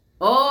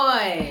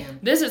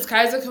This is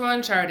Kaizoku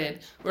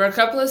Uncharted, where a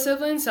couple of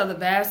siblings sail the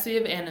vast sea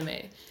of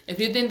anime. If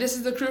you think this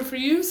is the crew for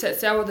you, set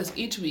sail with us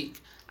each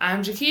week.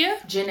 I'm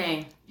Jakia.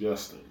 Jenae.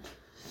 Justin.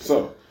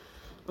 So,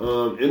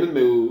 in the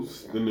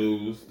news. What's in the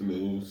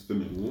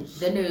news?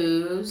 The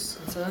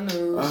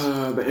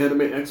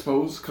Anime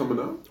Expo's coming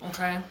up.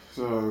 Okay.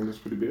 So, that's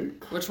pretty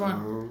big. Which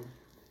one?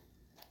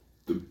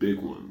 The big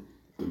one.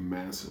 The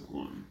massive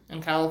one.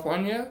 In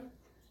California?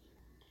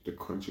 The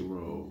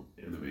Crunchyroll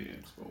Anime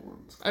Expo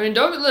ones. I mean,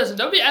 don't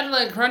be acting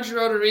like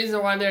Crunchyroll the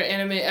reason why they're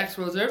anime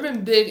expos. There have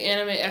been big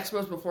anime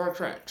expos before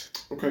Crunch.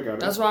 Okay, got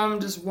it. That's why I'm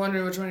just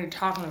wondering which one you're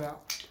talking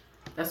about.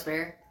 That's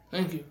fair.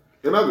 Thank you.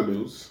 In other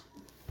news,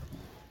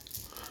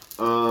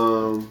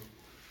 I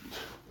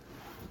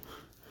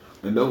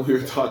know we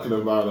were talking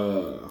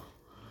about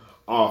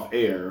off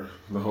air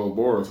the whole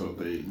Boruto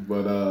thing,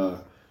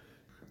 but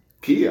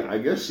Kia, I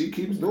guess she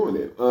keeps doing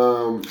it.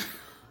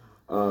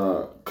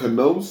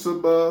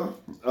 Konosuba,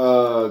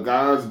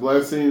 God's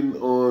Blessing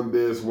on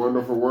This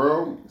Wonderful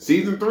World.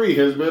 Season 3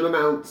 has been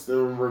announced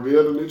and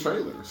revealed a new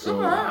trailer. So,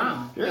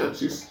 yeah,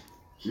 she's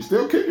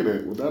still kicking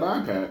it with that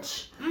eye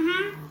patch.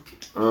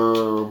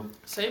 Mm-hmm.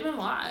 Saving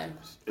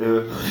lives.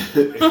 We're way.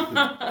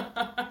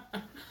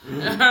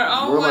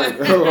 like,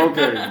 oh,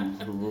 okay.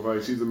 We're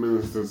like, she's a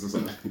menace to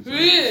society. She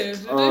is.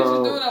 She's doing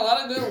a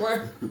lot of good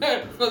work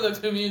for the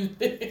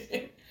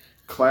community.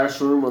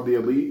 Classroom of the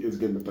Elite is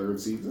getting the 3rd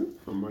season.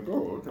 I'm like,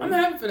 oh, okay. I'm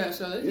happy for that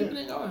show. They're keeping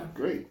it going.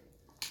 Great.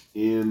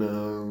 In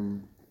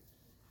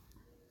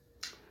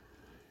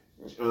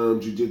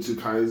Jujutsu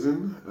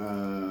Kaisen,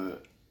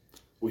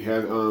 we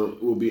have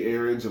will be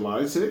airing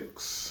July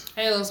 6th.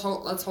 Hey, let's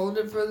hold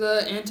it for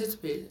the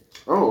anticipated.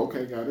 Oh,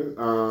 okay, got it.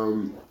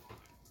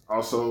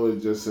 Also, it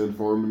just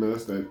informed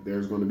us that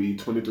there's going to be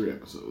 23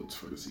 episodes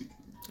for the season.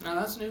 Now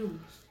that's news.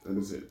 That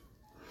is it.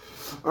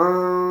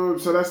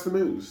 So that's the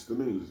news. The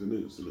news.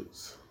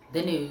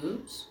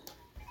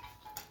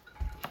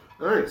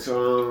 All right.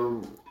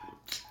 So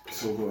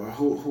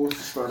who wants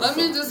to start? Let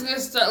me just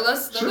get started.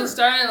 Let's get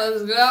started.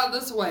 Let's get out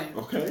this way.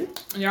 Okay.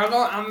 Y'all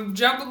know I'm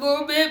jumping a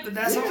little bit, but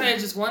that's okay.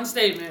 Just one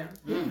statement.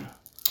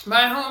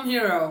 My home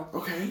hero.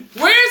 Okay.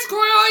 Where's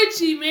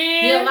Koyoichi,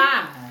 man? He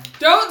alive.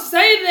 Don't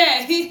say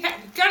that. He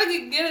gotta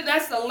get it.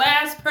 That's the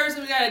last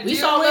person we gotta deal with. We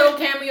saw a little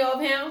cameo of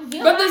him.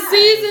 But the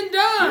season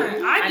done.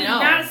 Yeah. I did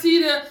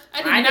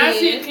not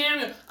see a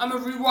cameo. I'm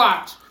gonna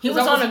rewatch. He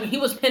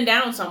was pinned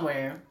down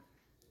somewhere.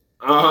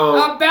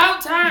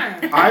 About time.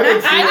 I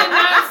did not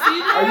see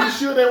that. Are you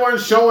sure they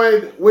weren't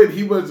showing when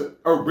he was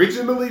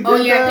originally? Oh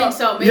yeah, I think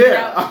so. Maybe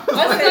yeah.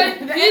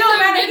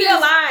 He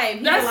alive.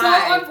 He's That's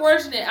alive. so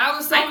unfortunate. I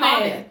was so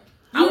mad.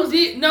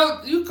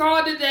 You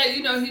called it that,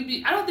 he'd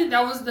be. I don't think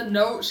that was the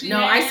note she had.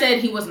 No, I said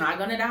he was not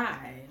gonna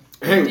die.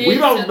 Hey, we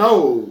don't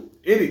know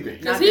anything.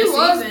 Because he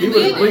was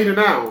bleeding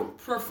out.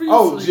 Profusely.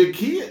 Oh,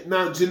 Jakia.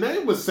 Now,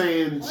 Jenae was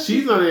saying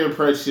she's under the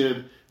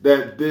impression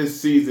that this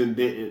season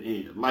didn't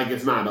end. Like,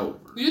 it's not over.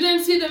 You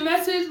didn't see the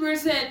message where it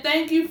said,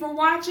 "Thank you for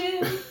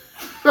watching"?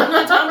 I'm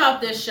not talking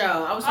about this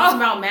show. I was talking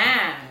about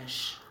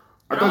MASH.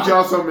 I thought you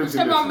also mentioned this.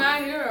 Talking about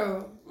My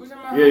Hero.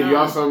 Yeah, you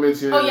also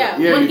mentioned. Oh yeah,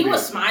 when he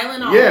was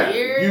smiling all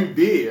weird. you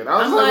did.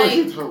 I was like, what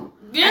you talking?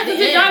 Yeah, because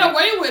he got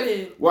away with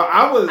it. Well,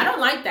 I don't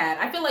like that.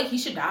 I feel like he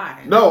should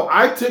die. No,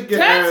 I took it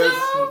as.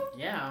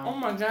 Yeah. Oh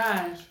my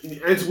gosh.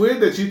 It's weird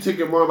that you took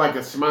it more like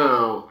a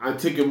smile. I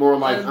took it more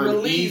like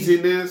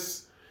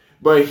uneasiness.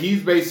 But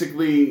he's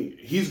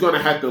going to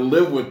have to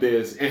live with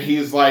this. And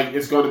he's like,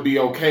 it's going to be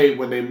okay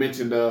when they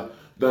mention the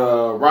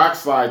rock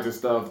slides and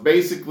stuff.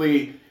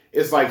 Basically,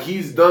 it's like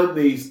he's done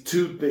these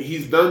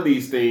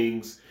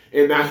things.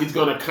 And now he's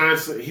about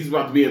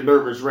to be a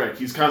nervous wreck.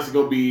 He's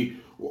constantly going to be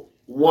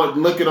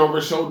looking over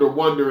his shoulder,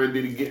 wondering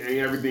did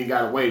everything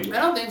got away with.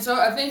 I don't think so.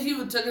 I think he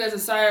took it as a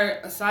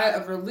sigh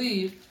of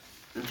relief.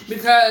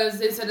 Because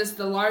they said it's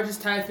the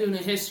largest typhoon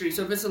in history.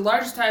 So if it's the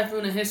largest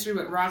typhoon in history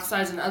with rock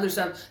slides and other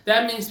stuff,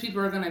 that means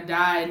people are going to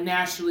die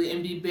naturally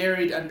and be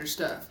buried under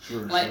stuff.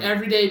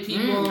 Everyday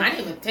people. I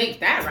didn't even take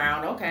that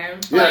round. Okay.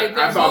 Yeah, like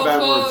their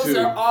vocals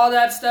or all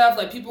that stuff.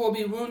 Like people will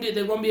be wounded.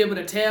 They won't be able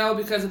to tell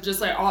because of just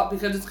like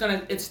because it's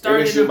starting.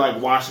 And it should like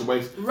wash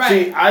away. Right.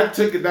 See, I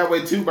took it that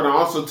way too, but I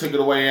also took it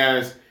away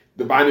as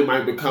the body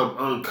might become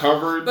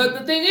uncovered. But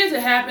the thing is, it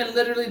happened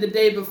literally the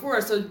day before.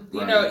 So,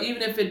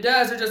 even if it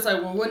does, they're just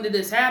like, well, when did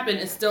this happen?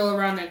 It's still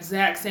around the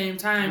exact same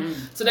time.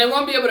 So they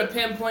won't be able to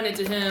pinpoint it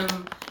to him.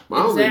 My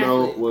only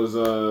note was,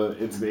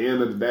 it's the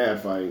end of the dad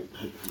fight.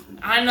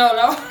 I know,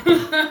 though.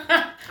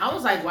 I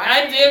was like, why?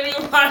 I did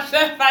rewatch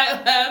that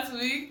fight last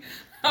week.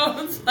 I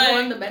was like...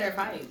 One of the better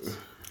fights.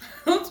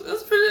 It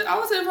was pretty... I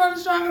would say one of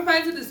the stronger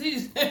fights of the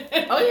season.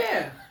 Oh,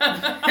 yeah.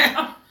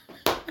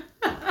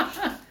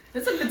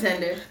 It's a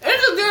contender. It's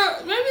a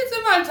good. Maybe it's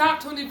in my top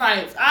 20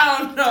 fights. I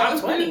don't know. Top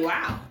 20.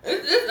 Wow.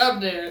 It's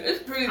up there.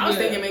 It's pretty good. I was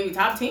thinking maybe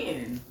top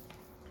 10.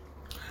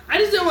 I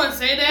just didn't want to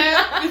say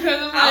that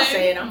because I'll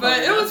say it.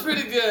 But it was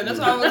pretty good. That's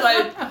why I was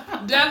like,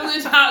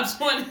 definitely top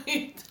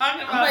 20.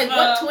 talking about. I'm like,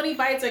 what 20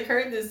 fights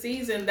occurred this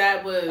season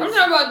that was... I'm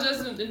talking about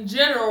just in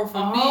general for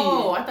me.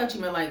 Oh, I thought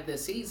you meant like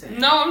this season.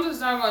 No, I'm just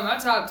talking about my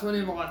top 20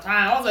 of all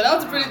time. I was like, that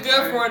was pretty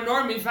good for a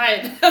normie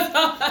fight.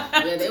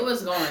 Yeah, they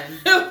was going.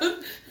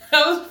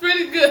 That was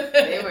pretty good.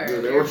 They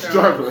were. They were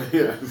struggling,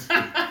 yes.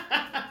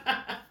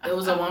 It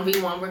was a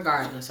 1v1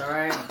 regardless, all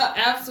right?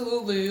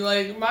 Absolutely.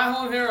 Like, my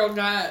homehero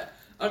got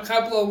a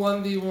couple of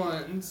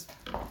 1v1s.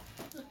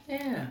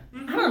 Yeah.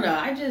 I don't know.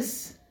 I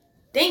just...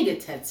 Dang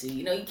it, Tetsu.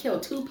 You know, you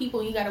killed 2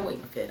 people, you gotta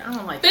wait for it. I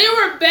don't like They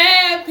were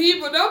bad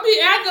people. Don't be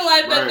acting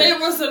like that they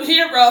were some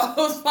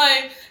heroes.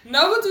 Like,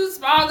 Nobuto's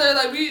father,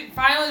 like, he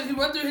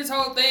went through his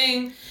whole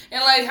thing,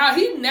 and, like, how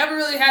he never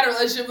really had a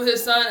relationship with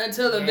his son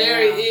until the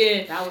very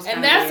end.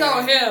 And that's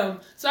on him.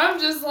 So I'm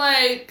just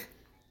like,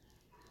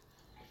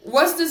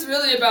 what's this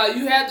really about?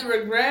 You had the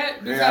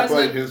regret? Because, I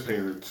blame his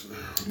parents.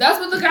 That's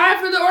what the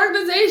guy for the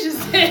organization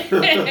said.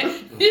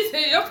 He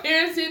said, your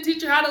parents didn't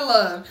teach you how to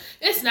love.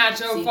 It's not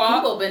your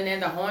fault. Kubo been there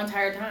the whole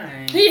entire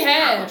time. He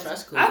had. I don't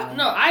trust Kubo.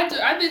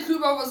 I think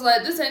Kubo was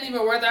like, this ain't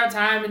even worth our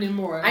time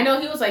anymore. I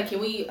know he was like, can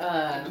we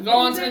go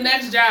on to the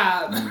next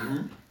job?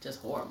 Mm-hmm.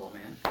 Just horrible,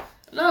 man.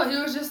 No, he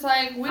was just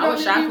like, I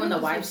was shocked when the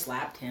wife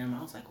slapped him.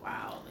 I was like,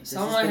 wow. Like,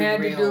 someone had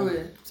to do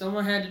it.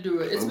 Someone had to do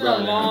it. It's been a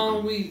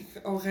long week,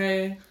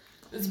 okay?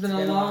 It's been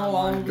a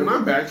long week. Can I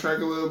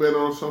backtrack a little bit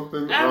on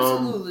something?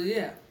 Absolutely,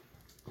 yeah.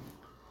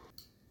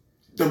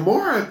 The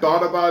more I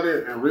thought about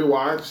it and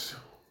rewatched,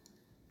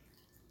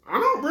 I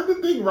don't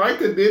really think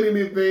Rika did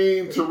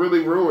anything to really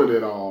ruin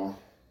it all.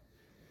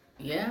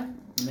 Yeah,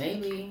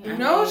 maybe.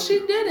 No, she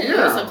didn't. Yeah.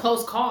 It was a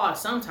close call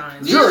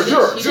sometimes. Sure.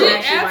 She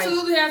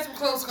absolutely had some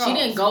close calls. She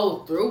didn't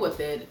go through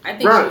with it. I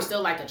think she was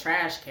still like a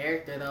trash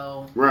character,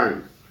 though. Right.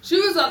 She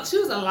was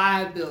a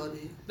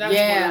liability. That's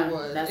what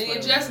it was. And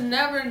you just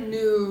never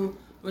knew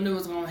when it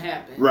was going to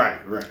happen. Right.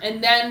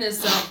 And that in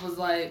itself was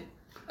like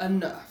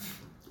enough.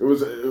 It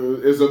was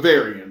a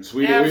variance.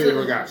 We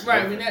never got you.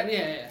 Right.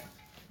 Yeah.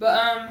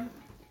 But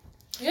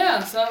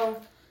so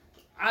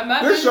I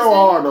might. This show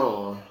all in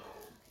all.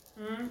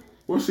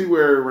 We'll see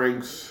where it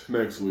ranks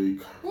next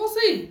week. We'll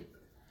see.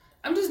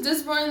 I'm just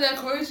disappointed that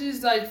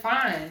Koyoichi's like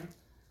fine.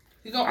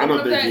 He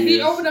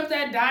opened up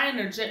that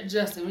diner,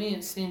 Justin. We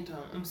ain't seen him.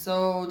 I'm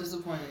so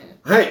disappointed.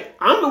 Hey,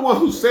 I'm the one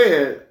who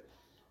said,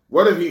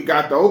 what if he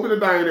got to open the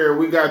diner and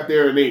we got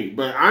there and eat?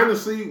 But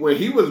honestly, when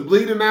he was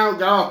bleeding out,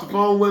 got off the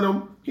phone with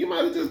him, he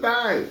might have just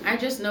died. I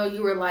just know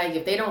you were like,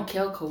 if they don't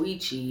kill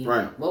Koichi,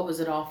 what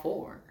was it all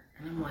for?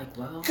 And I'm like,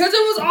 well, because it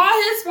was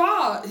all his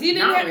fault. He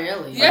didn't. Not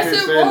really. Yes,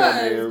 it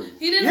was.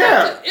 He didn't.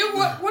 Have to, it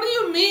was. What do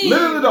you mean?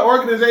 Literally, the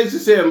organization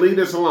said, "Leave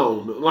this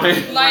alone."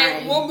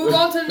 Like we'll move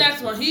on to the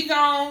next one. He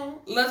gone.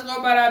 Let's go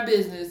about our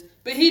business.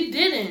 But he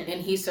didn't,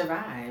 and he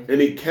survived. And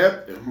he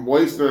kept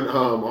wasting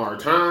our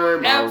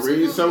time, our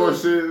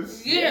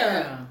resources.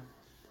 Yeah.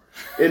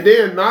 And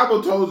then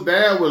Naruto's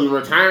dad was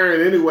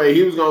retiring anyway.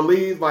 He was gonna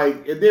leave,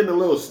 and then the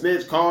little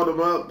snitch called him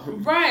up.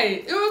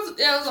 Right. It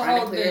was a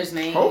whole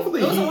thing.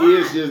 Hopefully he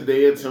is just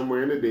dead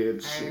somewhere in the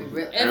dead shit.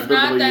 If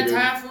not, that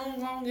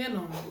typhoon won't get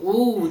him.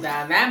 Ooh,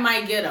 that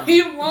might get him.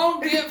 He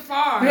won't get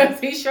far.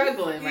 He's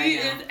struggling right now. He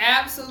is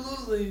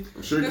absolutely.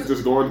 I'm sure he's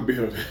just going to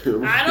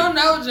build. I don't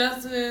know,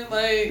 Justin.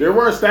 There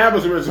were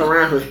establishments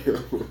around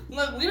him.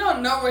 Look, we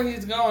don't know where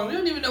he's going. We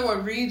don't even know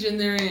what region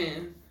they're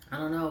in. I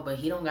don't know, but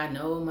he don't got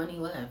no money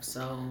left,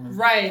 so...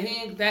 Right,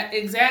 he ain't that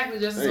exactly,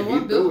 just so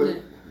what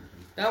building.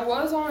 That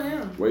was on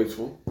him.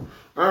 Wasteful.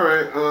 All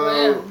right.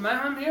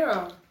 My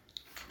hero.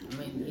 I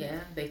mean, yeah,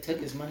 they took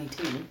his money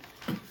too.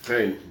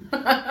 Hey.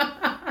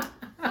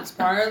 It's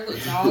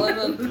all in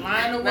the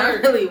line of work.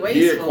 Not really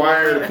wasteful. He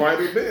acquired quite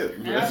a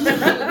bit.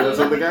 That's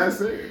what the guy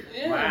said.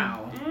 Yeah.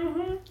 Wow.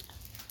 Mm-hmm.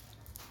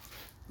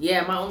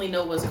 Yeah, my only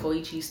note was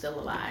Koichi's still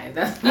alive.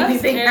 That's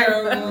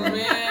terrible,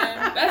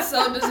 man. That's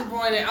so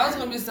disappointing. I was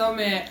gonna be so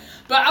mad,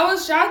 but I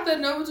was shocked that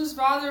Nobuto's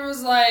father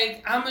was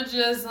like, "I'ma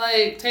just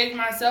take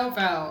myself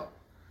out."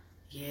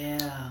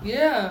 Yeah.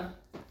 Yeah.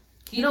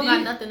 He don't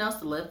got nothing else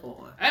to live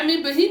for. I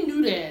mean, but he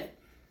knew that.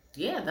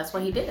 Yeah, that's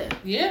what he did.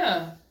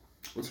 Yeah.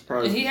 I'm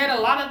surprised. And he had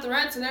a lot of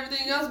threats and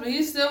everything else, but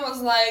he still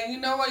was like, you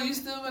know what, you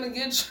still gonna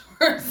get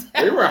yours.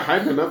 They were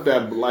hyping up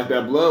that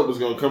blood was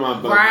gonna come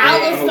out.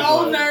 I was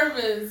so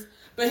nervous.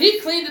 But he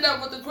cleaned it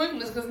up with the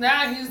quickness because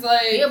now he's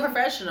like... He a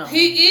professional.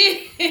 He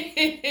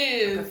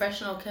is. A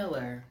professional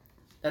killer.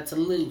 That's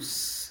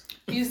loose.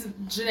 He's...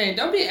 Jenae,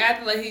 don't be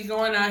acting like he's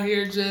going out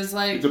here just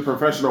He's a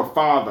professional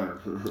father.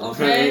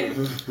 Okay?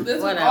 This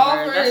is whatever.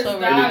 all for his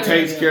daughter. And he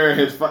takes care of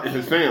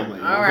his family.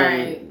 All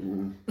right.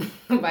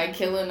 By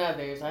killing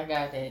others. I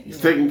got that.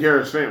 He's taking care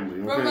of his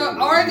family. From an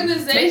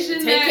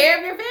organization take care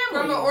of your family.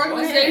 From an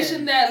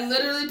organization that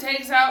literally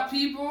takes out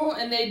people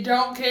and they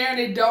don't care and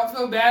they don't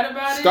feel bad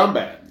about it.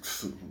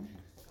 Scumbags.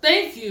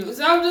 Thank you.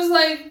 So I'm just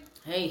like...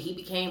 Hey, he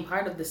became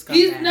part of the scumbag.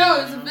 He's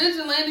a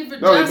vigilante for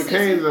justice. No, he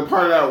became a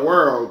part of that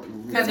world.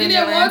 Because he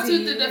didn't want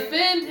to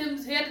defend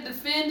him. He had to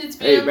defend his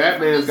family. Hey,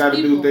 Batman's got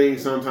to do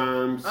things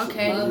sometimes.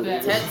 Okay,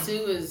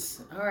 Tetsu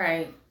is... All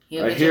right.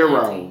 A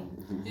hero.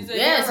 He's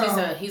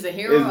a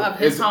hero of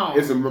his home.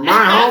 It's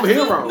my home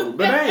hero.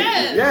 But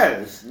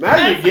yes.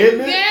 Now you're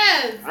getting it.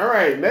 Yes. All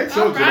right, next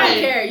show. I don't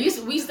care.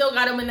 We still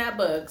got him in that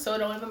book, so it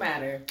don't even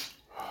matter.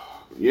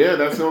 Yeah,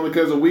 that's only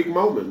because of weak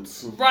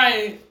moments.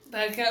 Right.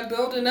 That kept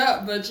building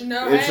up, but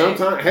and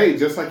sometimes,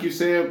 just like you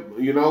said,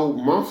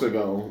 months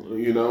ago,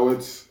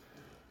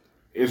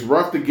 it's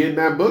rough to get in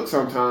that book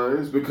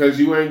sometimes because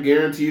you ain't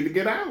guaranteed to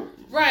get out.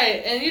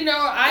 Right, and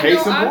I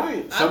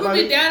would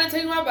be down to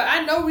take him out, but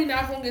I know we're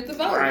not gonna get the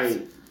votes.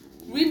 Right,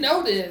 we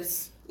know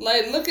this.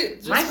 Like, look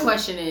at my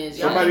question is,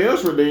 somebody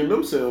else redeemed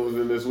themselves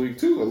in this week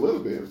too, a little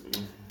bit.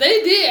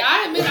 They did.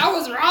 I admit I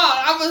was wrong.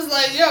 I was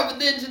like, but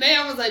then Jenae,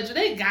 I was like,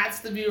 Jenae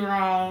gots to be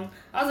wrong.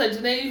 I was like,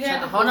 Jenae, you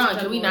had to hold on.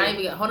 Can we not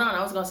even? Hold on.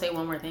 I was gonna say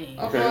one more thing.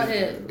 Okay. Go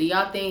ahead. Do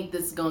y'all think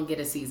this is gonna get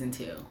a season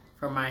 2?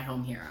 For My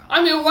Home Hero.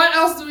 I mean, what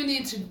else do we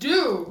need to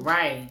do?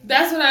 Right.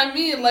 That's what I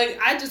mean. Like,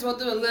 I just want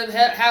them to live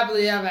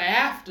happily ever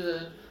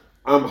after.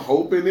 I'm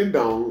hoping it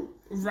don't.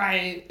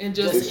 Right. And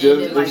it's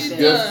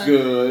just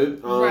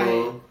good.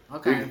 Right.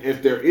 Okay.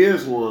 If there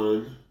is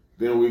one,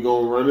 then we're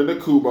going to run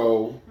into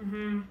Kubo.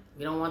 Mm-hmm.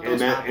 We don't want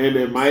those and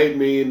it might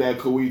mean that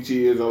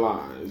Koyoichi is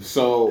alive.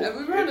 So if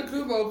we run into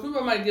Kubo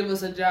might give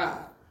us a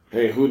job.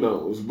 Hey, who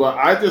knows? But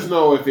I just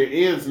know if it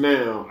ends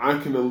now, I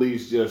can at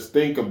least just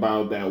think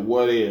about that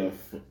what if.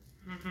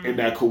 And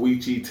that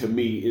Koyoichi to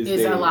me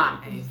is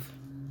alive.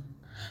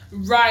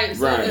 Right.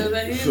 So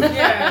right.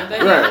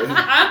 Right.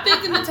 I'm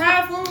thinking the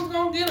typhoon was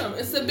gonna get him.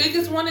 It's the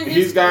biggest one in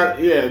history. He's got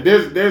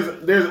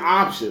there's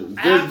options.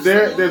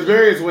 There's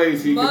various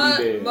ways he could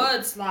be dead.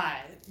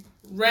 Mudslide,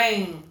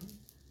 rain,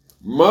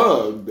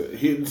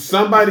 mugged.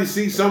 Somebody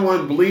see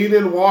someone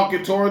bleeding,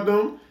 walking toward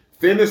them.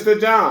 Finish the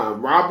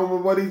job. Rob him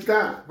of what he's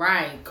got.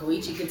 Right.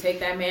 Koyoichi can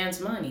take that man's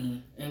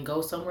money and go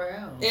somewhere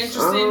else.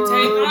 Interesting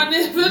take on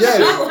it for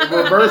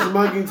sure. Reverse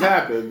monkey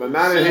tapping, but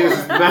not in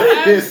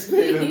his.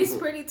 He's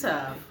pretty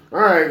tough. All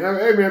right,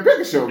 hey man, pick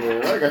a show,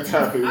 man. I got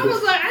time for this. I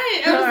was like, I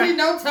ain't ever seen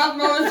no tough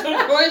moments from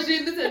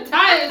Koyoichi this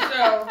entire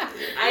show.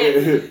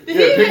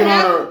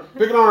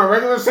 Picking on a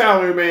regular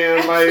salary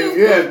man,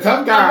 like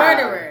tough guy. A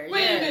murderer.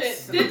 Wait a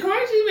minute, did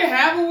Koyoichi even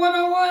have a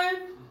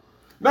 1-on-1?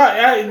 No,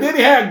 then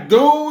he had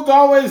dudes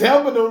always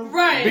helping him,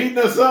 beating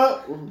us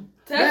up.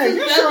 Man,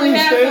 you sure you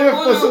stand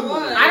for some?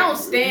 I don't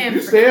stand.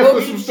 You stand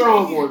for some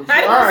strong ones.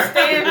 I don't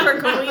stand for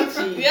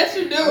Koyoichi. Yes,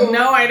 you do.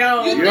 No, I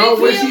don't. You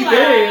don't wish he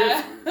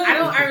dead.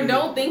 I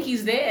don't think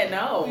he's dead.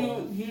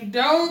 No, you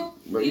don't.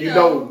 You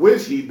don't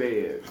wish he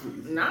dead.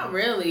 Not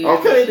really.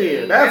 Okay,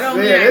 then that's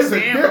there's a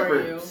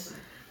difference.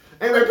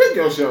 Hey man, pick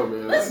your show,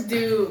 man. Let's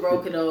do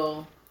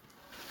Rokudou.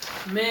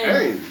 Man.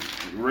 Hey.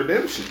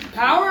 Redemption.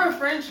 Power of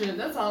friendship.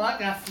 That's all I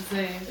got to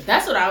say.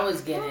 That's what I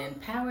was getting.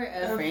 Power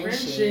of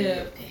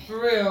friendship.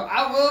 For real.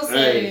 I will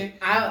say.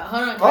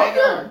 Hold on. Can I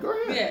go?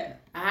 Go ahead. Yeah.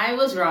 I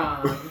was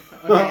wrong.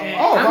 Okay.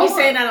 I'll be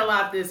saying that a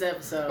lot this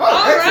episode. All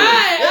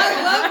right.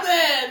 I love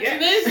that.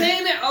 They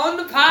saying it on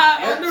the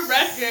pod, on the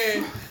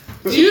record.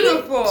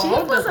 Beautiful.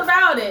 Chief was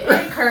about it.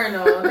 And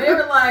Colonel. They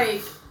were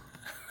like,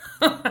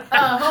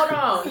 hold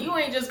on. You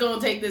ain't just going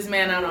to take this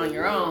man out on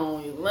your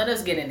own. Let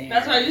us get in there.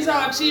 That's right. You saw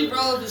how Chief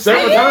rolled the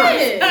several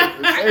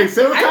times.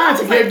 Several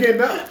times he kept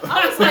getting up.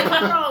 I was like,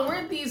 hold on.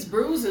 Where'd these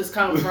bruises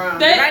come from?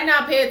 Did I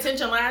not pay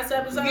attention last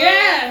episode?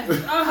 Yeah.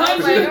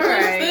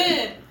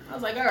 100%. I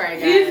was like, all right,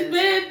 guys. He's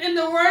been, in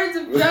the words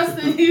of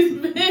Justin, he's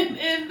been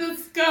in the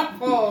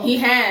scuffle. He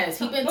has.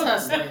 He's been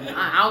tussling.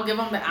 I'll give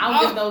him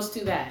give those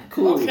two that.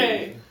 Cool.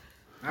 Okay.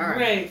 All right.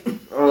 Great.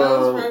 That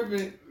was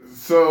perfect.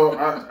 So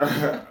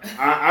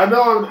I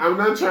know I'm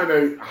not trying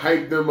to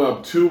hype them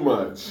up too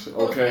much,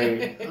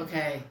 okay?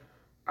 Okay.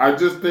 I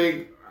just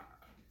think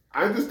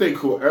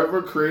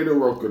whoever created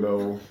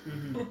Rokudou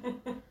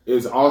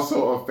is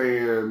also a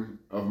fan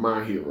of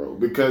My Hero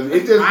because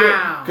it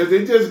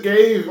just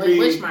gave me.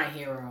 Which My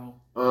Hero?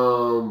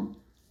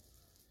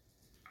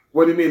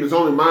 What do you mean? There's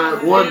only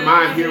one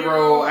My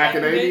Hero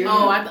Academia.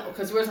 Oh,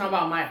 because we're talking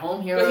about My Home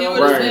Hero.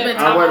 But right.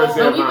 I would have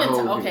said My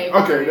Home. Okay.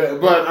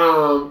 But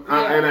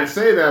and I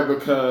say that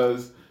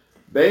because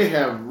they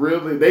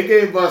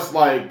gave us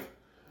like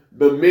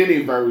the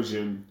mini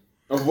version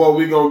of what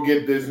we gonna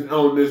get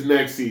on this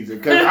next season.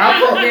 Because I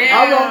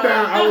wrote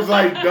down, I was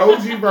like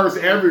Doji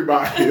versus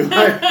everybody.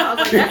 Like, I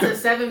was like,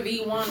 that's a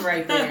 7v1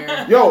 right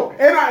there. Yo,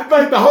 and I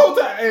like the whole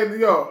time,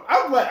 and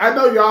I was like, I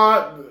know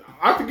y'all.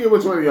 I forget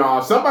which one of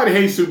y'all. Somebody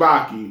hates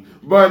Tsubaki,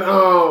 but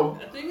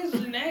I think it's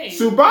Jenae.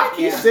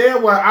 Tsubaki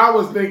said what I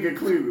was thinking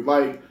clearly.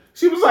 Like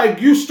she was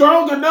like, "You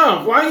strong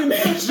enough? Why you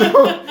not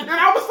strong?" And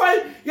I was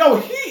like, "Yo,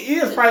 he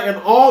is fighting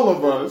all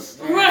of us,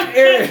 right?"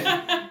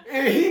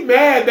 And he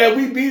mad that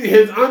we beat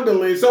his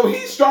underlings, so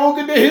he's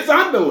stronger than his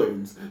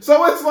underlings.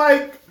 So it's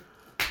like,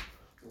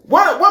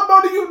 what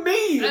more do you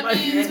need? I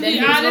mean, to be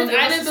honest,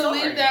 I didn't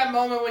believe that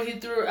moment when he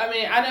threw. I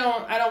mean, I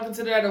don't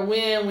consider that a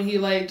win when he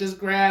like just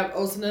grabbed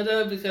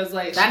Osunada because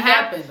like that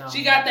happened. Though.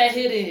 She got that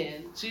hit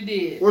in. She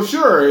did. Well,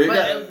 sure,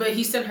 but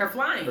he sent her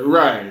flying.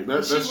 Right,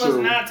 that's she was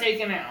true. Not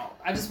taken out.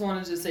 I just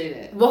wanted to say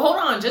that. Well, hold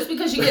on. Just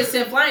because you get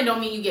sent flying don't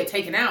mean you get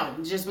taken out.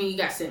 It just mean you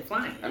got sent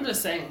flying. I'm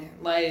just saying.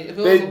 Like, if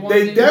it was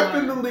they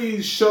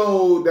definitely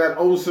showed that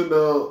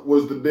Osuna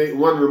was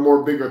one of the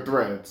more bigger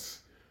threats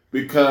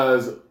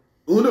because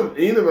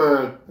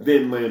Inuma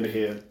didn't land a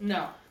hit.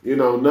 No. You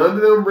know, none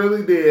of them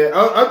really did.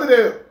 Other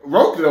than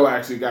Rokudou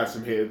actually got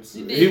some hits.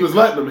 He was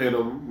letting them hit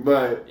them,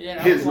 but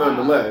hits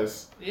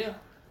nonetheless. Yeah.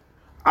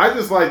 I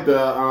just like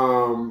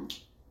the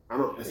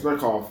it's not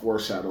called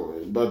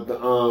foreshadowing,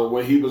 but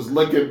when he was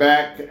looking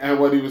back at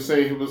what he was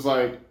saying, he was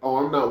like, "Oh,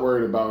 I'm not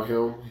worried about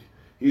him.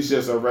 He's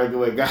just a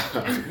regular guy."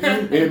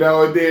 You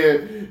know,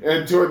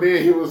 and toward the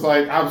end he was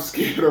like, "I'm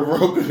scared of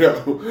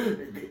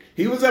Rokudou."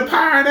 He was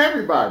empowering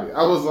everybody.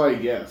 I was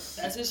like, yes.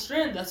 That's his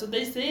strength. That's what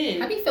they said.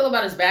 How do you feel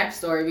about his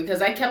backstory?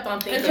 Because I kept on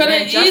thinking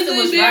that Justin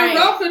was right.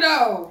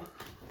 Rokudou.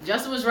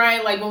 Justin was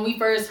right. Like, when we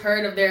first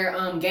heard of their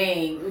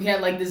gang, we had,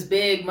 like, this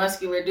big,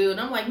 muscular dude.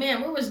 And I'm like,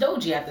 man, where was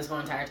Doji at this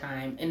whole entire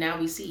time? And now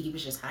we see he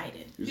was just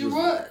hiding. He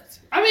was.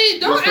 I mean,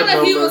 don't act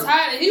like he was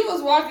hiding. He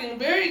was walking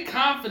very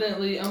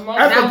confidently among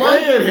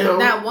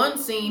that one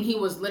scene, he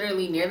was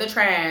literally near the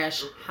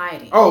trash,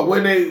 hiding. Oh,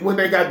 when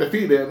they got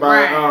defeated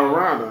by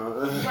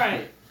Rana.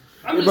 Right.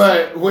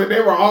 But when they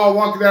were all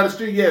walking down the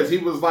street, yes, he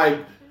was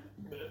like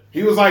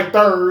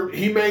third.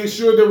 He made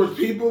sure there was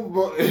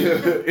people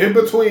in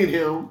between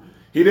him.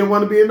 He didn't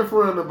want to be in the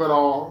front of it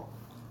all.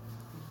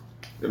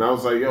 And I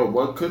was like, yo,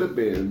 what could have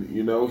been?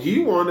 You know, he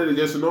wanted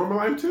just a normal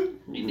life too.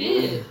 He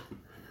did.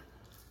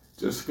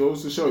 Just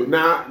goes to show you.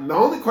 Now, the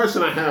only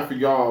question I have for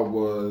y'all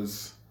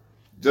was,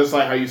 just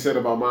like how you said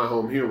about My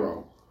Home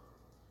Hero,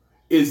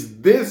 is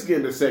this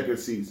getting a second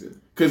season?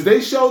 Because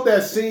they showed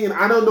that scene.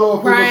 I don't know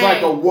if it was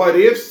like a what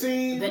if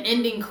scene. The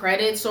ending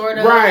credits, sort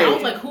of. Right. I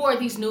was like, who are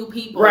these new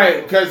people?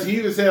 Right. Because he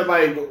just said,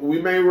 like,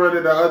 we may run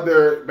into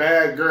other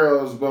bad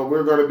girls, but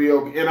we're going to be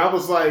okay. And I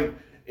was like,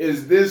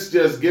 is this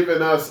just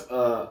giving us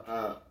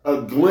a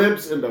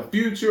glimpse in the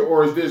future,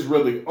 or is this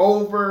really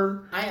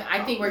over?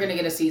 I think we're going to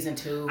get a season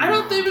 2. I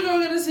don't think we're going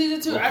to get a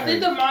season 2. Okay. I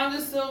think the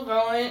manga's still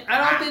going. I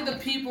don't think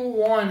the people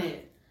want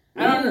it.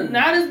 I don't know.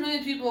 Not as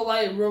many people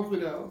like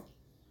Rokudou.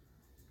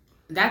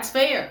 That's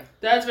fair.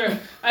 That's fair.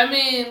 I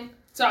mean,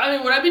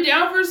 would I be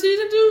down for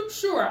season 2?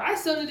 Sure. I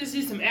still need to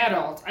see some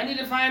adults. I need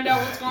to find out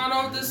what's going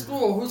on with this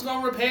school. Who's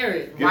going to repair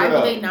it? Why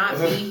would they not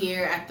be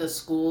here at the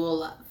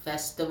school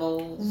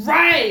festival?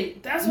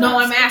 Right. That's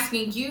what I'm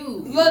asking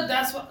you. Look,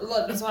 that's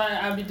why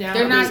I'd be down.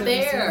 They're not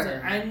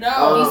there. I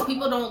know. These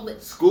people don't.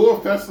 School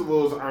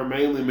festivals are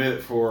mainly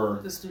meant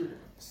for the students.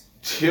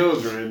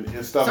 Children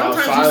and stuff.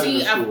 Sometimes outside you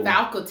see of the school. A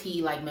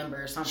faculty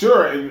member or something.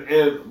 Sure,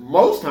 and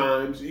most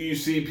times you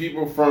see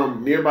people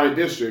from nearby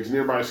districts,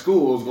 nearby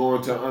schools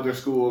going to other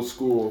schools'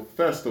 school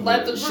festivals.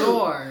 Like the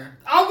sure.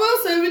 I will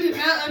say we did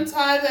not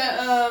untie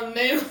that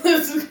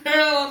nameless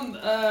girl,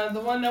 the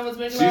one that was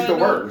making. She's the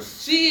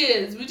worst. She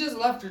is. We just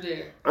left her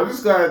there. I'm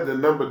just glad the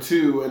number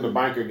 2 in the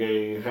biker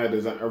gang had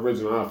his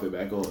original outfit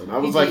back on. I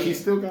was he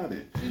still got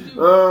it.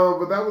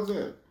 But that was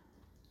it.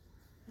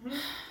 Mm-hmm.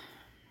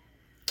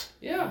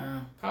 Yeah,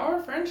 power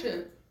of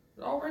friendship.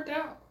 It all worked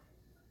out.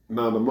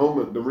 Now the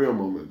real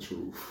moment of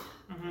truth.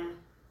 Mm-hmm.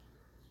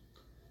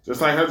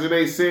 Just like how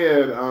Jenae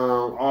said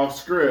off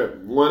script,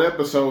 one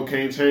episode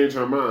can't change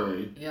her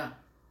mind. Yeah.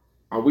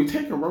 Are we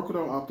taking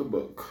Rokudou off the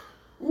book?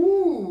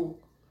 Ooh,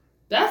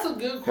 that's a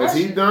good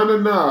question. Has he done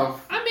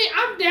enough? I mean,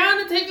 I'm down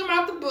to take him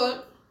out the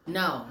book.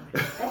 No.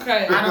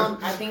 Okay.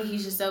 I think he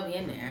should still be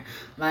in there.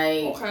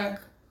 Okay.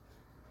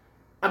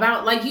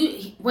 About, when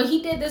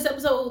he did this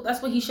episode,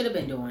 that's what he should have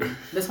been doing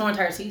this whole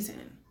entire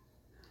season.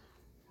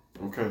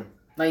 Okay.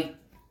 When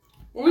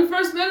we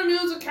first met him, he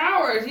was a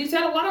coward. He's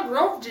had a lot of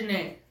growth,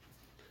 Jenae.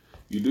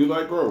 You do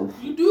like growth.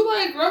 You do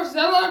like growth. He's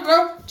had a lot of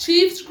growth.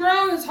 Chief's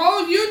grown. His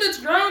whole unit's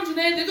grown,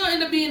 Jenae. They're going to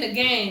end up being a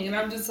gang. And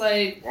I'm just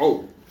like,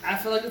 whoa. I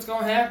feel like it's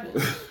going to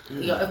happen.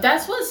 Yo, if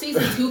that's what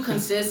season 2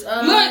 consists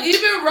of. Look,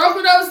 even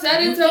Rokudou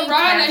said it to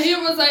Ryan, he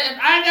was like, if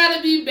I got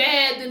to be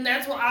bad, then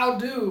that's what I'll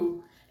do.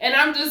 And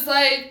I'm just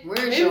like,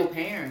 where's your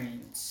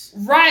parents?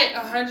 Right,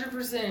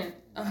 100%.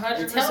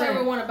 100%. Tell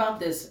everyone about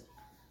this,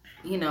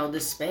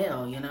 this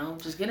spell,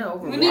 Just get it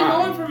over with. We need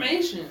more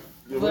information.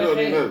 Yeah, we don't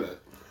need none of that.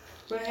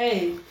 But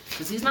hey.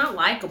 Because he's not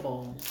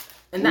likable.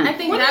 And I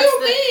think what do you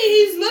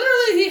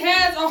mean? He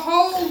has a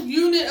whole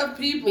unit of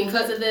people.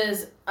 Because of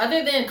this,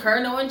 other than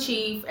Colonel and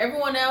Chief,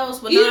 everyone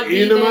else would not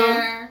be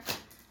there.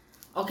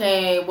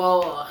 Okay,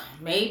 well,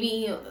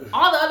 maybe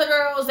all the other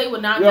girls, they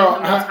would not give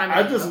him no time.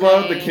 I just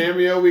love the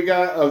cameo we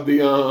got of the,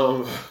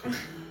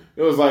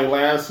 it was like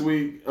last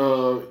week,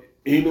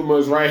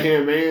 Inuma's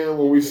right-hand man,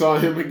 when we saw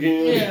him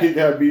again, he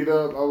got beat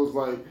up. I was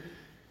like,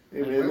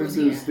 hey man, this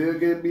dude's still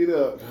getting beat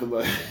up.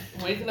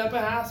 Waking up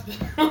at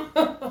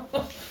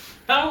hospital.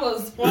 That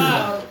was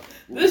wild.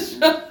 This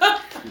show.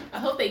 I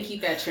hope they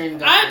keep that trend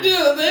going. I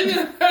do. They be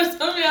the first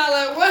time y'all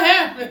like, what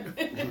happened?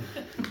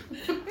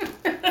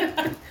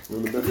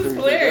 This is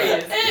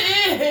hilarious.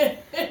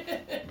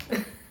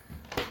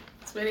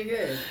 It's pretty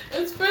good.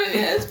 It's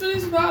pretty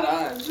spot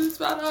on. It's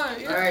spot on.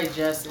 Yeah. All right,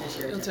 Justin, it's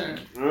your turn.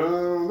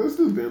 Let's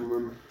do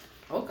Vinland.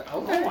 Okay. Oh,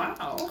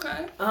 wow.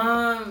 Okay.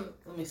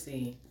 Let me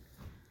see.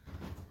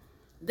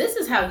 This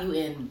is how you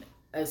end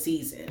a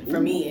season for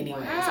me,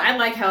 anyways. Wow. I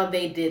like how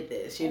they did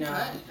this. You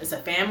know, it's a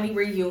family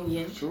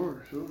reunion.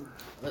 Sure.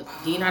 Look,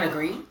 do you not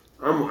agree?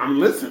 I'm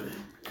listening.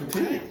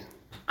 Continue.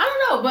 I don't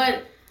know,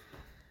 but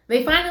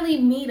they finally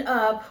meet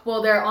up.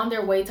 Well, they're on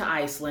their way to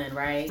Iceland,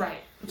 right? Right.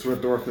 That's where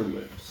Thorfin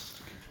lives.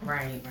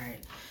 Right.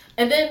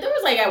 And then there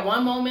was like at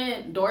one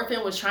moment,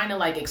 Thorfin was trying to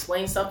like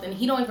explain something.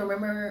 He don't even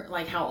remember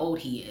like how old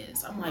he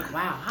is. I'm like,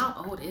 wow,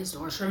 how old is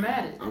Thorfin?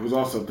 Traumatic. I was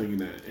also thinking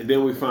that. And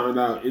then we found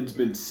out it's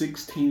been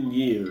 16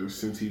 years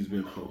since he's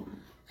been home.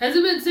 Has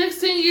it been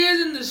 16 years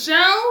in the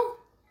show?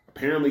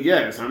 Apparently,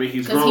 yes. I mean,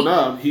 he's grown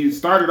up. He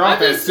started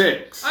off at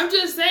 6. I'm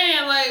just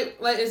saying,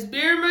 like is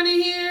Beer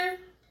Money here?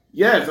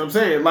 Yes, I'm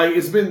saying, like,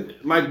 it's been,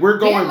 like, we're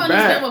going back. Beer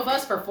Money's been with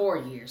us for 4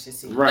 years, you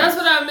see. Right. That's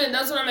what I meant.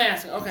 That's what I'm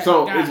asking. Okay,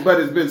 so,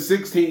 it's been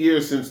 16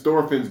 years since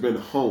Thorfin's been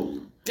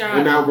home.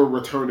 And now we're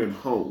returning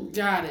home.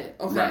 Got it.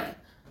 Okay. Right.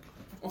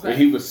 Okay. And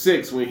he was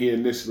 6 when he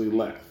initially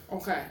left.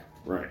 Okay.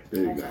 Right.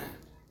 There you go.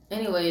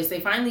 Anyways, they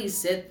finally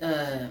sit,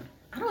 I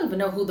don't even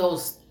know who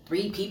those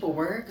 3 people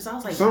were, because I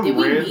was like, Some did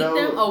we meet random,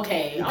 them?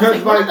 Okay. I was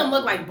like, one of them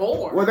looked like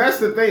bored. Well, that's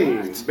the thing.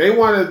 What? They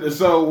wanted,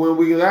 so when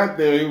we got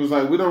there, he was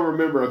like, we don't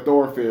remember a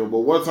Thorfin, but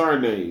what's our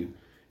name?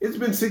 It's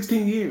been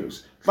 16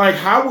 years. Like,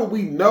 how would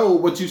we know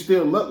what you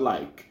still look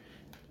like?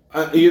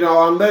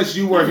 Unless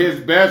you were his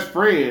best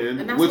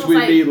friend, which we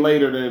meet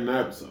later in the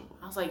episode.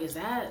 I was like, is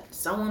that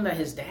someone that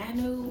his dad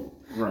knew?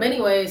 Right. But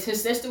anyways,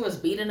 his sister was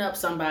beating up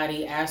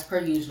somebody as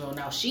per usual.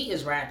 Now, she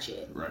is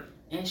ratchet. Right.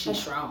 And she's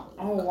strong.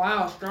 Oh,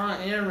 wow.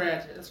 Strong and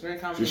ratchet. That's very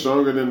common. She's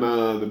stronger than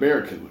the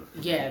bear killer.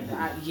 Yeah.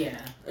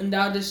 And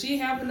now, does she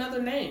have another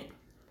name?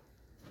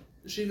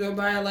 Does she go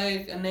by,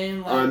 like, a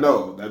name like...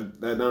 No.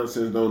 That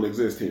nonsense don't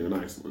exist here in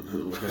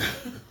Iceland.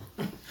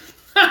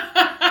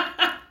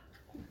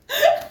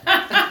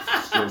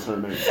 It's just her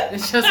name.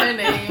 It's just her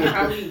name.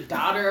 Probably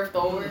daughter of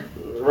Thor.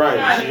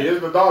 Right. She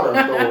is the daughter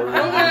of Thor.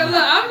 Okay, look,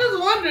 I'm just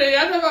wondering.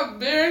 Y'all talking about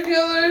bear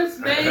killers'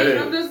 names? Hey,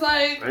 I'm just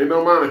like... Ain't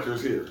no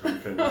monikers here.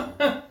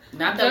 Okay.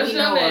 Not that we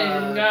know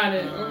of. Got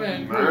it.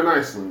 Okay. Not in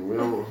Iceland. We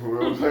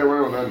don't play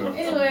around with that no.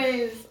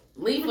 Anyways,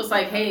 Leaf was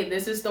like, hey,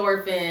 this is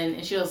Thorfin.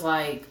 And she was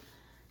like,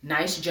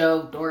 nice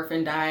joke.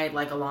 Thorfin died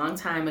like a long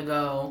time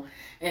ago.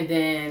 And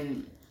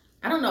then,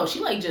 I don't know, she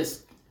like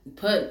just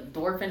put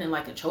Thorfin in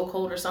like a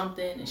chokehold or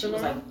something. And she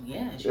was like,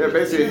 yeah. Yeah,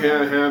 basically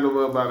hand him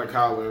up by the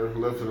collar,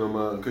 lifting him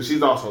up. Because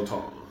she's also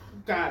tall.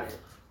 Got it.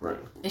 Right.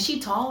 Is she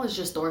tall? Is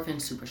just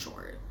Thorfin super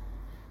short?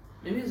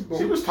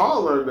 She was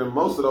taller than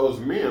most of those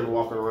men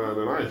walking around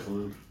in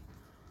Iceland.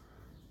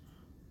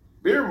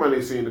 Beer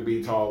Money seemed to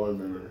be taller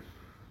than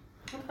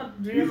her.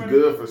 He's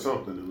good for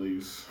something, at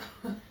least.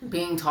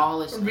 Being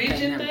tall is...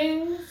 Reaching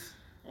things?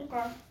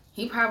 Okay.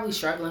 He probably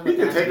struggling with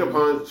that. He can take a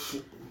punch.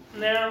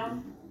 Now?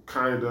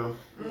 Kind of.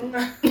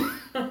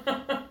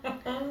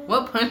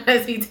 What punch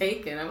has he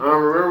taken? I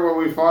remember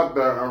when we fought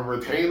the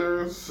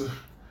retainers,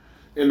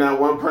 and that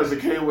one person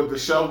came with the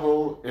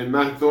shovel and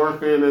knocked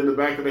Thorfin in the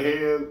back of the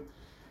head.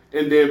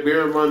 And then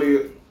Beer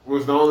Money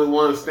was the only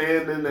one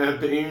standing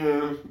at the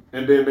end.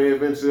 And then they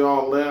eventually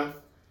all left.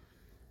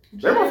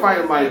 They were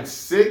fighting like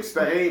 6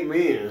 to 8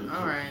 men.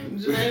 All right.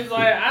 Jane's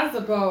like, I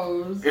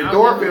suppose. And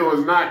Thorfin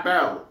was knocked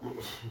out.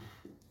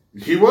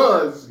 He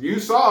was. You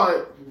saw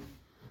it.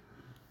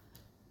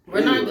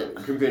 We're not good.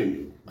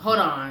 Continue. Hold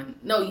on.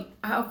 No,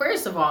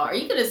 first of all, are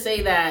you going to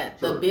say that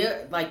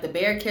the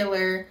bear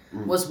killer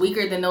was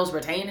weaker than those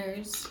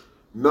retainers?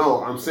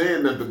 No, I'm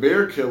saying that the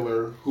bear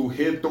killer who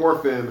hit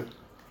Thorfin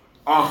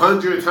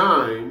 100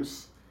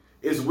 times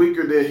is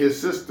weaker than his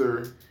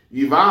sister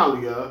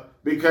Evalia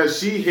because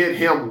she hit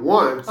him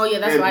once. Oh yeah,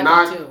 that's what I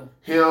thought too.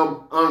 Him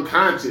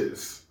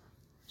unconscious.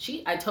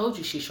 I told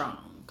you she's strong.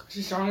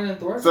 She's stronger than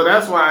Thorfin. So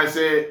that's why I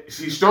said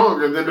she's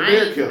stronger than the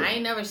bear killer. I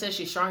ain't never said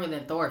she's stronger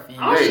than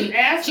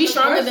Thorfin. She's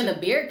stronger than the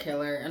bear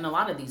killer and a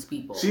lot of these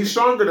people. She's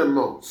stronger than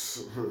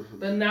most.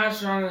 But not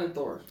stronger than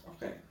Thor.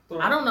 Okay.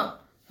 I don't know.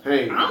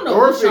 Hey, I don't know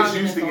Thorfin's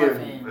used to get.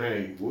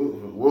 Hey,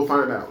 we'll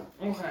find out.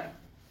 Okay.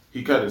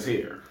 He cut his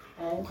hair.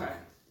 Okay.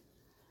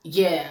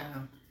 Yeah.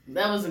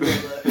 That was a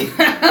good look.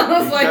 I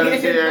was like,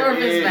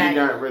 Thorfin's back. He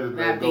got rid of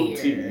that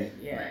goatee.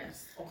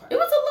 Yes. Okay. It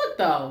was a look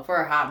though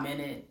for a hot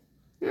minute.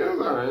 Yeah, it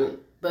was alright.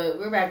 But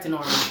we're back to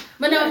normal.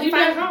 But no, he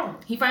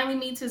finally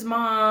meets his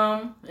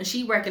mom, and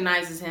she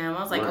recognizes him.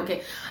 I was like,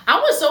 okay. I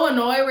was so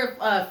annoyed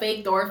with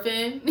fake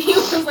Thorfin. He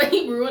was like,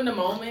 he ruined the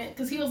moment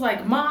because he was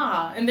like,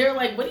 "Ma," and they're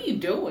like, "What are you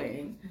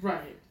doing?"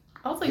 Right.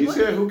 I was like, he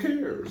said, "Who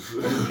cares?"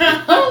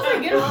 I was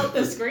like, "Get him off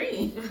the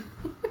screen."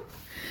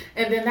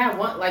 And then that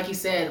one, like you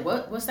said,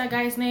 what's that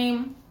guy's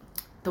name?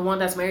 The one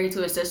that's married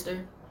to his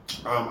sister?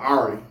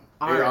 Ari.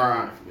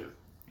 A-R-I. Yeah.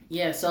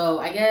 Yeah. So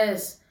I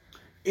guess.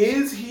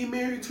 Is he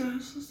married to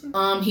his sister?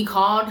 He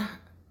called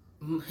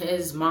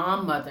his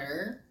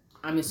mother.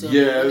 I'm assuming.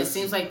 Yes. And it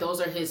seems like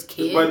those are his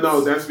kids. But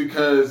no, that's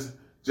because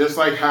just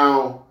like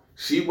how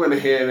she went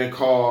ahead and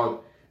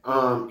called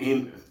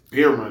in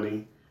Beer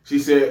Money, she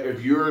said,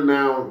 if you're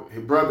now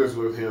brothers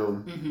with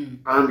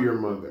him, I'm your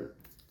mother.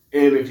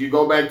 And if you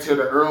go back to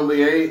the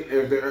early age,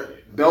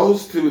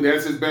 those two,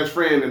 that's his best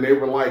friend, and they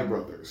were like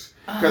brothers.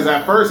 Because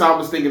at first I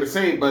was thinking the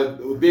same,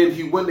 but then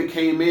he wouldn't have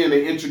came in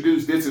and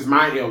introduced, this is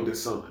my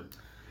eldest son.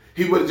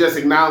 He would have just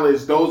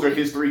acknowledged those are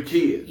his 3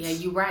 kids. Yeah,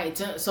 you're right.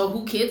 So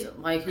who kids,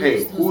 like,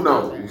 who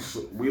knows?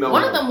 We don't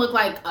One know. of them looked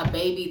like a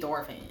baby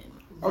Thorfin.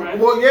 Right.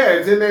 Well, yeah,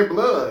 it's in their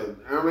blood.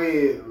 I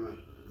mean,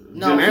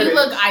 no, genetics. he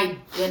looked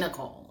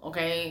identical.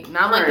 Okay,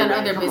 not like that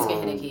other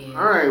biscuit-headed kid.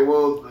 All right,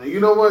 well, you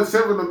know what?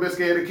 Several of them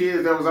biscuit-headed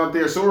kids that was out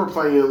there sword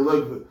playing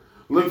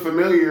look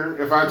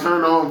familiar. If I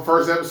turn on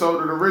first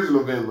episode of the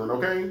original Vinland,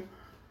 okay.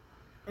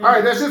 All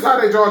right, that's just how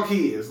they draw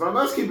kids. Now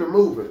let's keep it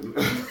moving.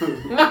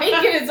 Why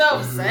you getting so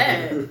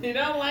upset? You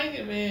don't like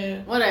it,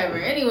 man. Whatever.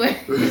 Anyway,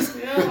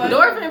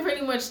 Thorfin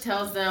pretty much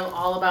tells them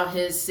all about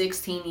his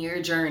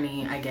 16-year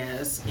journey, I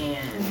guess,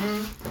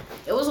 and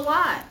it was a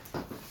lot.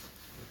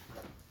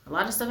 A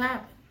lot of stuff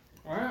happened.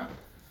 Wow.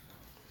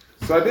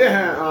 So I did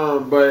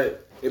have,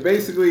 but it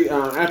basically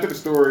after the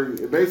story,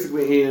 it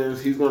basically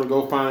ends. He's gonna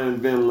go find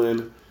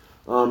Vinland,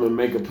 and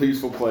make a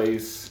peaceful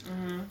place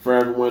for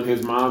everyone.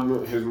 His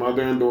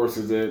mother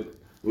endorses it.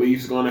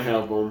 Leaf's gonna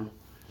help him.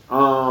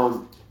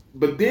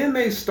 But then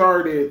they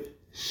started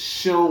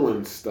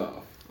showing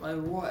stuff.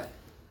 Like what?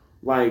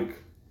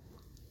 Like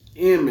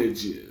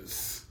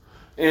images,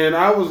 and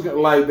I was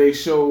like, they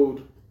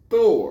showed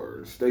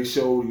Thor's. They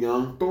showed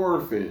young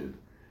Thorfin.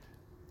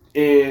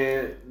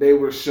 And they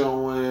were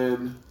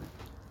showing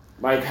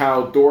like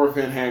how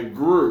Thorfin had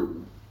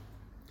grew.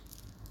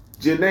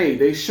 Jenae,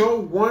 they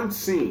showed one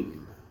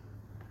scene.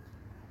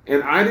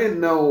 And I didn't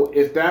know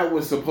if that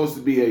was supposed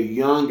to be a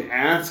young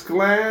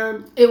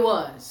Askeladd. It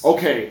was.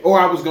 Okay. Or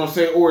I was going to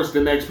say, or it's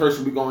the next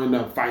person we're going to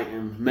end up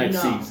fighting next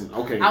season.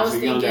 Okay. I was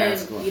thinking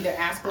either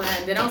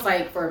Askeladd. Then I was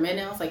like, for a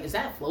minute, I was like, is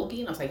that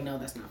Floki? And I was like, no,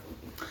 that's not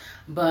Floki.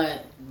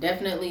 But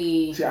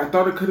definitely... See, I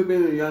thought it could have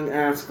been a young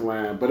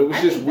Askeladd, but it was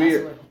just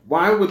weird.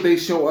 Why would they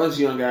show us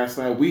young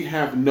Askeladd? We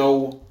have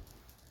no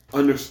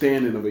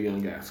understanding of a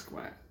young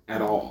Askeladd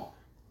at all.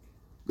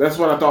 That's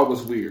what I thought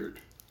was weird.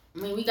 I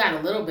mean, we got a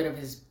little bit of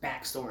his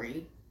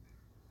backstory.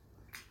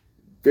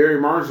 Very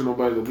marginal,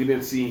 but we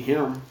didn't see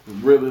him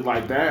really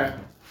like that.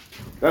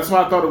 That's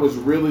why I thought it was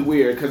really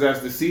weird, because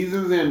as the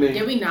season's ending...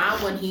 Did we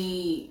not, when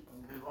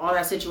all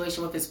that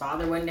situation with his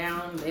father went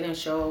down, they didn't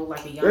show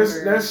like a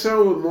younger... That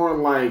showed more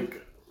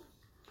like...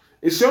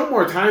 It showed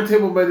more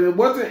timetable, but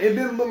it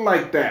didn't look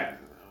like that.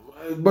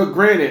 But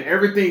granted,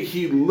 everything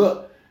he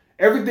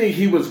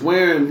was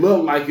wearing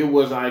looked like it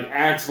was like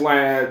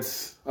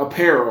Axelad's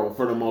apparel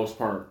for the most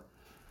part.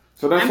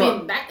 So that's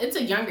it's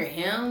a younger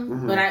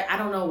him, but I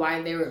don't know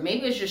why they were...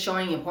 Maybe it's just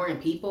showing important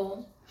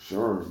people.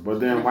 Sure, but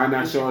then why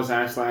not show us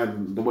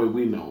Axelad the way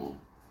we know him?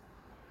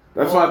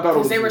 That's why I thought it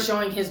was... Because they were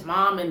showing his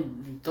mom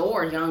and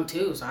Thor young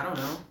too, so I don't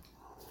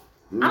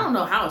know. I don't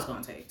know how it's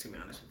going to take, to be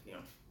honest with you.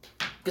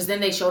 Because then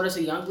they showed us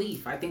a young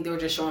Leaf. I think they were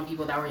just showing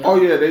people that were young.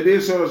 Oh yeah, they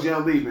did show us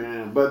young Leaf,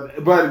 man.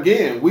 But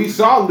again, we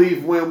saw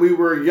Leaf when we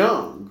were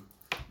young.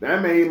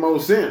 That made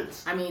most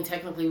sense. I mean,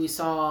 technically we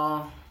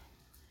saw...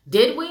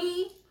 Did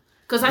we?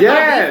 Because I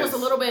thought Leaf was a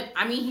little bit...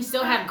 I mean, he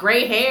still had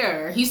gray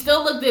hair. He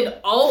still looked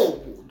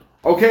old.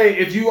 Okay,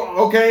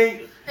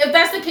 if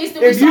that's the case,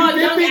 then we saw a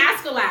young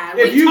Askeladd.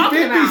 If you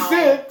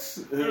 56...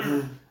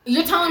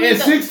 You're telling me and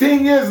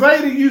 16 years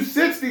later, you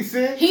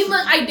 66. He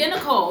looked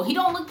identical. He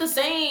don't look the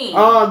same.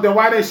 Then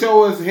why they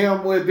show us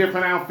him with a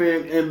different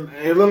outfit and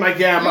it looked like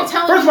he had more...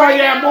 First of all, he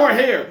had more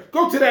hair.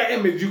 Go to that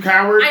image, you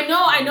coward. I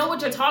know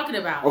what you're talking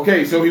about.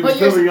 Okay, so he was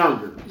still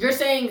younger. You're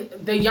saying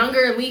the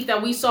younger Leaf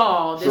that we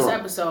saw this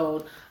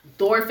episode,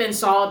 Thorfin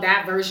saw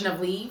that version of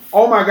Leaf?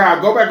 Oh my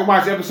God, go back and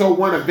watch episode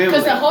 1 of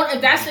Vinland. Because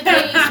if that's the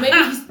case,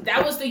 maybe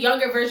that was the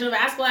younger version of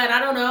Askeladd. I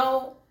don't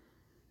know.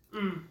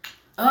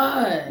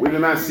 We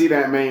did not see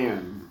that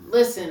man.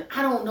 Listen,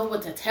 I don't know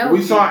what to tell you.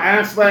 We saw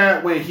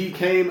Askeladd when he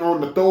came on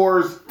the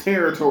Thor's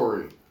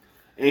territory.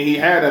 And he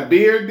had a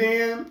beard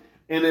then.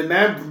 And in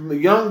that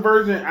young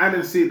version, I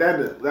didn't see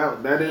that.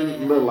 That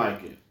didn't look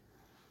like it.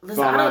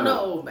 Listen, I don't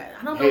know.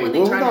 I don't know what they're trying to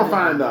do. We're going to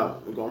find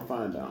out. We're going to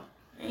find out.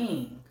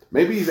 Dang.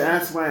 Maybe he's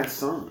Askeladd's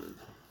son.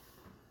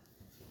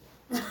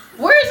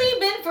 Where has he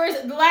been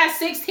for the last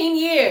 16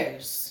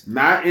 years?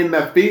 Not in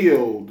the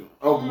field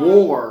of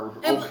war.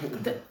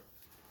 Okay.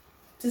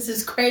 This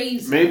is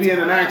crazy. Maybe in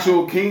an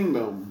actual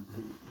kingdom.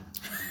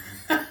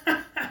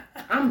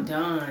 I'm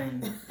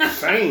done.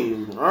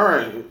 Same. All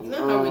right. You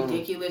know how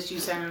ridiculous you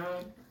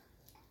sound?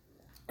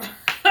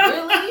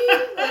 Really?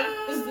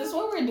 Is this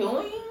what we're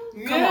doing?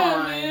 Come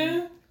on.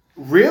 Man.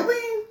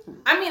 Really?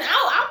 I mean,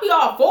 I'll be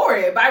all for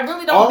it, but I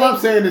really don't All I'm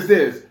saying is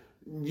this.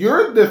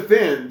 Your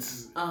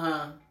defense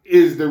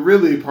is the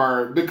really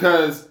part,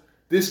 because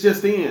this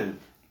just in.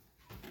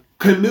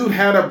 Canute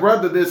had a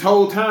brother this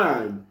whole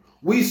time.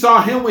 We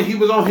saw him when he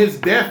was on his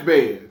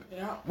deathbed.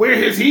 Yeah. Where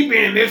has he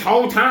been this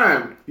whole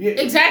time? Yeah.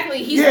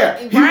 Exactly. He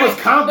was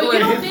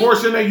conquering his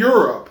portion of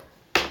Europe.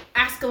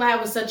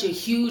 Askeladd was such a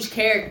huge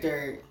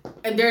character,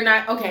 and they're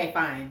not... Okay,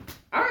 fine.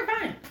 All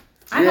right,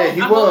 fine.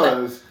 He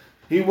was.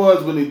 He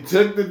was when he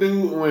took the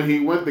dude, when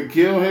he went to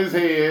kill his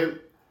head,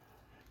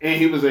 And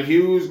he was a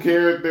huge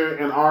character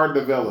in our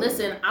development.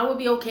 Listen, I would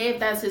be okay if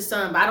that's his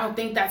son, but I don't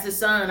think that's his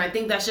son. I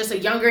think that's just a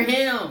younger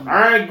him. All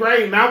right,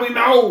 great. Now we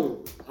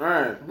know. All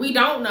right. We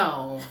don't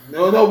know.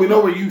 No, we know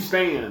where you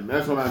stand.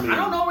 That's what I mean. I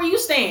don't know where you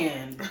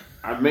stand.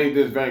 I made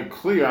this very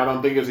clear. I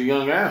don't think it's a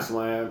young ass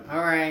lad.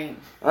 All right.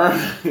 All right.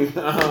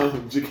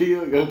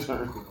 Jakia, your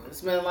turn.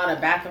 It's been a lot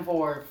of back and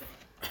forth.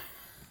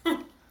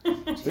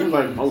 Seems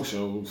like most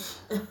shows.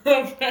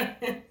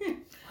 Okay.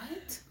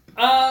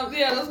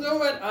 Yeah, let's go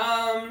with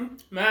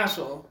Mashle.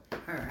 All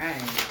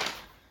right.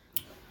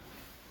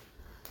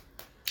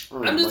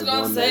 I'm just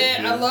gonna say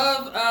it. I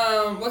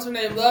love what's her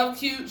name? Love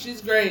Cute.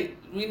 She's great.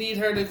 We need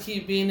her to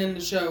keep being in the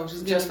show.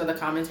 She's just for the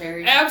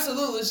commentary.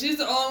 Absolutely, she's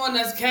the only one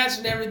that's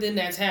catching everything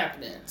that's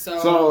happening.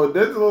 So it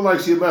doesn't look like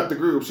she left the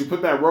group. She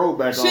put that robe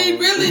back on. She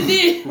really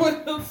did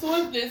with the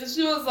swiftness, and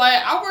she was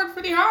like, "I worked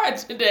pretty hard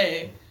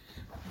today,"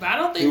 but I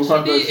don't think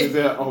she did. She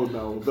said, "Oh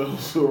no,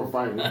 those who are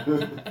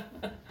fighting."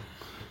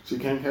 She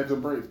can't catch a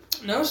break.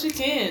 No, she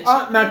can't.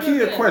 Now,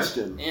 Kia,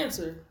 question.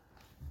 Answer.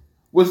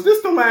 Was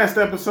this the last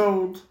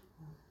episode?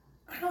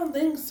 I don't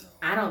think so.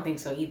 I don't think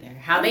so either.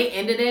 How they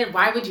ended it,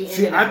 why would you end it?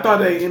 See, I thought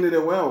they ended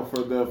it well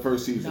for the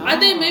first season. I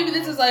think maybe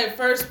this is like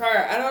first part.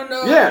 I don't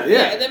know.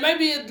 Yeah. They might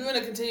be doing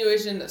a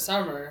continuation in the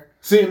summer.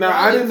 See, now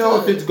I didn't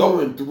know if it's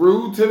going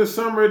through to the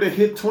summer to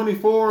hit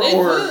 24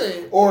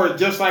 or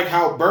just like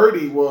how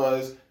Birdie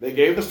was. They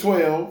gave us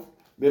 12,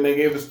 then they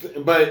gave us,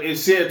 but it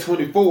said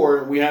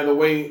 24. We had to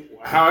wait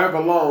however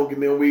long, and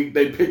then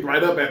they picked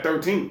right up at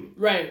 13.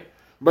 Right.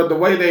 But the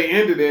way they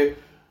ended it,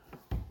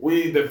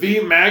 we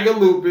defeat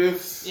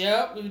Magalupus.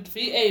 Yep, we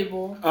defeat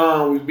Abel.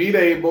 We beat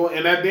Abel,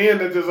 and at the end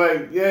they're just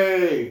like,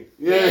 yay.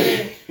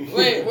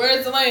 Wait,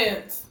 where's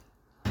Lance?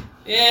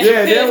 Yeah.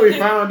 Yeah, then we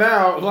found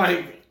out,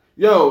 like,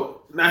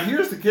 yo, now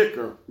here's the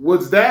kicker.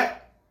 Was Lance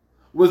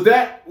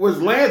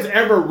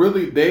ever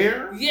really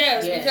there?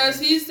 Yes,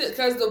 because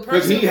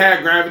he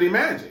had gravity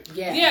magic.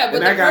 Yeah, but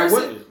that guy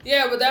wouldn't.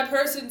 Yeah, but that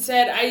person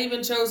said, I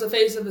even chose the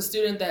face of a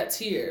student that's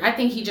here. I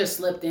think he just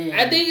slipped in.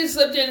 I think he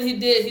slipped in. He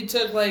did. He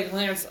took like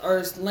Lance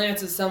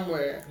is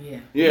somewhere.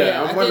 Yeah.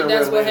 I think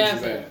that's what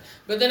happened.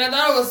 But then I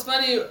thought it was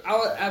funny.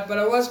 But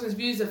I was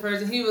confused at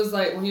first. And he was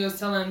like, when he was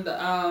telling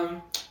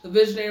the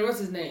visionary, what's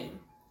his name?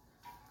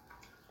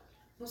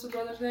 What's the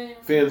brother's name?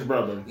 Finn's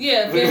brother.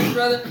 Yeah, Finn's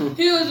brother.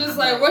 He was just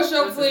like, "What's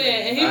your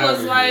plan?" And he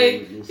was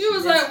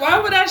like, "Why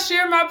would I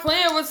share my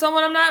plan with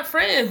someone I'm not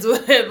friends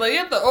with? Like, you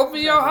have to open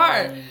your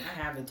heart." I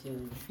have it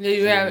too. Yeah,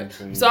 you have it.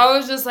 So I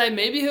was just like,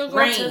 maybe he'll go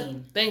to.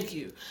 Thank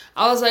you.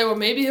 I was like, well,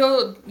 maybe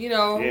he'll,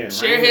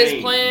 share his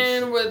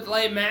plan with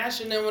like Mash,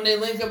 and then when they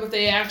link up, if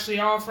they actually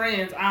are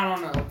friends, I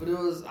don't know. But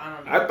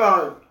I don't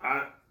know.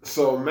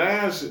 So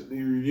Mash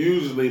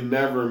usually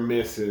never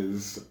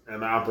misses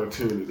an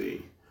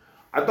opportunity.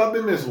 I thought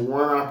they missed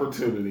one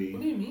opportunity.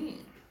 What do you mean?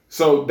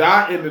 So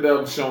Dot ended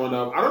up showing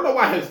up. I don't know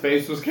why his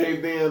face was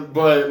caved in,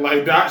 but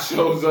like Dot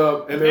shows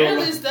up and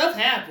apparently stuff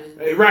happened.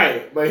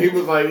 Right, like he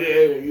was like,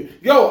 yeah.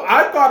 Yo,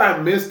 I thought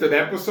I missed an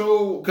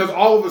episode because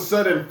all of a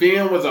sudden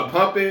Finn was a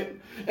puppet,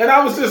 and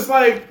I was just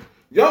like,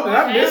 yo, did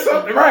I miss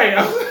something? Right.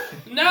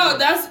 No,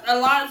 that's a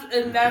lot,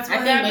 and that's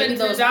what happened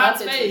to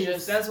Dot's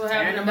face. That's what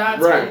happened to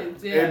Dot's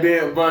face. Yeah. And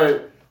then,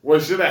 but.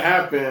 What should have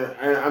happened,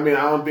 I mean,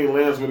 I don't think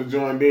Lance would have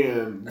joined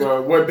in,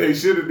 but what they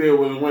should have did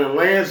was when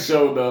Lance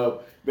showed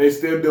up, they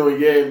still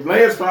doing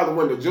Lance probably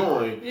wouldn't have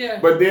joined. Yeah.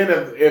 But then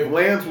if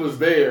Lance was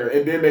there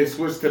and then they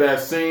switched to that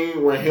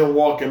scene when him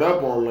walking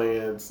up on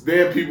Lance,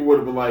 then people would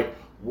have been like,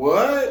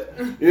 what?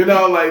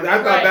 Like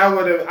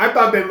I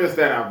thought they missed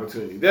that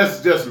opportunity.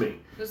 That's just me.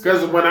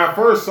 Because when I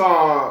first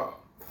saw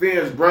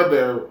Finn's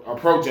brother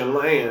approaching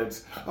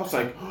Lance, I was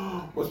like,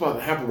 oh, what's about to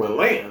happen with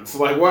Lance?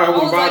 Like, why are we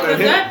bothering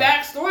him? That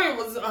backstory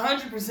was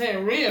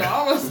 100% real.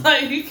 I was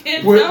like, you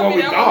can't tell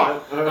me that.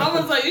 I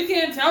was like, you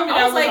can't tell me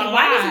that was like, a lie.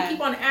 Why does he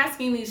keep on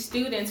asking these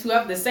students who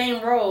have the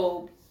same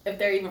robe if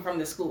they're even from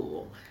the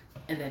school?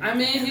 And then I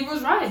mean, he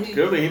was right.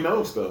 Clearly, he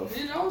knows stuff.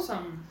 He knows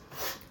something.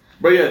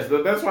 But yes,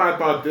 that's why I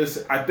thought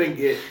I think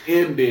it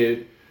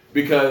ended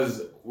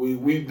because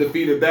we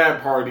defeated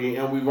that party,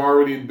 and we've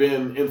already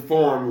been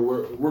informed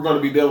we're going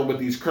to be dealing with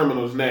these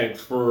criminals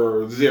next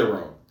for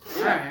Zero.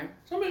 All right,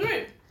 it's gonna be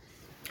great.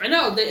 I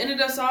know they ended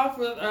us off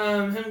with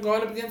him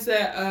going up against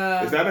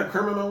that. Is that a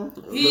criminal?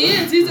 He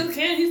is. He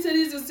said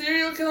he's a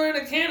serial killer and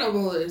a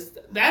cannibalist.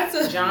 That's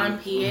a John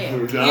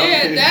Pierre.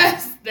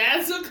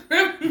 That's a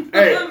criminal.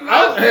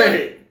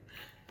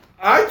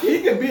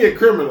 He can be a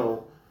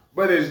criminal,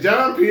 but is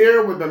John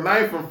Pierre with the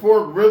knife and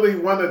fork really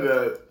one of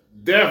the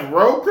death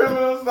row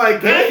criminals?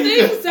 Like, I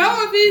think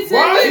so. If he's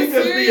why he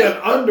just be an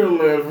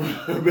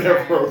underlived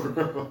death row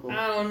criminal?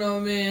 I don't know,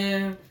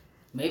 man.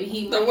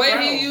 Maybe the way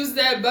he used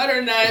that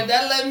butter knife,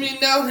 that let me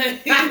know that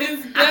he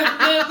is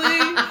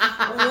definitely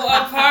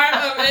a part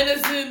of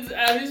innocence.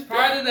 He's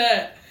part of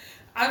that.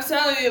 I'm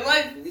telling you,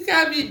 like, you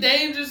gotta be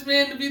dangerous,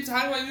 man, to be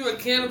talking about you a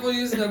cannibal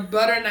using a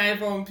butter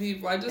knife on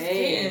people. I just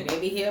can't.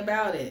 Maybe he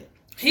about it.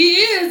 He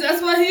is.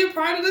 That's why he a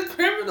part of the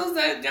criminals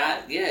that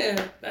got.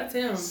 Yeah, that's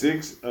him.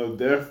 6 of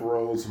death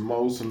row's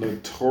most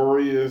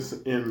notorious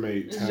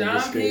inmates have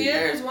escaped.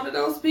 Jean-Pierre is one of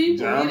those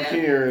people.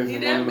 Jean-Pierre is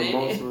one of the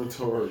most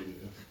notorious.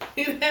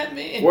 He that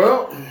man.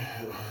 Well,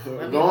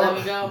 let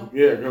me go.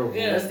 Yeah, go.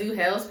 Yeah. Let's do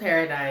Hell's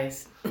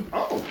Paradise.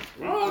 Oh,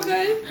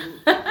 okay.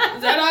 Is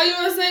that all you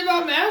want to say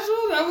about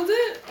Mashle? That was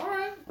it? All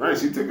right. All right,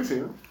 she took us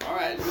here. All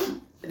right.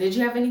 Did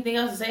you have anything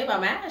else to say about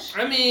MASH?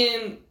 I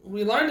mean,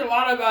 we learned a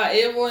lot about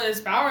Abel and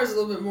his powers, a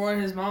little bit more in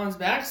his mom's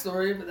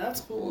backstory, but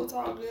that's cool. It's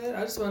all good.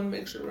 I just want to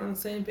make sure we're on the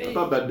same page. I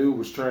thought that dude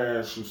was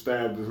trash who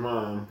stabbed his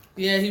mom.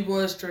 Yeah, he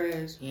was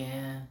trash.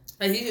 Yeah.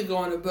 Like, he could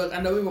go in the book.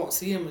 I know we won't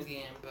see him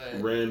again,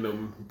 but...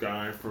 Random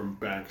guy from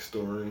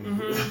backstory.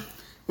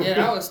 Mm-hmm. Yeah,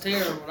 that was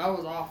terrible. That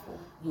was awful.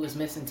 He was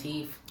missing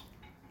teeth.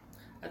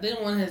 I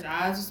think one of his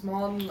eyes was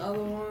smaller than the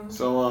other one.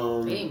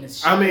 So, I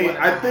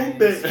think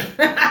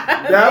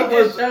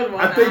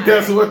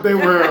that's what they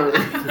were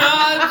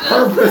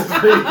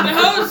purposely.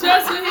 No,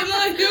 Justin, he looked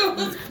like he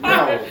was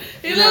part.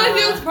 He looked like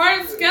he was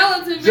part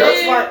skeleton,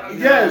 just man.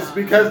 Yes,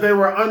 because they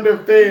were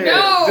underfed.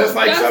 No, just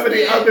like some of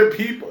the other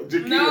people.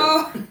 Jakia,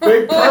 no.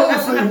 They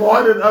purposely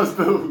wanted us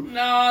to.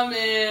 No,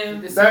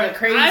 man. That's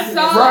crazy. I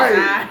saw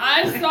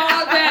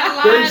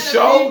that line. They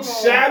showed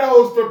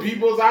shadows for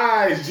people's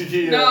eyes,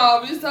 Jakia.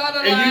 No, we saw the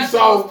line. And you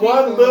saw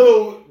one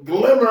little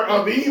glimmer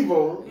of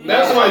evil.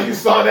 That's why you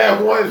saw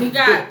that one. He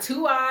got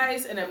 2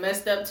 eyes and a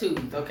messed up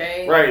tooth,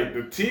 okay? Right.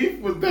 The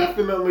teeth was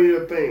definitely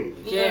a thing.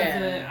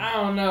 Yeah. I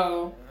don't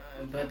know.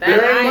 But that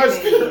eye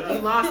thing,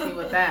 you lost me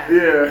with that.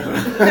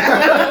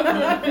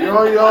 Yeah. You're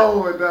on your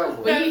own with that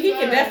one. But he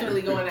can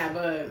definitely go in that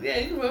bug. Yeah,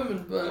 he can go in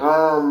the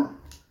bug.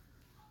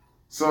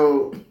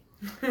 So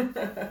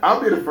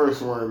I'll be the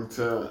first one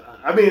to.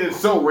 I mean, it's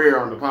so rare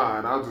on the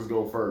pod. I'll just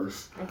go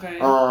first. Okay.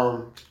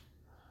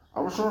 I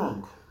was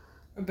wrong.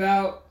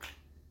 About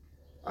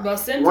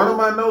Senta? One of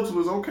my notes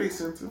was okay,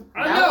 Senta.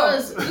 I know.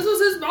 This was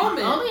his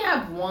moment. I only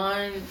have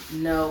one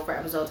note for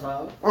episode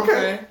 12.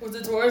 Okay. Was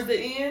it towards the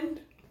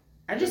end?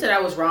 I just said I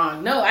was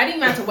wrong. No, I didn't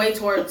even have to wait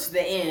towards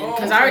the end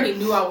because I already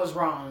knew I was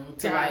wrong.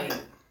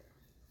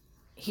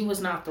 He was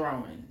not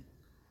throwing.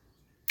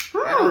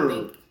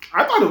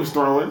 I thought it was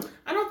throwing.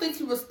 I don't think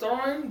he was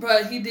throwing,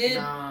 but he did.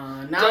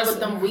 Nah, not with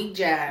them weak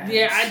jabs.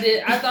 Yeah, I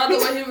did. I thought the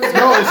way he was.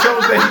 No, it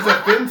shows that he's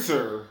a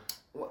fencer.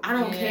 I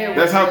don't care.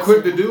 That's how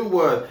quick the dude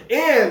was.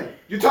 And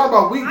you talk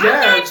about weak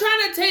jabs. I'm not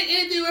trying to take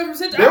anything away from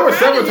Senta. There were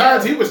several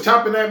times he was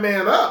chopping that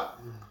man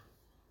up.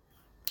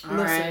 All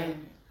right.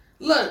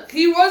 Look,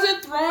 he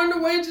wasn't throwing the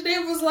way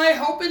Jenae was like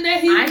hoping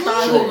that he would.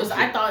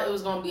 I thought it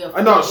was gonna be a.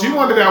 No, she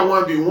wanted that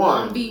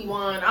 1v1.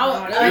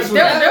 1v1.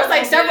 There was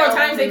like several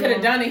times they could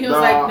have done it. He was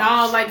like,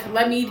 "No, like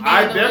let me."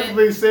 I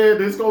definitely said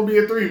it's gonna be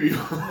a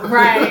 3v1.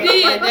 Right.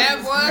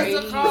 That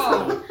was the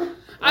call.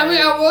 I mean,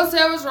 I will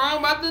say I was wrong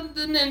about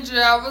the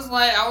ninja. I was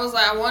like,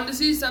 I wanted to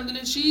see something,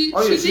 and she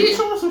did. She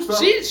showed some stuff.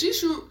 She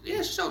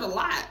showed a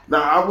lot.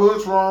 Now I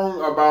was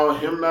wrong about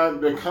him not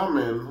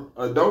becoming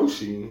a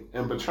doshi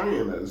and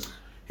betraying us.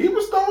 He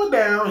was throwing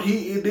down.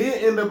 He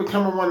did end up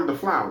becoming one of the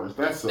flowers.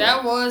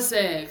 That was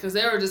sad because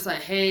they were just like,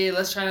 hey,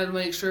 let's try to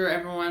make sure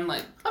everyone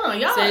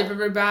y'all save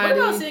everybody.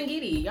 What about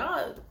Sengiri?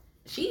 Y'all.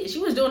 She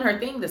was doing her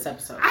thing this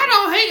episode. I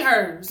don't hate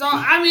her. So,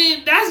 I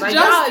mean, that's like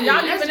just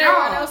y'all giving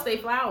everyone else they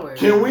flowers.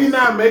 Can we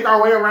not make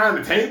our way around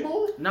the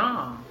table?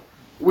 Nah.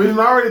 We've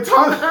already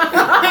talked.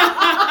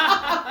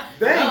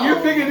 Dang, you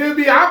figured it'd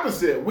be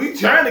opposite. We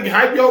trying to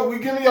hype we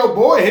giving your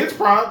boy his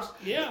props.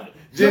 Yeah.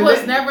 He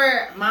was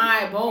never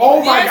my boy.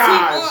 Oh my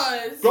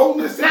gosh. Go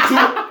listen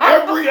to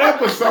every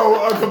episode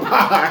of the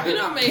pod. You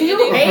don't make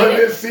you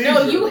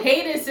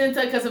hated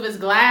Senta because of his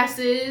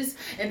glasses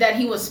and that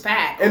he was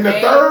fat. In the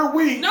third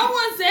week. No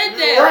one said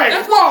that. Right.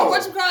 That's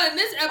what you call it in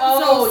this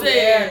episode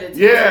said.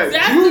 Yeah,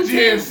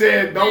 Jujian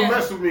said, don't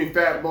mess with me,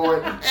 fat boy.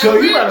 So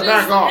you better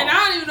back off. And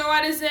I don't even know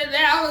why they said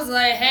that. I was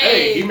like,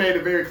 hey. He made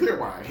it very clear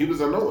why. He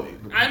was annoyed.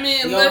 I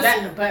mean,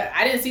 listen. But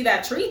I didn't see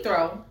that tree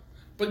throw.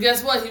 But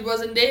guess what? He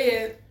wasn't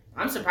dead.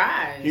 I'm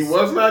surprised. He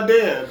was not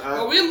dead.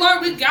 But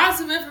we got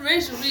some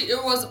information.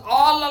 It was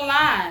all a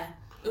lie.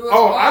 I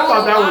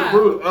thought that was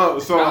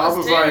brutal. So I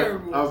was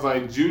terrible.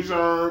 like,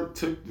 Jujon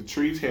took the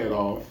tree's head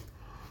off.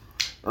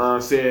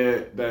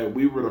 Said that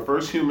we were the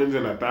first humans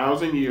in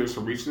 1,000 years to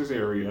reach this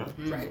area.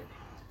 Right.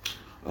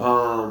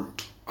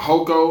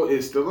 Hoko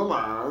is still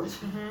alive.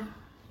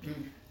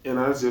 Mm-hmm. And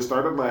I just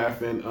started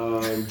laughing.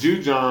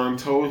 Jujon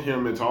told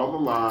him it's all a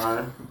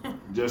lie,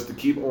 just to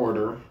keep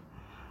order.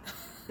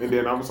 And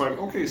then I was like,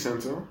 okay,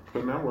 Senta,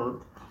 putting that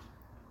work.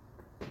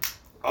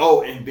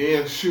 Oh, and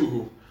then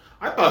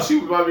I thought she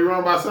was about to be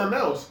wrong about something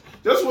else.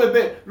 Just with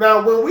that.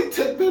 Now, when we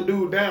took the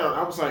dude down,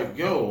 I was like,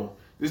 yo,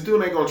 this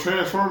dude ain't gonna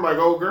transform like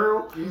old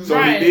girl.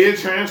 So he did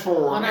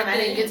transform. Well, no, I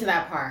didn't get to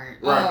that part.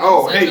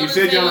 Right. You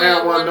said you don't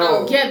have one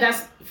nose. Yeah,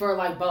 that's for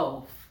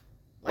both.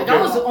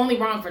 I was only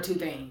wrong for 2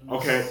 things.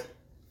 Okay,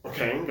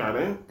 got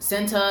it.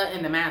 Senta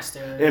and the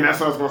master. And that's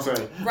what I was gonna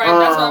say. Right,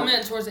 that's what I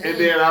meant towards the end.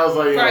 And then I was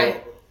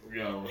like,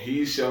 yo,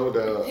 he showed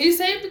up. He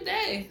saved the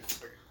day.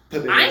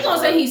 I ain't gonna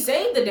say he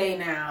saved the day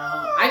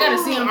now. I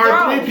gotta see him throw.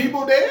 Are 3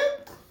 people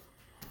dead?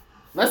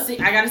 Let's see.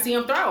 I gotta see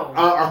him throw.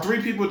 Are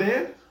 3 people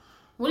dead?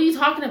 What are you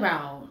talking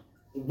about?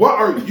 What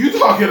are you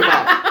talking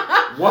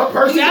about? One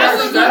person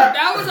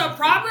that was a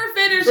proper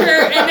finisher,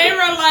 and they were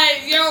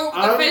like, "Yo,"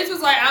 the face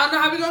was like, "I don't know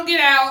how we gonna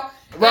get out."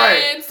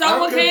 Right. And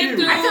someone came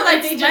through. I feel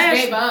like they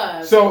just gave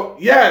up. So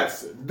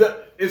yes,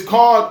 it's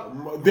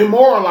called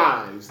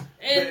demoralized.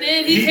 And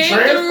then he came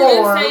through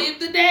and saved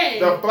the day.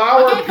 The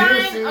flower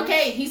piercing.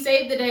 Okay, he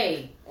saved the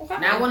day. Okay.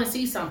 Now I want to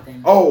see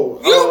something. Oh,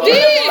 you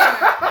did.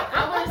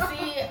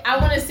 I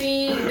want to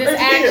see this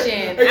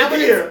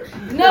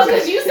action. No,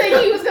 because you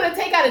said he was gonna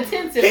take out a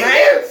Tenzin,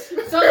 right?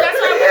 So that's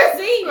what I want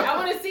to see. I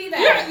want to see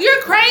that.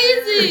 You're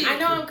crazy. I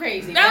know I'm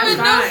crazy. That makes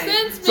no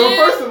sense, man. So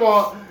first of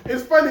all,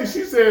 it's funny.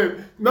 She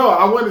said, "No,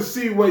 I want to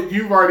see what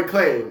you've already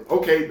claimed."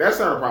 Okay, that's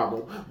not a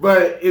problem.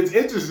 But it's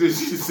interesting.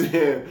 She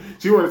said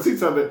she wanted to see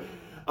something.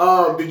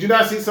 Did you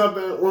not see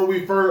something when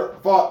we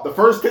first fought the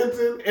first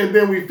Tenzin, and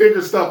then we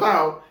figured stuff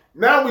out?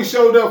 Now we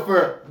showed up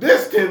for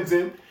this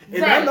Tenzin,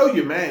 and I know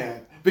you're mad.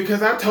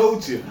 Because I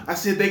told you, I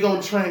said they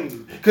gonna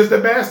train. Because the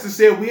master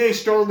said we ain't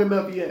strong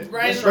enough yet.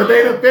 Right. But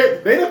they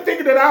done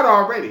figured it out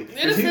already.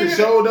 Because he done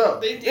showed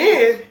up.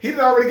 And he done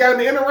already got in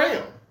the inner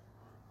realm.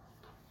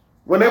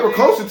 When they were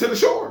closer to the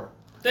shore.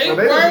 They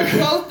were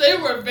close. They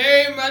were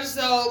very much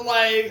so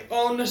like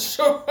on the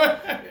shore.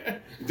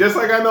 Just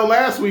like I know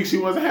last week she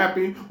wasn't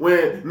happy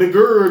when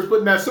Naguru was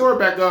putting that sword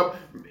back up,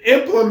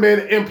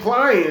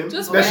 implying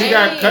that she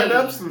got cut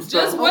up some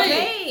stuff. Just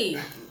wait.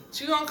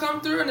 She gonna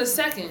come through in a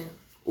second.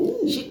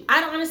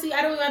 I don't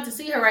even have to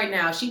see her right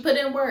now. She put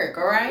in work,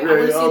 all right? I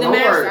want to see the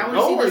master. I want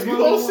to see this woman.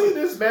 You gonna see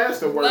this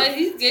master work. Like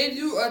he gave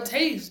you a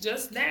taste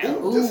just now.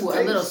 Ooh,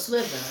 a little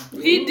sliver.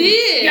 He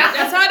did. Yeah.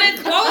 That's how they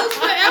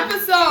closed the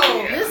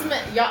episode. This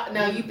man, y'all.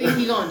 Now you think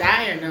he gonna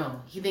die or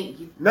no?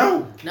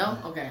 No. No.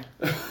 Okay.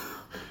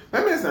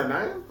 That man's not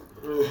dying.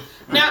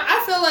 Now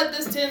I feel like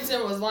this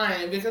Tenzin was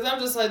lying because I'm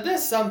just like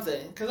there's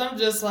something. Because I'm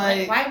just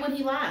like why would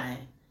he lie?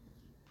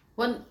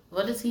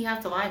 What does he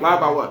have to lie? Lie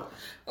about what?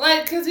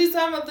 Like, because he's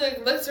talking about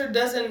the elixir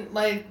doesn't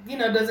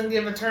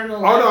give eternal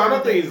life. Oh, no, I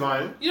don't think he's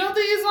lying. You don't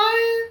think he's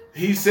lying?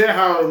 He said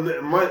how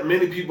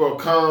many people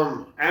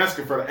come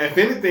asking for that. If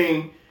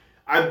anything,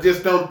 I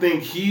just don't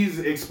think he's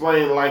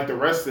explained like the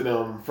rest of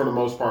them for the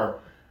most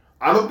part.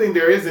 I don't think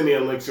there is any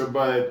elixir,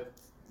 but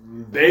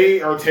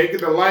they are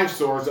taking the life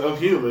source of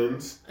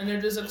humans. And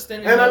they're just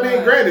extending And I mean,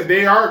 lives. Granted,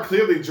 they are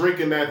clearly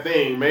drinking that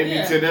thing.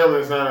 Maybe to them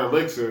it's not an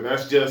elixir.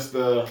 That's just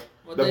the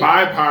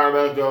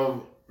byproduct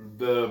of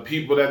the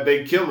people that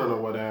they killing or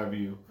what have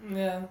you.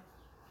 Yeah.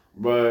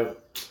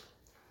 But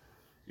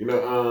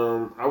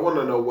I want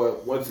to know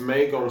what's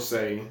May gonna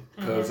say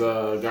because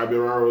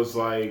Gabrielle was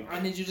like,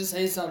 I need you to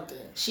say something.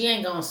 She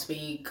ain't gonna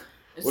speak.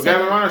 Well,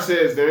 Gabrielle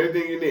says, "Is there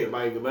anything you need?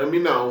 Like, let me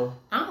know."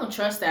 I don't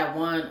trust that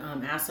one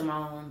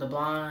Asimone, the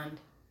blonde.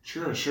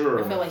 Sure. I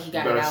feel like he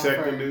got it out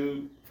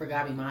for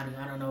Gabi Madi.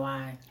 I don't know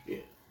why. Yeah.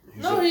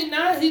 He's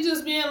not. He's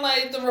just being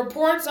like, the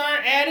reports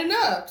aren't adding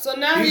up. So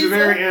now he's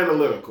very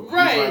analytical.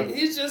 Right.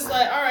 He's just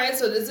like, all right,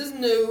 so this is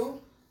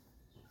new.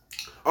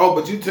 Oh,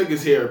 but you took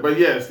his hair. But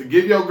yes, to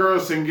give your girl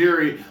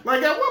Singiri,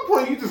 like at what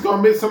point you just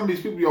gonna make some of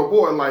these people your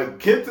boy? Like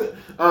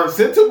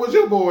Senta was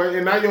your boy,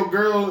 and now your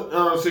girl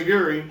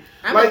Singiri.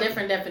 I have a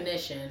different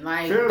definition.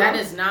 Like that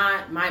is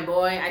not my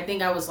boy. I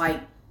think I was like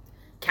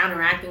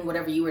counteracting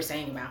whatever you were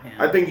saying about him.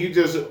 I think you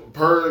just,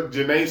 per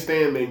Jenae's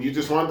standing, you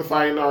just wanted to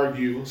fight and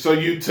argue. So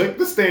you took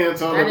the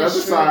stance on the other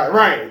side.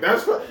 Right.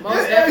 That's what.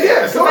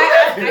 Yeah. So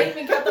I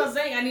even kept on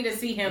saying I need to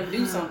see him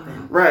do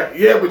something. Right.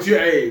 Yeah, but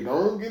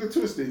don't get it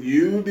twisted.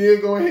 You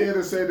did go ahead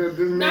and say that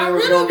this man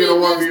was going to get a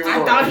 1v1.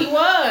 I thought he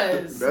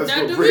was. That's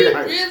now, do we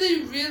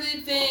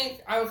really think,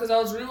 because I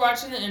was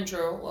rewatching the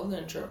intro. Love the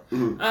intro.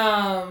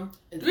 Mm-hmm.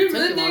 Do we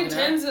really think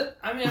Tenza?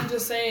 I mean, I'm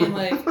just saying,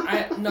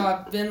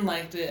 I've been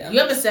like this. You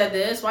haven't said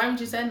this. Why haven't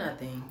you said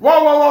nothing?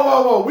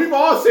 Whoa. We've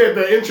all said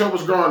the intro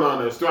was growing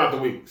on us throughout the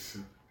weeks.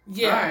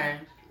 Yeah. All right.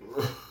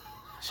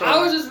 Sure.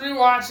 I was just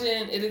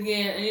rewatching it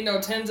again, and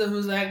Tenza,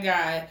 who's that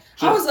guy.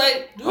 Sure. I was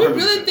like, do we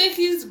really think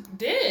he's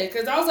dead?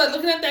 Because I was like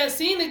looking at that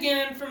scene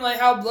again from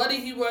how bloody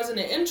he was in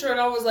the intro, and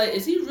I was like,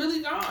 is he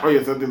really gone? Oh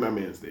yes, I think that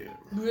man's dead.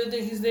 You really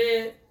think he's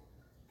dead?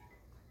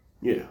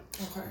 Yeah.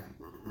 Okay.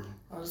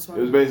 It was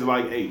basically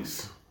like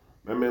Ace.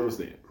 That man was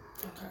dead.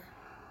 Okay.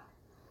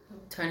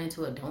 Turn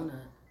into a donut.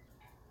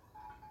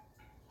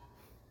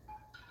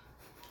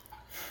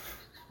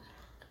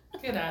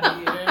 Get out of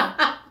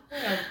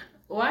here.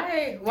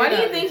 Why do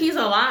you think he's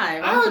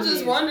alive? I was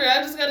just wondering.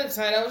 I just got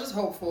excited. I was just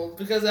hopeful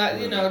because I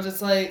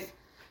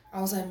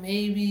was like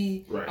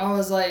maybe. Right. I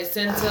was like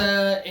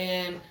Senta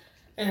and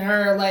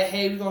her like,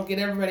 hey, we're gonna get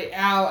everybody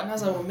out, and I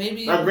was like, well,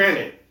 maybe. Now,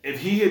 granted, if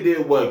he had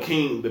did what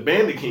the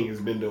Bandit King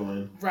has been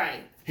doing,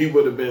 right, he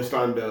would have been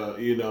starting to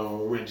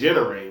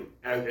regenerate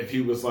if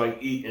he was like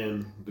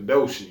eating the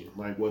doshi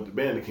like what the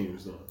Bandit King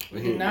was doing.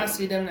 We did not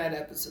see them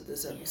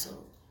this episode.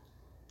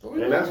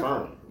 And that's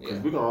fine because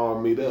we're gonna all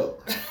meet up.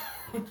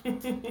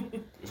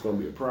 It's gonna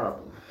be a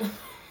problem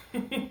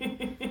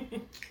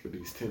with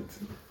these tents.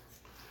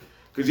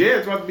 Because, yeah,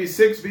 it's about to be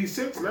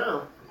 6v6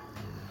 now.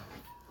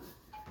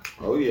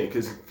 Oh, yeah,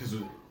 because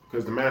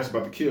the man's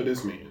about to kill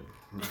this man.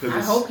 I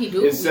hope he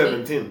do. It's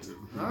 7-10.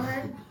 All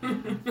right.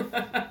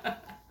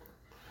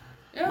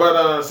 Yeah.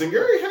 But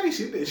Singeri, hey,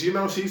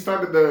 she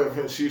started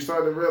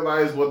to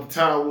realize what the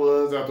towel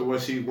was after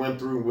what she went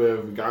through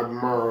with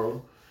Gabimaru,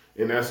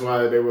 and that's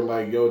why they were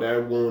like, "Yo,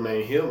 that wound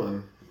ain't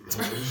healing."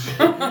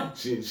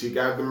 she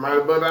got them right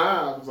above the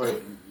eye.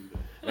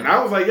 I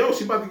was like, "Yo,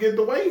 she about to get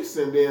the waist,"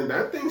 and then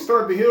that thing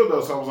started to heal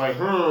though. So I was like,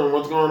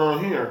 what's going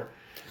on here?"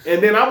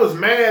 And then I was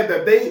mad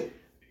that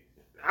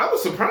I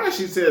was surprised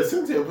she said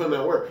Senta putting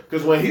that work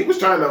because when he was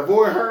trying to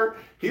avoid her,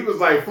 he was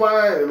like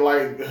flying and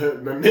like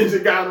the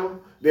ninja got him.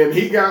 Then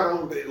he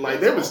got them, like,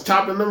 they was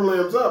chopping them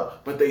limbs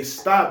up, but they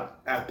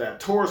stopped at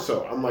that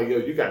torso. I'm like, yo,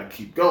 you got to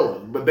keep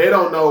going. But they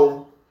don't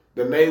know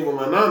the navel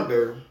and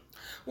under.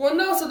 Well,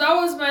 no, so that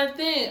was my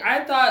thing.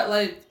 I thought,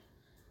 like,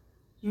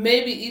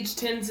 maybe each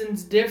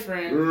Tenzin's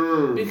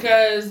different.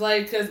 Because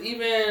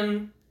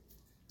even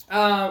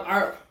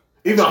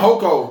Even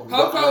Hoko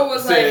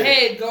was like,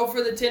 hey, go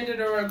for the tendon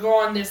or go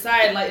on this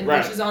side, like,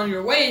 which is on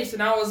your waist.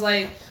 And I was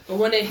like, but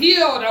when it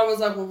healed, I was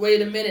like, well,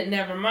 wait a minute,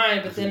 never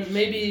mind. But then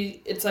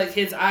maybe it's like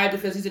his eye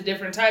because he's a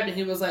different type. And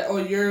he was like, oh,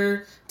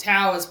 your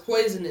Tao is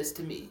poisonous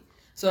to me.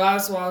 So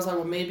that's why I was like,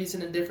 well, maybe it's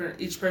in a different,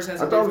 each person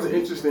has a different. I thought it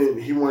was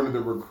interesting. He wanted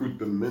to recruit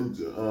the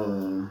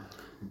ninja,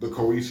 the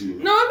Koyoichi.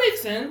 No, it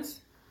makes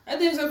sense. I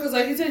think so because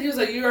like he said, he was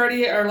like, you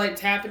already are like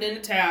tapping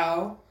into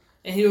Tao.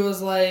 And he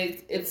was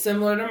like, it's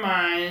similar to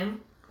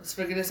mine. Let's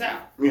figure this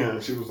out. Yeah,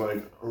 and she was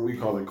like, we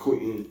call it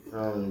key.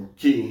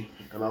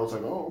 And I was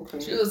like, oh,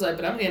 okay. She was like,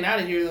 but I'm getting out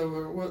of here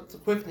though with the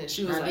quickness.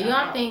 She was like, do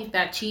y'all think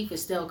that Chief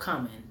is still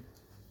coming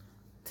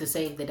to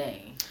save the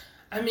day?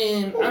 I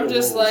mean, I'm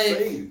just like,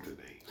 save the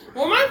day.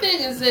 Well, my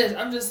thing is this.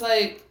 I'm just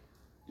like,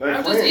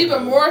 I'm just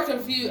even more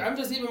confused. I'm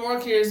just even more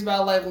curious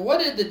about like, well, what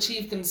did the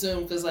Chief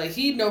consume? Because like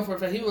he know for a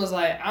fact, he was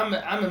like,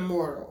 I'm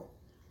immortal.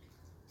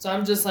 So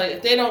I'm just like,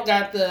 if they don't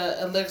got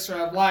the elixir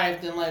of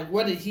life, then like,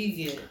 what did he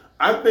get?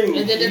 I think,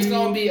 and then it's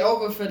gonna be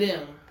over for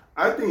them.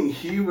 I think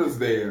he was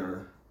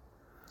there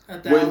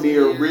when the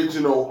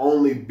original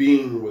only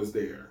being was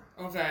there.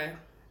 Okay.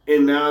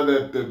 And now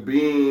that the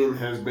being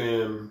has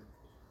been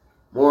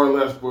more or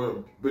less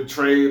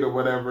betrayed or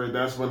whatever,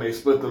 that's when they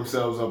split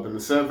themselves up into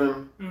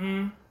 7.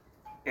 Mm-hmm.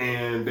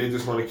 And they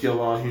just want to kill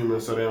all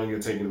humans so they don't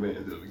get taken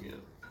advantage of again.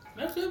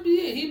 That could be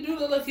it. He do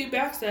look like he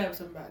backstabbed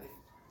somebody.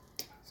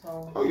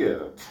 So. Oh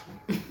yeah.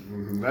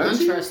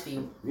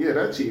 Interesting. Yeah,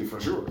 that Chief for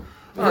sure.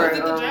 All right,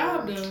 get the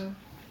job done.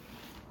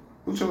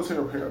 Who chose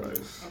Hero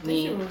Paradise? I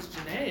think it was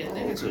Jenae. I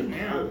think it's you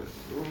now.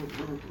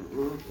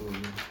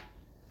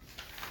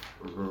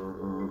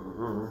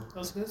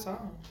 That's a good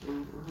song.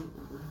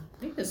 I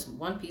think it's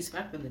One Piece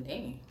Fact of the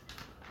Day.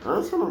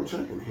 That's what I'm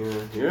checking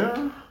here.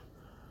 Yeah.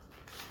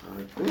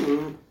 I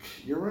think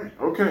you're right.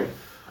 Okay.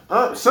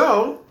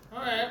 So.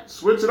 Alright.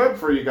 Switch it up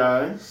for you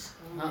guys.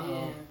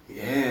 Uh-oh.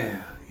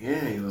 Yeah,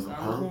 you little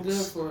punks.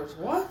 Good for us.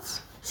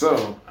 What?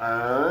 So,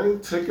 I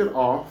took it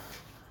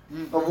off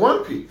of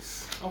One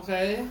Piece.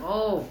 Okay.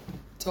 Oh.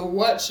 To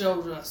what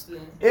show,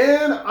 Justin?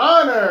 In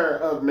honor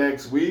of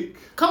next week.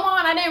 Come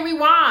on, I didn't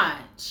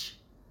rewatch.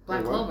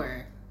 Black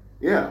Clover.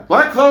 Yeah,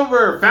 Black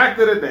Clover, fact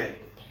of the day.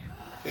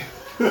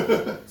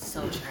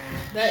 So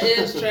trash. That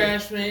is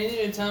trash, man. You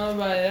didn't tell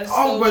nobody. That's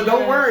but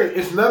don't worry.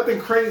 It's nothing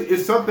crazy.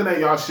 It's something that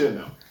y'all should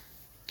know.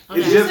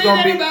 Okay. It's just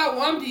gonna be about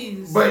One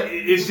Piece. But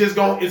it's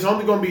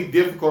only gonna be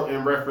difficult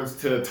in reference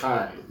to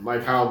time.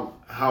 Like how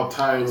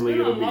timely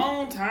it'll be. It's been a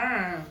long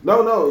time.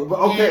 No, but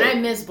okay. Man, I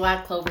miss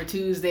Black Clover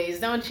Tuesdays,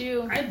 don't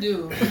you? I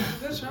do.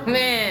 Good show.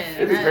 Man.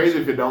 It'd be crazy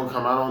if it don't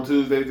come out on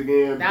Tuesdays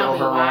again. That'd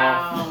be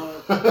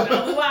wild.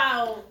 That'd be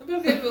wild. It'd be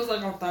okay if it was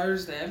like on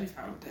Thursday. I'd be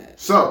fine with that.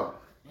 So.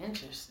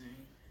 Interesting.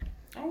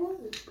 Oh.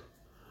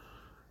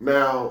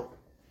 Now,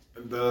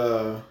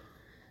 the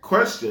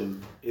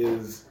question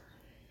is,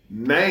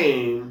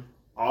 name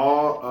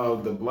all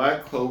of the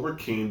Black Clover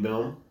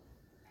Kingdom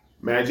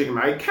Magic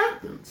Knight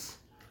captains.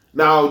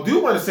 Now, I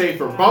do want to say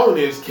for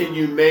bonus, can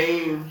you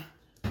name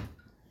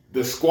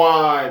the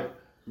squad,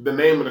 the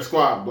name of the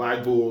squad,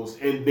 Black Bulls,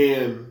 and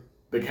then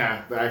the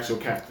actual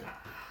captain?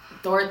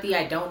 Dorothy,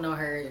 I don't know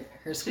her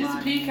squad. She's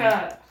a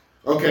peacock.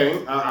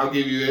 Okay, I'll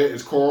give you that.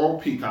 It's Coral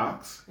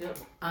Peacocks. Yep.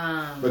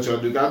 But y'all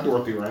do got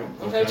Dorothy right.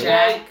 Okay,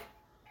 Jack.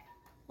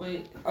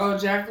 Wait. Oh,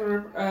 Jack.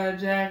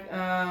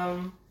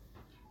 Now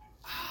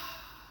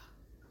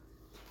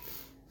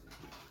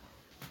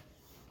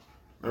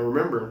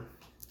remember,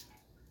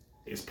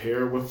 it's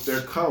paired with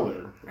their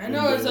color. I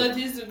know, it's like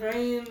these are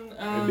green.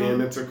 And then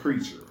it's a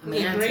creature.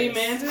 Green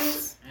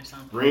mantis?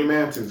 Green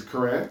mantis,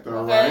 correct.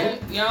 All okay.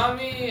 right.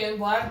 Yami and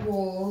Black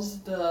Bulls.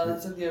 Duh,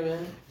 that's a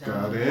given.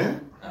 Got it.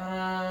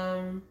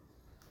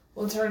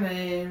 What's her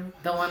name?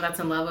 The one that's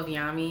in love with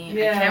Yami?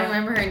 Yeah. I can't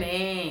remember her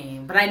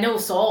name. But I know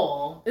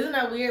Soul. Isn't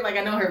that weird? Like,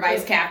 I know her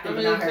vice captain,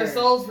 but not her.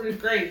 Soul's pretty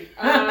great.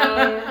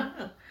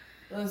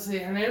 Let's see.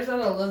 Her name's not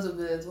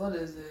Elizabeth. What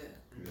is it?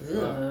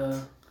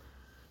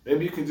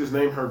 Maybe you can just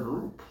name her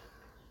group.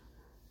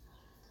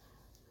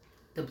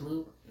 The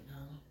Blue...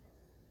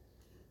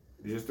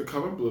 It is the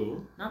color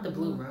blue. Not the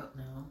blue rope,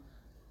 no.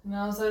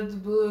 No, it's like the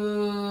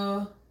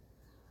blue.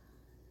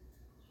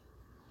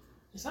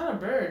 It's not a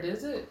bird,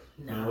 is it?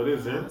 No, it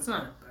isn't. It's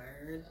not a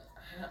bird.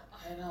 I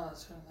know.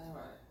 It's trying to think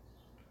about it.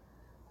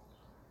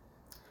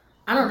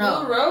 I don't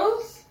know. Blue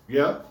rose?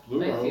 Yep, blue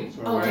Thank rose.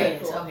 you. All right. Okay,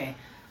 Cool. okay.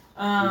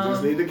 You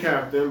just need the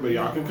captain, but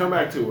y'all can come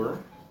back to her.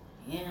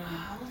 Yeah.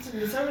 What's it?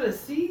 Does it start with a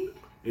C?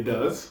 It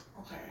does.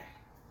 Okay.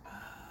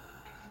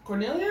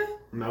 Cornelia?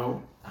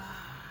 No.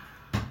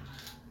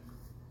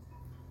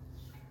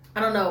 I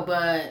don't know,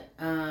 but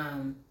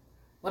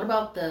what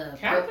about the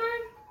Catherine?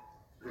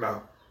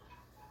 No.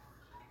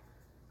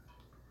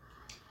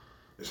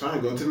 It's fine.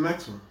 Go to the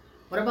next one.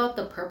 What about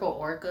the purple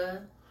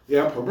orca?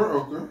 Yeah, purple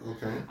ochre.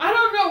 Okay. I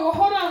don't know. Well,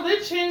 hold on. They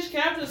changed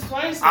captains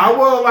twice. I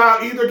will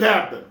allow either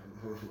captain.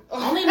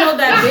 I only know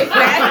that big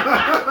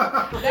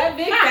fat, that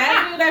big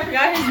fat dude. I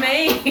forgot his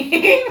name.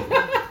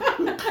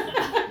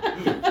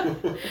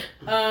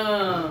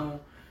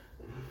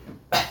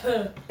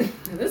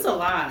 This is a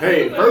lot.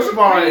 Hey, first of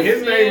all,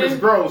 his name is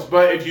gross,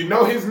 but if you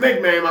know his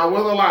nickname, I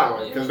will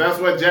allow it because that's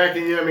what Jack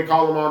and Yemi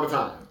call him all the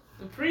time.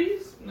 The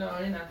priest? No,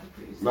 you're not the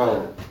priest.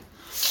 No.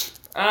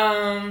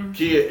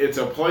 Kid, it's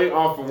a play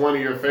off of one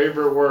of your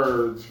favorite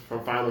words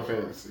from Final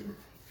Fantasy.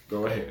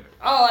 Go ahead.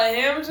 Oh, a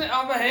hamstring?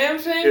 Off a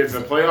hamstring? It's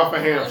a play off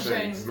of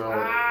hamstrings. No.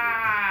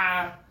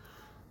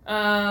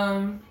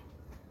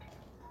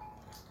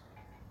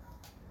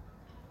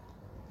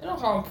 They don't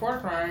call him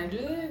pork rind, do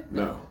they?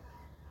 No.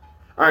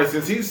 All right,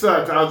 since he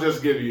sucks, I'll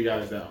just give you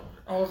guys that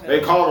one. Okay. They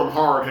call him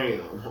hard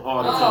ham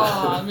all the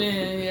time. Oh,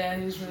 man, yeah,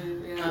 he's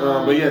really,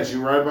 But yes,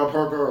 you're right about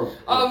Parker.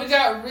 Oh, we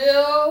got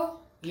real.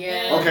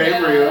 Yeah.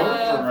 Okay, real.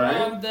 All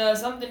right. The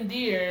something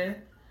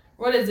deer.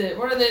 What is it?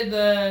 What are they?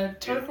 The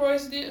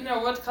turquoise deer? No,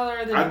 what color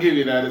are they? I'll give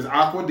you that. It's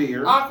aqua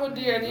deer. Aqua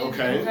deer.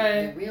 Okay.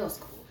 Yeah, real's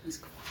cool. He's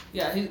cool.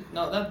 Yeah,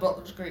 that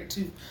butler's great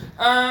too.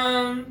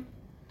 Whatchamacallit's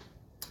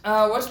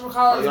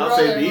Y'all brother?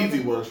 say the easy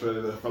ones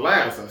for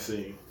last, I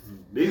see.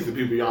 These are the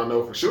people y'all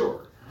know for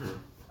sure.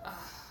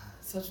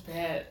 Such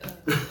bad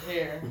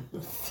hair.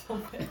 So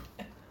bad.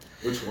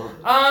 Which one?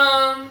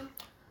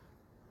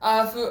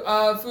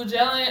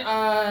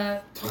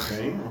 Fugelion.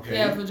 Okay.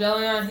 Yeah,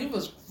 Fugelion. He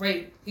was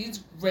great. He's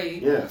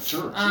great. Yeah,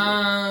 sure.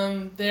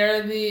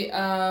 They're the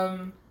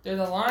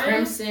lions.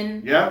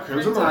 Crimson. Yeah,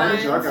 Crimson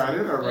Lions. Y'all got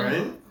it. All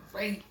right.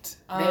 Great.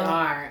 They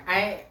are.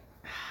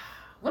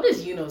 What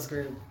is Yuno's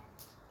group?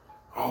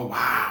 Oh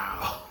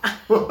wow.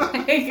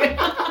 Like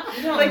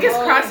it's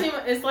crossing.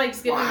 It's like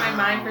skipping my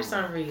mind for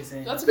some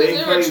reason. That's because they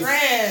were play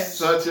trash.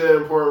 Such an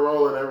important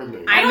role in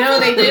everything. I know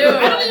they do.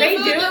 They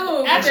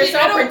do. Actually,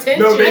 They're so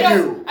pretentious. No, they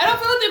do. I don't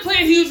feel like they play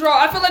a huge role.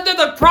 I feel like they're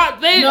the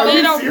prop. Are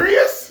you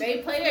serious? They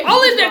play a huge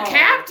Only role. the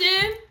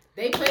captain.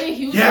 They play a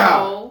huge Yeah.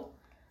 role.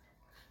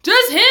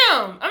 Just him.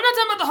 I'm not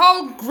talking about the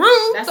whole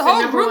group. That's the the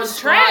whole number group's one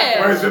squad, trash.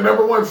 Where's the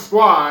number one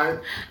squad?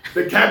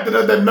 The captain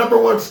of the number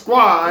one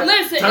squad.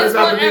 Listen, turns it's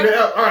out to be whatever.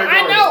 the. All right,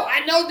 I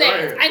know that.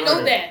 ahead, I go know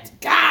ahead.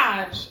 that.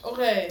 Gosh.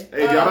 Okay.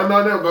 Hey, if y'all don't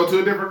know them, go to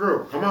a different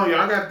group. Come on,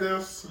 y'all got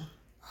this.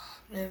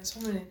 Man,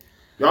 so many.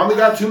 Y'all only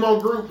got 2 more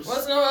groups.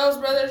 What's Noel's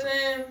brother's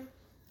name?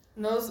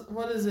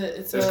 What is it?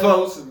 It's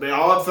close. They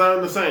all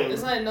sound the same.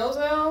 It's like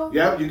Nozel?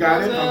 Yep, you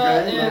got it.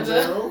 Okay. And,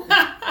 Nozel.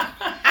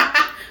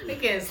 They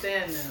can't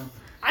stand them.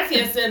 I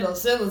can't stand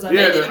those siblings.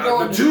 Yeah,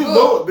 the two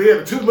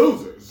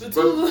losers. The but,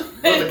 two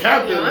but the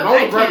captain and all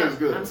the brothers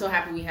good. I'm so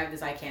happy we have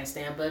this I Can't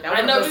Stand book.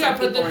 I know we gotta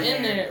put them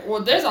in there. Well,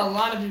 there's a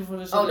lot of people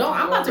that should. Oh no,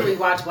 I'm about to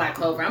rewatch Black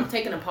Clover. I'm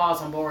taking a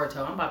pause on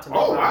Boruto. I'm about to rewatch.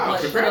 Oh wow,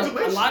 Like,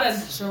 congratulations. a lot of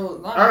shows. A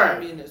lot All of right.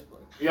 people be in this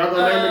book. Y'all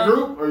gonna name the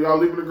group or y'all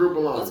leaving the group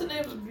alone? What's the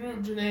name of the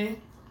group, Jenae?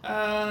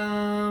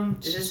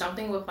 Is it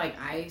something with like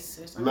ice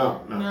or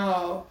something?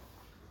 No.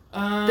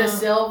 The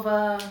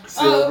Silver.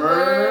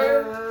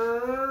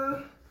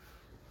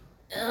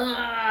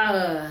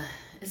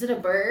 Is it a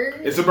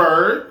bird? It's a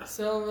bird.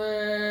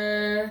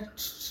 Silver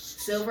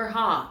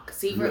hawk.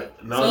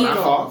 No, not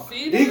hawk.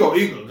 Eagle.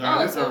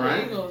 Got it. All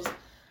right. Eagles.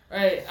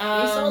 Right. He's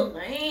so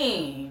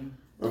lame.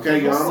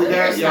 Okay, y'all only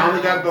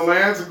got the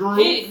last group.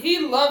 He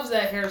loves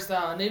that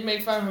hairstyle, and they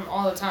make fun of him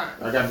all the time.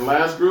 I got the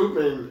last group,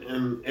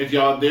 and if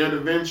y'all dare to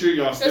venture,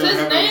 y'all still because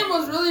his name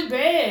was really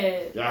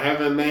bad. Y'all have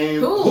a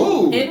name.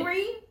 Who?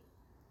 Henry?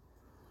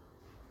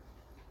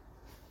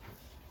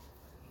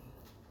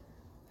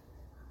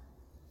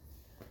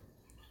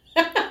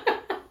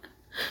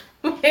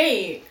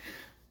 Wait,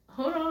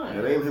 hold on.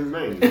 That ain't his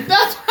name.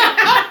 That's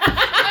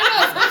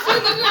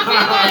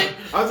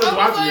I was just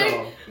watching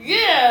y'all.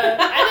 Yeah,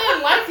 I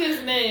didn't like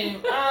his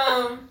name.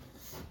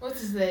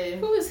 What's his name?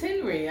 Who is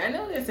Henry? I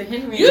know there's a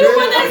Henry. You the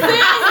one that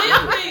said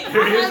Henry.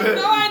 I have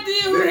no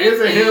idea who There is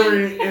a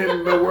Henry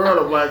in the world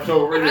of Black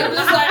Clover. I'm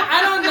just like,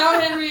 I don't know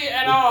Henry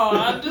at all.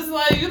 I'm just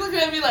like, you looking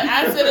at me like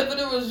I said it, but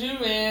it was you,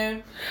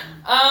 man.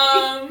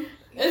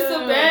 It's a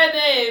bad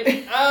name.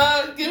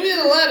 Give me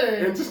the letter.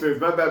 Interesting. It's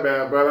not that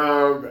bad, but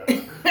I'll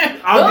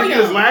give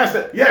you his last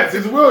name. Yes,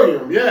 it's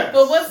William. Yes.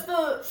 But what's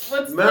the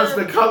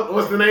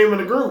name of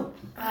the group?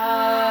 It's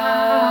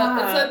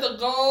like the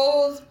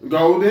gold chose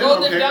Golden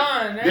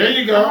Dawn. Right? There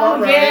you go.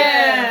 Oh,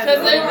 yeah.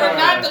 Because they were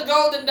not the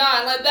Golden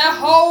Dawn. Like, that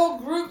whole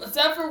group,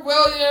 except for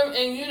William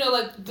and,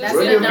 like...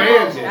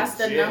 That's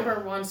the number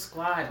one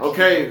squad.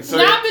 Okay, so...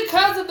 Not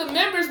because of the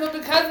members, but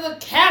because of the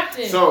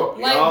captain. So,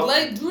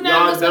 like, do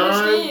not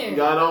misunderstand.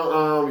 Y'all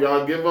don't,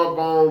 y'all give up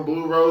on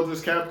Blue Rose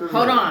as captain?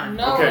 Hold on.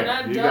 No, we're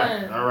not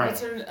done. All right.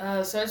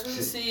 Starts with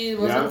a C. It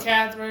wasn't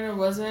Catherine. It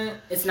wasn't...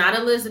 It's not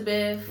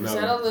Elizabeth. No. It's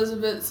not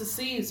Elizabeth. It's a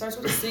C. It starts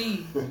with a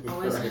C.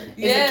 Oh, is it?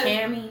 Yeah. Is it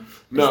Cammy?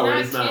 No,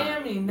 it's not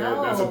Cammy.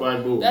 No. That's a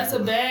black bull. That's a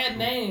bad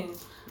name.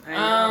 I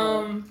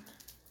know.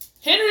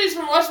 Henry's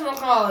from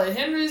whatchamacallit.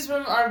 Henry's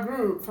from our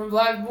group, from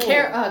Black Bull.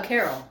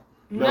 Carol.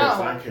 No, it's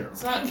not Carol.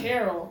 It's not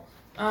Carol.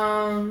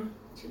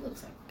 She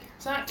looks like Carol.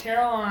 It's not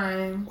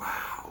Caroline.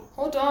 Wow.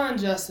 Hold on,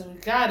 Justin.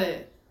 We got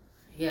it.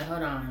 Yeah,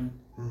 hold on.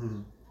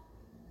 Mm-hmm.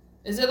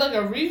 Is it like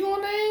a regal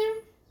name?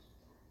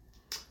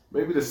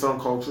 Maybe there's some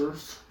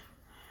cultures.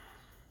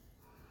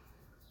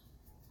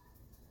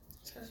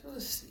 Starts with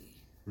a C.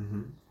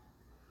 Mm-hmm.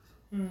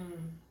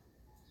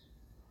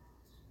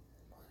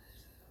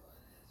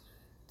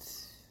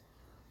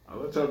 I'll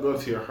let y'all go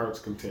to your heart's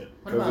content.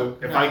 Because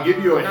if I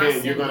give you a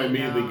hint, you're going to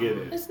immediately get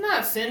it. It's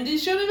not Cindy.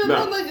 She don't even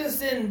look like a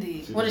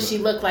Cindy. What does she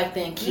look like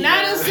then, Kia?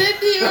 Not a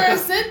Cindy or a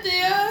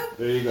Cynthia.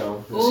 There you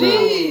go.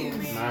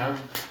 Jeez. Nah.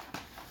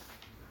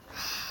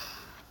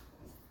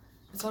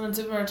 It's on the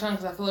tip of our tongue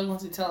because I feel like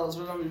once he tells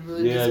us, we're going to be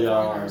really disappointed in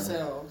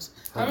ourselves.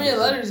 How many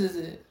letters is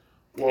it?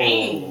 Whoa,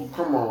 Dang.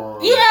 Come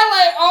on. You had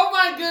like, oh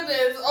my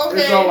goodness.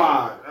 Okay. It's a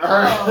lot. All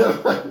right.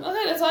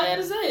 Okay, that's all you had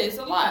to say. It's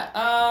a lot.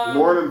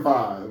 More than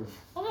 5.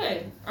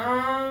 Okay.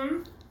 I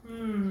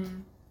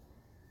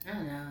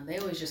don't know. They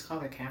always just call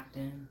her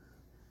Captain.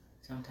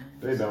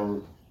 Sometimes. They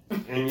don't.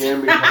 And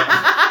Yami.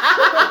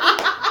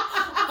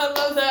 I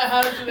love that.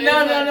 How did they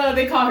No.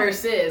 They call her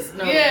sis.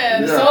 No.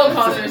 Yeah. The soul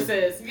calls her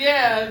sis.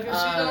 Yeah,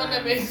 because she's the one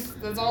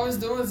that's always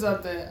doing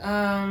something.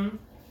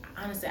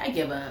 Honestly, I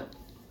give up.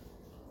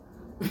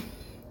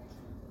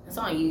 It's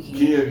on you,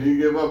 Kia, if you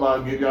give up,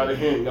 I'll give y'all the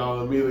hint.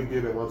 Y'all immediately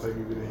get it once I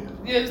give you the hint.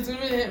 Yeah, just give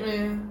me a hint,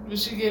 man. But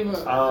she gave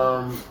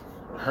up.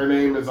 Her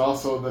name is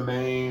also the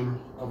name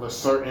of a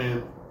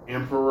certain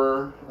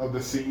emperor of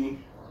the sea.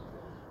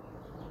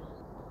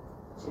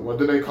 So what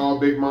do they call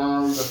Big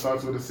Mom that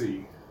starts with a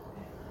C?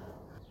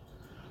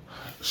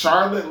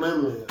 Charlotte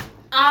Linlin.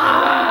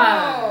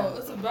 Oh,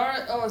 it's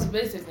a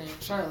basic name,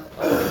 Charlotte.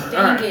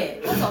 Dang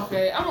it. That's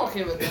okay. I'm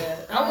okay with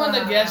that. I want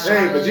to guess Hey,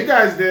 Charlotte. but you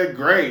guys did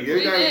great.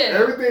 We did.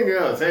 Everything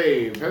else.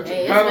 Hey, it's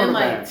been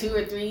like 2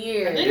 or 3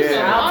 years. I think it's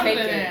been I'll longer take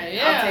than it. that.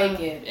 Yeah. I'll take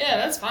it. Yeah,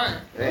 that's fine.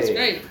 That's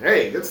great.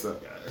 Hey, good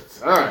stuff, guys.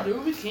 All right. Do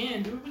what we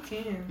can. Do what we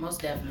can.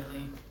 Most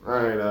definitely. All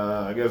right.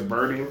 I guess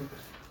Birdie.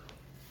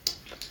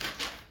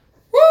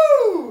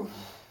 Woo!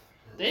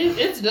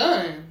 It's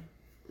done.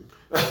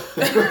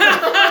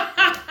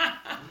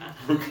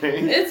 Okay.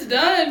 It's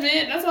done,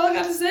 man. That's all I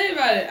got to say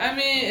about it. I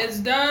mean, it's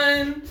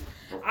done.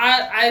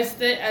 I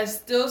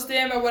still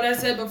stand by what I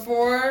said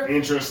before.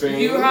 Interesting.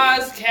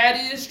 Yuha's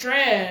caddy is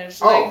trash.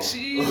 Oh. Like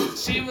she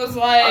was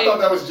like, I thought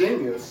that was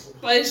genius.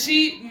 Like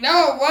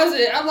no, it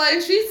wasn't. I'm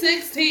like, she's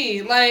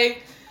 16.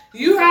 Like,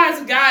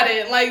 Yuha's got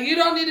it. Like, you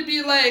don't need to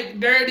be like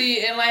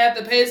dirty and like have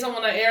to pay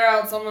someone to air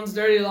out someone's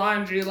dirty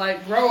laundry.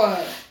 Like, grow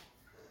up.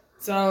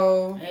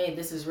 So hey,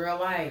 this is real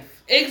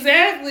life.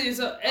 Exactly.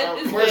 So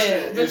it's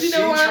bad. But is you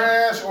know what?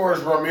 Trash or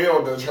is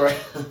Romilda trash?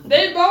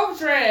 They both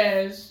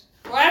trash.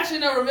 Well, actually,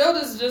 no.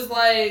 Romilda's just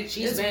like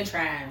she's been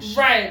trash,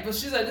 right? But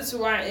she's like, this is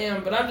who I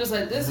am. But I'm just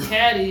like, this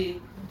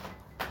caddy.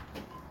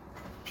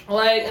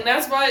 Like, and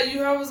that's why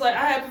Yuha was like,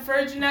 I had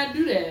preferred you not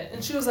do that.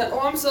 And she was like, oh,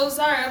 I'm so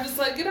sorry. I'm just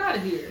like, get out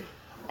of here.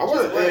 I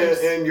want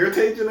and your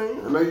take,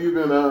 Jenae? I know you've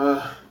been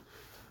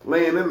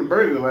laying in the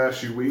birdie the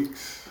last few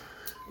weeks.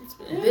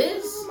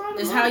 This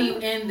is how you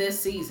end this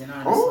season,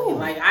 honestly. Oh.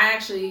 Like,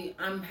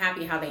 I'm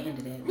happy how they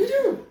ended it. Me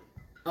too.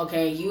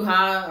 Okay,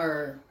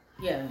 Yuha,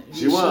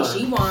 she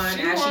won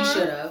as she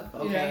should have.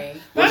 Okay.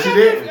 Yeah. But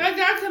I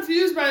got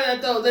confused by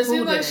that though. It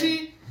seemed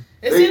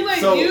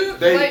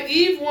like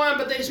Eve won,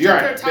 but they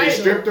stripped her title. They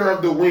stripped her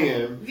of the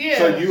win. Yeah.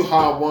 So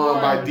Yuha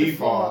won by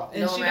default.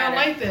 And she don't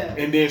like that.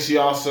 And then she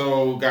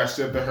also got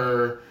stripped of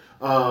her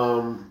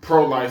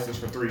pro license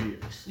for 3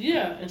 years.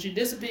 Yeah, and she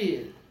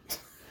disappeared.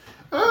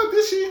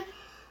 Did she?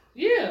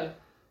 Yeah.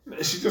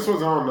 She just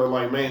was on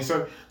the main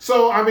circuit.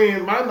 So I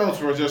mean, my notes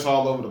were just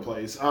all over the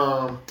place.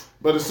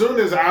 But as soon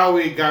as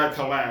Aoi got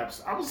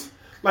collapsed, I was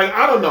like,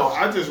 I don't know.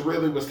 I just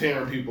really was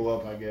tearing people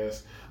up. I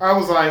guess I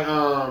was like,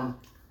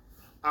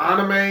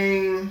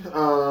 Anime.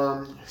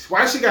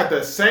 Why she got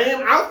the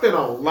same outfit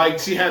on? Like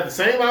she had the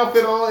same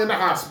outfit on in the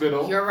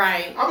hospital. You're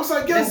right. I was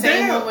like, yo, the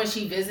same one when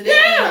she visited.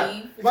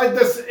 Yeah. Like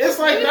this. It's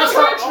like that's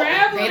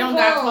her. They don't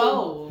got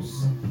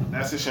clothes.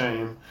 That's a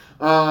shame.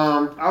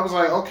 I was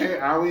like, okay,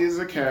 Aoi is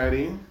a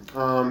caddy.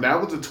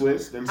 That was a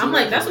twist. I'm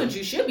like, that's what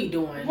you should be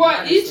doing. What?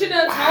 Honestly. Each of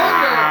them told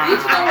her. Each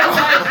of them was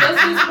like,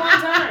 just this one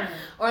time.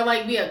 or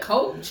like be a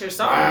coach or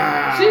something.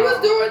 Wow. She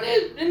was doing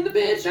it in the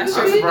bed. She was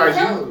I'm being surprised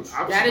the you. coach.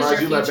 I'm That is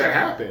surprised your you let that future.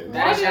 happen.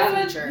 That is your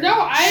future. No,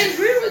 I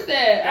agree with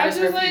that. I That is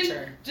just her like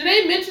future.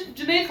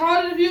 Jenae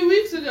called it a few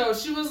weeks ago.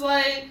 She was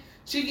like,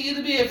 she could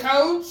either be a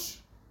coach,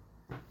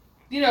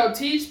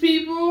 teach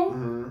people,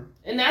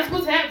 and that's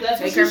what's happening.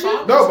 That's what she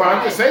should. No, but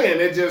I'm just saying,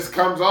 it just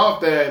comes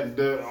off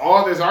that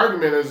all this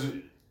argument is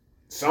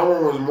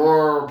someone was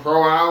more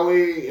pro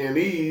Aoi and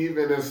Eve,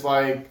 and it's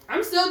like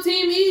I'm still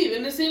Team Eve,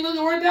 and it seemed like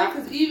it worked out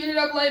because Eve ended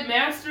up like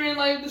mastering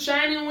like the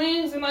shining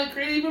wings and like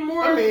create even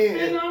more. I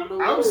mean,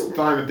 I was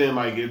starting to think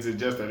like, is it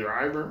just a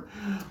driver?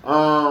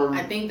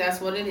 I think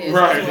that's what it is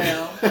right. as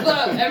well.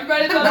 Look,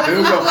 everybody thought it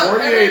was a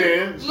 48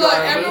 inch. Look,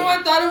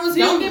 everyone thought it was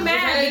huge. Don't get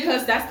mad okay?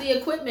 because that's the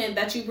equipment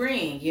that you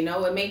bring.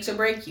 It makes or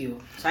break you.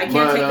 So I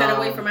can't take that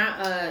away from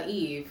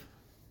Eve.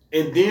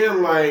 And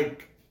then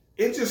like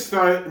it just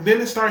started.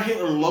 Then it started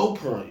hitting low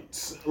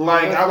points.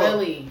 Like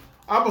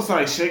I was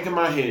like shaking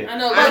my head. I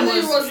know.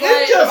 Lily was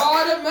like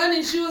all the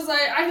money. She was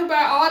like, I could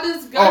buy all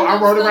this gun. Oh,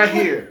 I wrote it right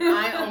here.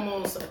 I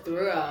almost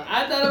threw up.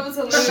 I thought it was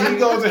hilarious. She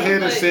goes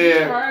ahead and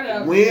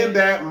said, "Win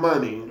that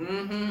money.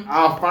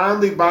 I'll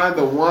finally buy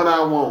the one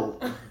I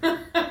want."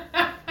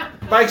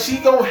 Like she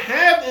don't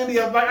have any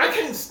of. Like I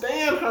can't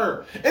stand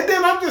her. And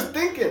then I'm just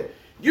thinking,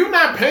 you're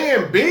not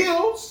paying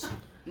bills.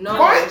 No.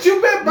 Why ain't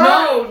you been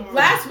buying? No,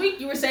 last week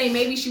you were saying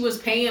maybe she was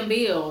paying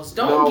bills.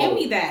 Don't give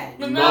me that.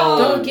 No.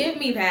 Don't give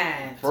me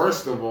that.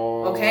 First of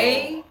all.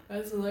 Okay?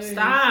 That's hilarious.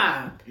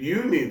 Stop.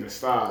 You need to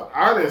stop.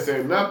 I didn't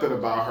say nothing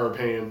about her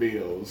paying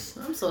bills.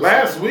 I'm so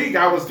Last sorry. week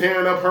I was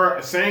tearing up her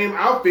same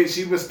outfit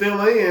she was still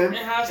in And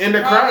how she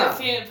the crowd.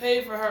 Can't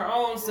pay for her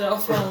own cell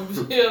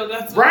phone bill.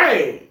 That's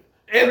right.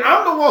 And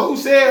I'm the one who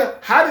said,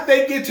 how did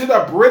they get to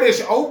the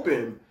British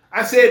Open?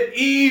 I said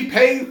Eve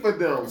paid for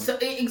them. So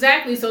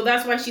exactly. So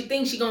that's why she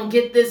thinks she gonna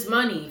get this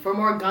money for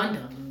more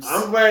Gundams.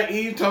 I'm glad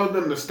Eve told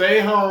them to stay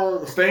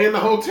home, stay in the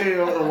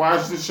hotel, and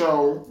watch the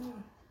show.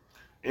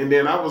 And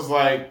then I was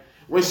like,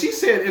 when she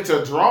said it's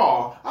a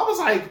draw, I was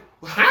like,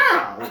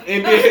 how?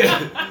 And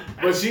then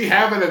when she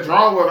having a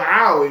draw with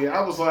Aoi,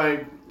 I was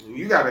like,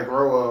 you gotta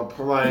grow up.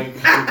 Like,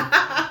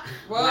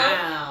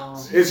 wow.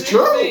 It's true.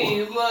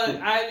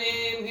 Look, I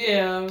mean,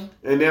 yeah.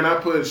 And then I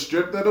put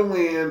stripped of the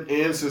win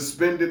and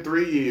suspended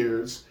 3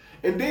 years.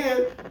 And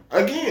then,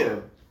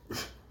 again,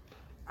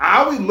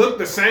 Aoi looked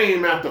the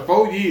same after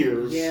 4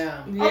 years.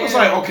 Yeah. I was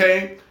like,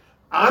 okay,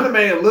 Anime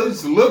at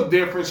least looked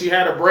different. She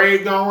had a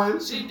braid going.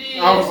 She did.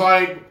 I was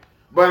like,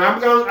 but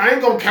I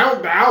ain't gonna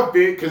count the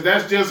outfit because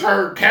that's just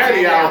her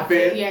caddy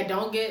outfit. Yeah,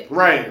 don't get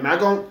right.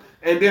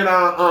 And then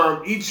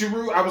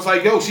Ichiru, I was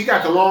like, yo, she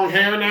got the long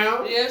hair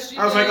now. Yeah, she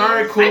I was like, all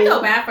right, cool. I feel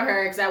bad for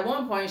her because at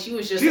one point she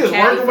was just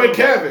working with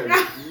Kevin.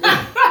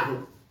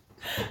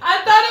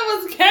 I thought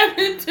it was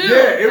Kevin too.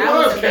 Yeah, it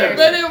was Kevin,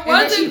 but it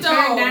wasn't. She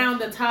turned down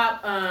the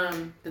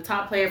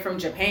top player from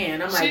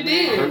Japan. I'm like, she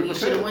did. You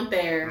should have went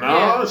there.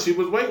 No, she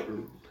was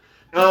waiting.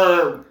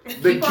 The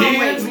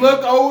kids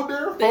look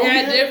older. They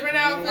had different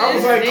outfits. I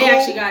was like, they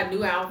actually got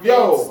new outfits,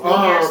 new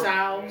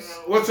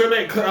hairstyles. What's her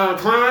name?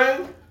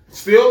 Klein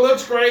still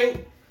looks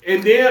great.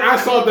 And then I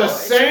saw the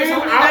same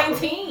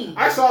outfit.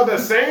 I saw the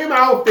same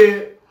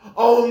outfit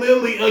on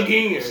Lily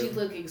again. She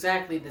looked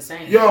exactly the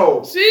same.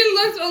 Yo, she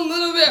looks a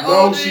little bit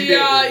older,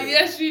 y'all.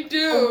 Yes, she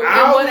do. In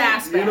what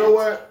aspect? You know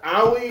what?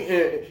 Aoi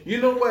and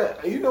you know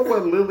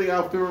what Lily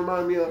outfit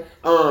remind me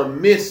of?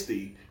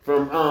 Misty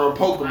from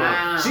Pokemon.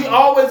 Wow. She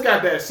always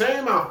got that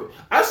same outfit.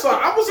 I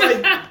was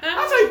like,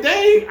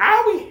 dang,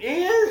 Aoi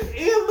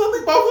and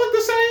Lily both look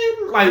the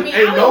same. Like,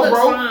 ain't no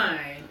bro. Fine.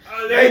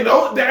 There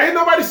ain't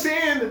nobody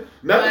saying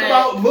nothing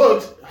about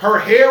looks. Her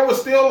hair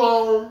was still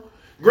long.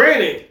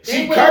 Granted,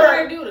 she cut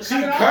her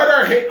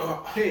hair.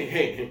 Oh,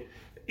 hey.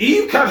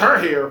 Eve cut her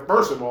hair,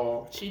 first of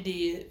all. She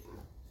did.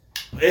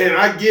 And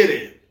I get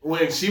it.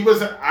 When she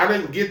was, I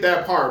didn't get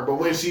that part, but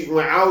when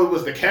Aoi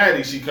was the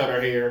caddy, she cut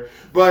her hair.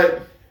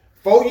 But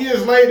 4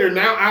 years later,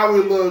 now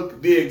Aoi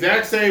look the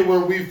exact same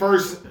when we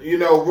first,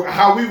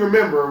 how we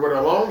remember with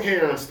her long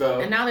hair and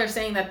stuff. And now they're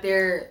saying that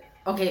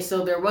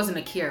so there wasn't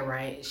a cure,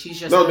 right? She's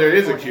just no, there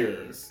is a cure.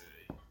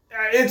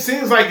 It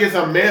seems like it's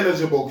a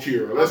manageable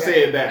cure. Let's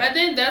say it that. I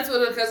think that's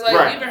what because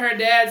even her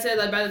dad said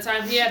by the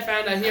time he had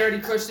found out, he already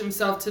pushed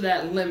himself to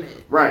that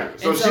limit. Right.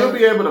 So she'll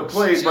be able to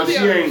play, but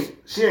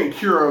she ain't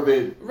cure of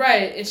it.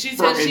 Right. And she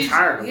said she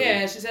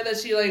said that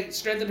she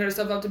strengthened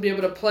herself up to be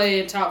able to play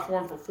in top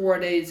form for 4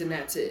 days and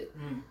that's it.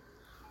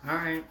 All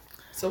right.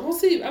 So we'll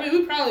see. I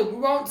mean, we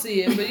won't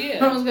see it, but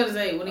yeah. I was gonna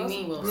say, what do you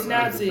mean we'll see?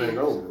 Not see it.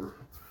 Over.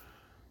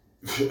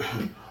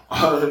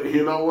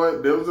 You know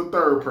what? There was a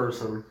third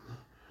person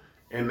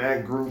in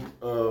that group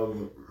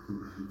of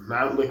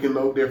not looking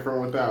no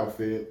different with the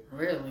outfit.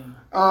 Really?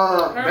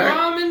 Her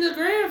mom and the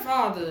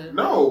grandfather.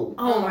 No.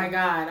 Oh my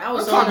God!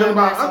 I'm talking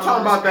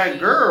about that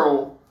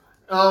girl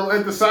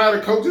at the side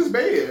of Coach's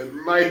bed.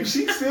 Like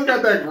she still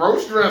got that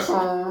gross dress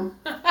on.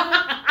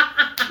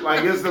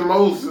 Like it's the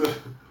most.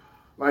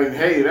 Like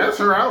hey, that's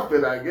her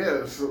outfit, I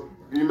guess.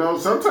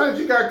 Sometimes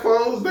you got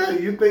clothes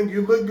that you think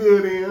you look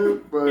good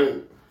in,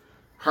 but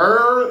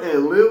her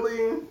and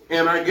Lily,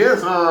 and I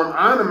guess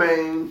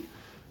Anime,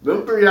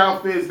 them 3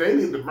 outfits, they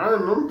need to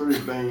burn them 3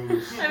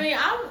 things. I mean,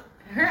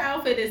 her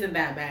outfit isn't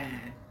that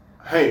bad.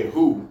 Hey,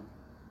 who?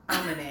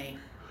 Anime.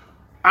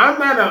 I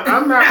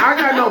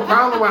got no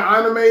problem with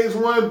Anime's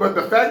one, but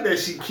the fact that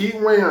she keep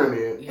wearing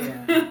it,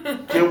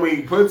 can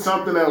we put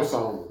something else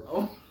on?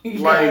 Oh,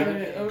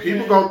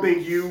 People gonna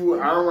think you,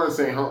 I don't want to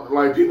say,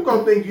 like, people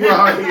gonna think you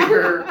out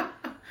here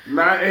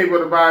not able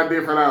to buy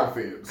different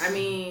outfits. I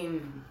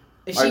mean,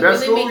 is she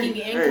really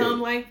making income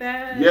like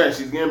that? Yeah,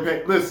 she's getting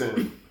paid.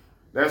 Listen,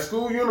 that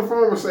school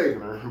uniform was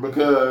saving her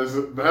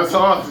because that's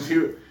all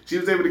she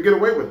was able to get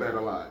away with that a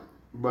lot.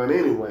 But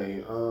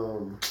anyway,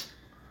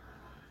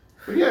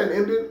 but yeah, it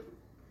ended.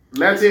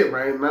 That's it,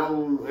 right?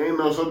 No, ain't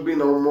no supposed to be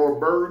no more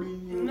Birdie.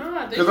 No,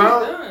 I think it's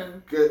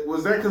done.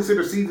 Was that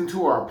considered season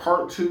 2 or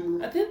part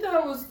 2? I think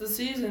that was the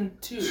season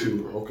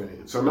 2. Okay.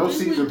 So no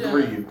season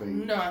 3, you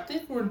think? No, I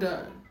think we're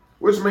done.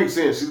 Which makes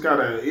sense. She's got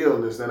an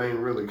illness that ain't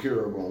really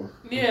curable.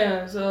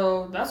 Yeah,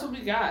 so that's what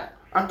we got.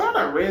 I thought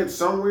I read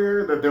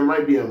somewhere that there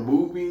might be a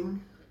movie.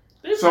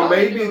 So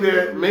maybe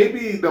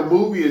the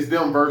movie is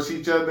them versus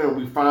each other and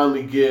we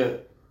finally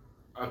get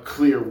a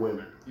clear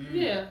winner.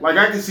 Yeah. Like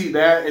I can see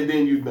that and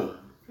then you're done.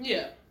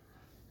 Yeah.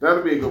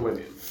 That'll be a good way to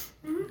end.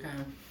 Okay.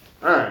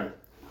 Alright.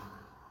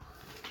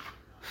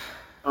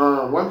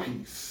 One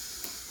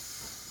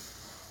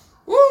Piece.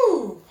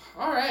 Woo!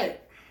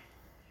 Alright.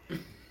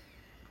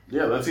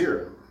 Yeah, let's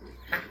hear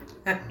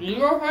it. You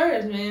go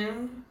first,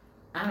 man.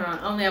 I don't know.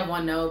 I only have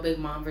one note, Big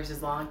Mom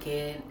versus Law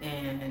Kid.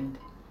 And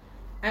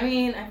I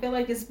mean, I feel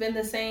like it's been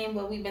the same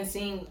what we've been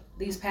seeing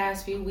these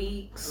past few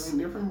weeks. I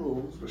mean, different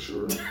moves, for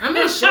sure. I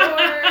mean, sure,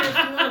 if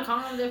you want to call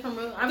them different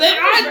moves. Big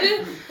Mom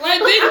been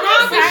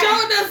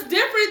showing us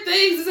different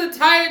things this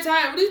entire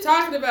time. What are you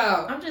talking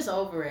about? I'm just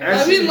over it.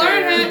 Like, we've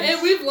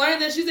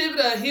learned that she's able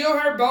to heal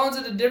her bones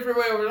in a different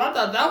way. I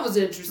thought that was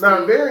interesting.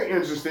 Now, very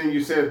interesting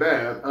you said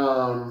that.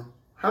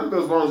 How did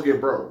those bones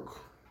get broke?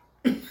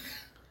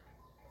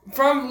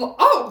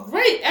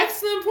 Great,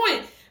 excellent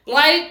point.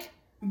 Like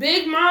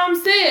Big Mom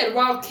said,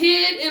 while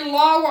Kid and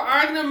Law were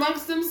arguing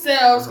amongst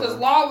themselves, because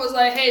Law was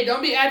like, hey,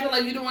 don't be acting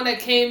like you the one that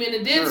came in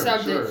and did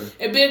something. Sure.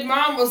 And Big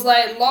Mom was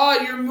like, Law,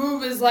 your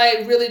move is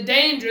like really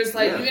dangerous.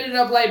 Like you ended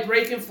up like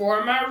breaking 4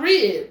 of my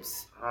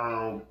ribs.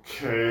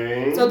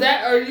 Okay. So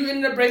you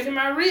ended up breaking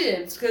my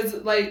ribs. Because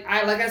like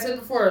I said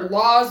before,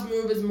 Law's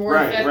move is more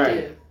effective.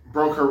 Right.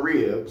 Broke her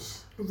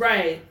ribs.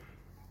 Right.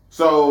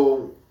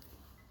 So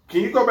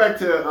can you go back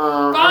to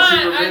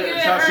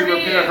how she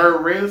repaired her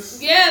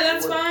wrist? Yeah,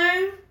 that's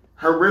fine.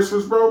 Her wrist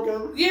was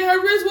broken? Yeah, her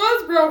wrist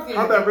was broken.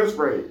 How'd that wrist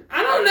break?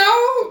 I don't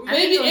know.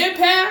 Maybe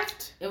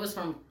impact. It was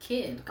from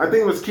Kid. I think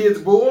it was Kid's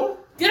bull.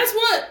 Guess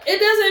what? It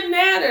doesn't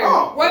matter.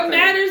 What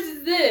matters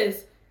is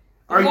this.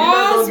 Are you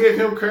not going to give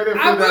him credit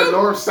for that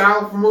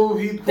north-south move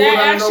he pulled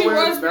out of nowhere?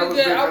 That actually was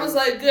good. I was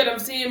like, good. I'm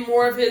seeing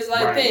more of his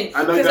thing.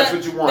 I know that's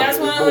what you want. That's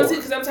what I want to see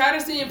because I'm tired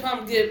of seeing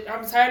Pump Gibson.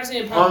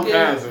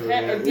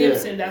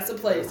 That's the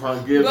place.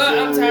 Pump Gibson, but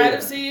I'm tired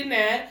of seeing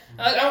that.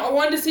 I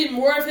wanted to see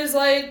more of his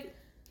like.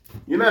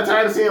 You're not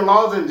tired of seeing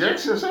Law's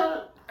injection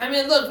shot? I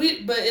mean, look,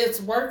 but it's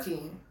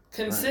working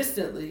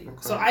consistently,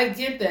 so I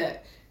get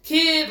that.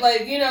 Kid,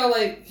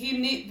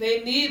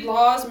 they need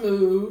Law's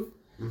move.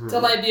 To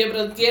like be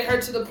able to get her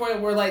to the point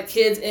where like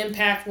Kid's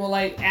impact will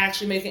like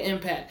actually make an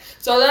impact.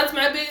 So that's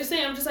my biggest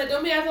thing. I'm just like,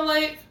 don't be acting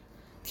like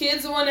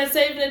Kid's the one that's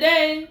saving the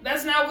day.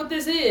 That's not what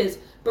this is.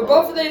 But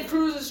both of their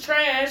crews is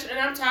trash, and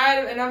I'm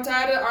tired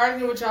of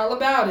arguing with y'all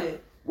about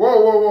it.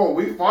 Whoa!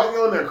 We fought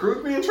you on their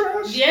crews being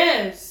trash?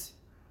 Yes.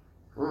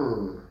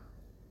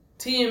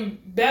 Team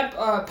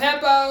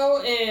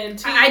Peppo and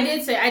Team. I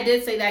did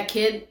say that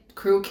Kid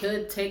crew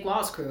could take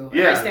Law's crew.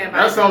 Yeah,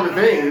 that's the only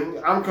thing.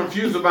 I'm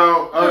confused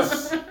about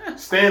us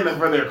standing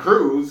for their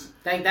crews.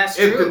 Think that's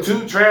true. If true. the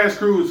 2 trash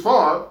crews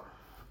fought,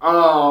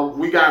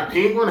 we got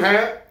Penguin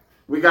Hat,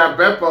 we got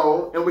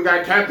Beppo, and we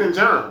got Captain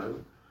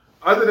John.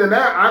 Other than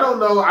that, I don't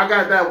know. I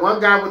got that one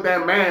guy with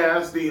that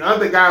mask, the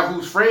other guy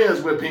who's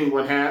friends with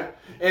Penguin Hat,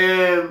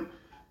 and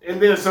then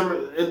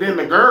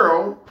the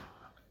girl,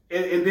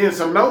 and then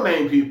some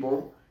no-name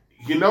people.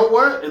 You know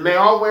what? And they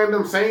all wearing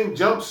them same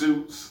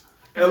jumpsuits.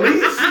 At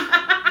least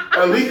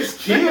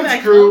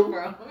Kid's crew.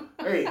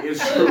 Hey,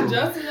 it's true.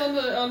 Justin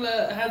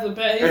has a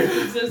bad. He's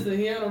consistent.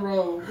 He on a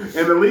roll. And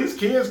at least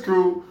Kid's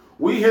crew,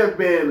 we have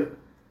been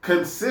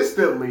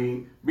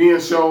consistently being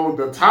shown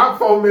the top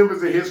 4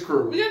 members of his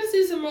crew. We got to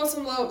see some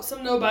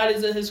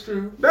nobodies of his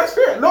crew. That's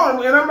fair.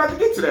 No, and I'm about to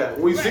get to that.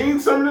 We've seen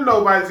some of the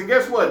nobodies, and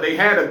guess what? They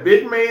had a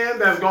big man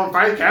that's gonna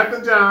fight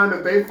Captain John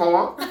if they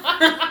fought.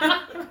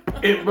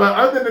 But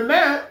other than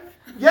that.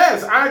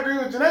 Yes, I agree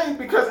with Jenae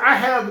because I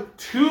have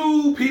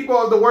 2 people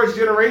of the worst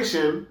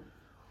generation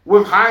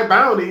with high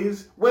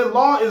bounties when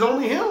Law is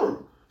only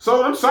him.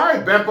 So I'm sorry,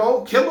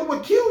 Beppo. Killer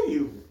would kill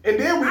you. And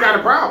then we got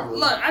a problem.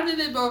 Look, I think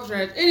they both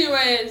trash.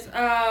 Anyways,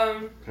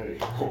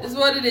 it's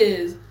what it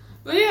is.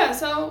 But yeah,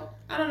 so,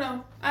 I don't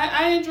know.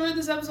 I enjoyed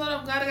this episode.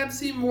 I'm glad I got to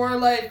see more,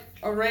 like,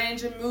 a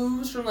range of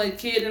moves from, like,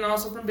 Kid and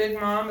also from Big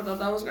Mom. I thought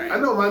that was great. I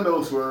know my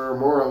notes were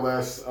more or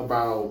less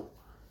about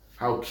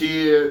how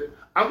Kid.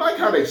 I like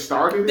how they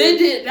started it. They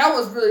did. That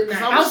was really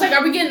nice. I was like,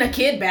 are we getting a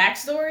kid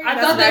backstory? I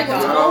thought that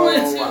was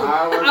going to.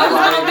 I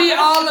was going to be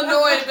all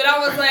annoyed, but I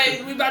was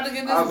like, we about to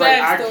get this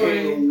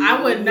backstory.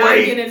 I would not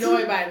get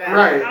annoyed by that.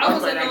 Right. I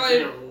was annoyed. I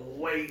can't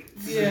wait.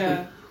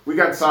 Yeah. We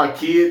got to saw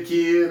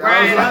Kid.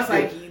 Right. I was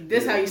like,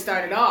 this how you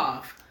started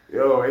off.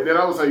 Yo, and then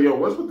I was like, yo,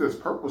 what's with this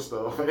purple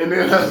stuff? And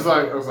then I was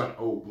like,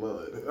 oh,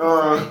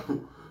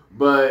 blood.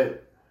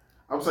 But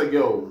I was like,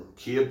 yo,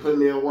 Kid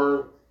putting in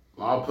work.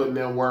 Law putting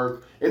in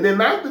work. And then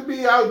not to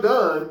be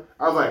outdone,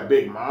 I was like,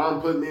 Big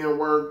Mom putting in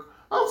work.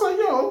 I was like,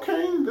 yo,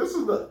 okay, this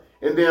is the...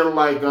 And then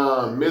like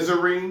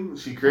Misery,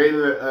 she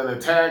created an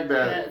attack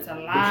that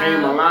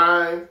became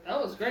alive.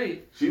 That was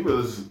great. She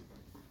was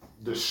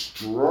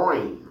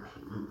destroying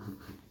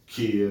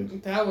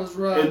Kid. That was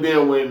rough. And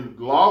then when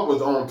Law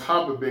was on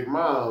top of Big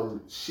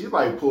Mom, she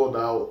like pulled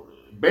out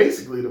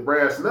basically the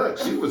brass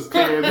knucks. She was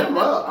tearing him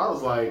up. I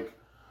was like,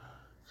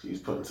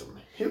 she's putting some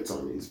hits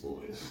on these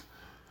boys.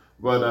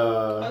 But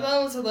I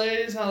thought it was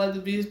hilarious how like the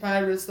Beast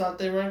Pirates thought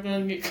they weren't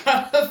going to get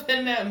caught up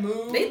in that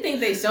move. They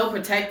think they so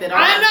protected.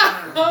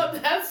 I know.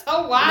 That's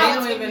so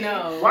wild. They don't even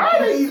know. Why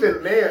are they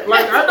even there?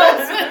 Like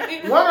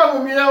I know one of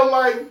them yelled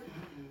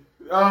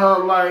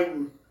like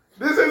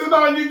this isn't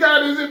all you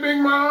got, is it, Big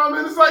Mom?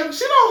 And it's like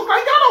she don't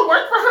like y'all don't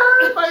work for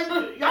her. Like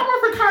y'all work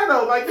for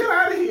Kaido. Like get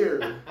out of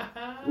here,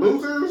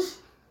 losers.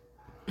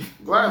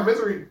 Glad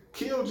Misery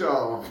killed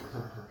y'all.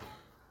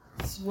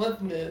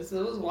 Swiftness.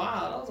 It was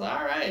wild. I was like,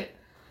 all right.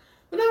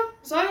 But no,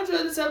 so I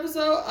enjoyed this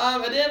episode. I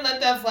didn't like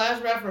that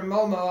flashback from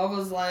Momo. I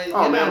was like,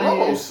 oh man,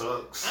 Momo here.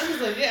 sucks. I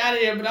was like, get out of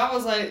here. But I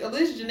was like, at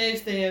least Jenae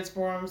stands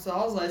for him. So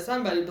I was like,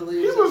 somebody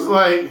believes. He was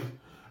like,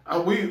 I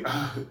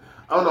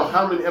don't know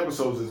how many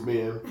episodes it's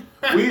been.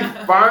 We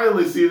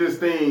finally see this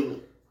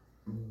thing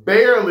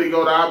barely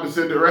go the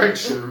opposite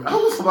direction. I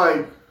was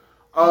like,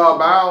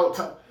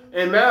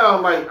 and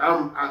now like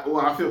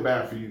I feel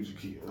bad for you,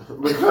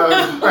 Jakia, because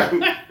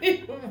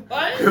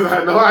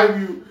I know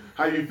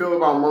how you feel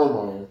about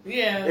Momo.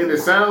 Yeah. And it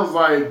sounds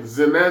like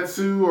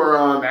Zenitsu or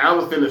the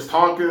elephant is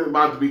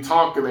about to be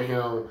talking to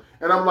him.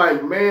 And I'm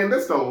like, man,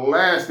 that's the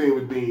last thing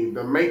would be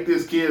to make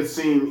this kid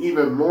seem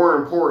even more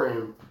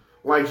important,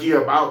 like he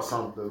about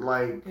something.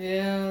 Like,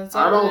 yeah,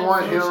 I don't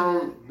want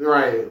him,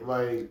 right,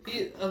 like.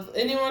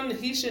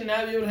 He should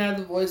not be able to have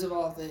the voice of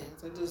all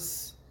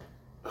things.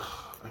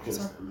 I can't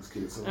stand this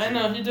kid so I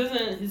know,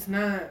 he's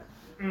not.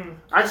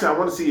 Actually, I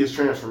want to see his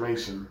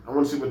transformation. I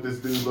want to see what this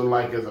dude look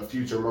like as a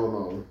future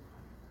Momo.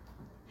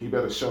 He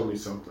better show me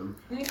something.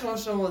 He ain't gonna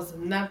show us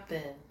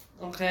nothing,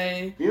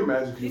 okay? Can you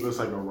imagine if he looks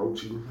like a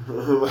Orochi?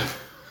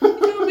 He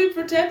gonna be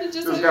protected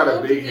just like got a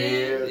Orochi big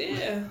head.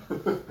 Yeah.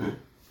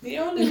 He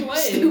on his way.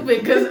 Stupid,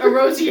 because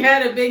Orochi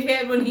had a big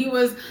head when he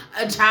was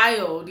a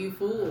child, you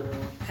fool.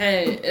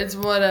 Hey, it's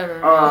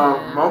whatever.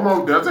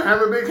 Momo doesn't have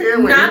a big head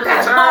when not he was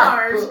that a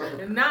child.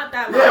 large. Not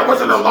that large. Yeah, it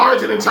wasn't a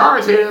large and in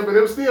charge head, but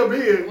it was still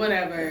big.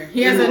 Whatever.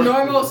 He has a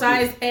normal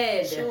sized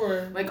head.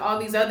 Sure. Like all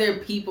these other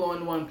people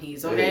in One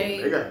Piece,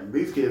 okay?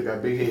 These kids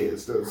got big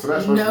heads, so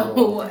that's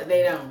no,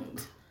 they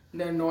don't.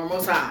 They're normal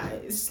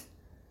size.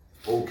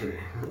 Okay.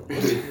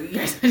 You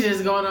guys are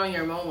just going on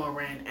your Momo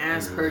rant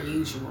as per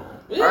usual.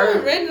 We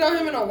haven't ranted on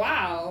him in a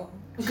while.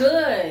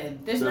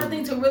 Good. There's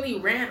nothing to really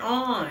rant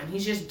on.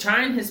 He's just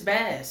trying his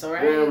best,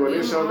 alright? Yeah, when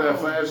they showed that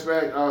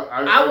flashback,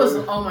 I was,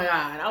 oh my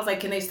god. I was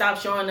like, can they stop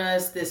showing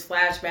us this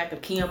flashback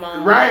of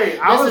Kiyomon? Right.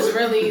 This is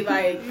really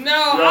like... No,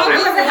 I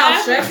remember how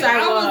stressed I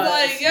was. I was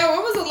like, yo,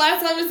 when was the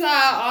last time we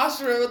saw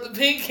Ashura with the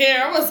pink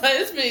hair? I was like,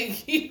 it's been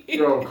cute.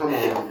 Yo, come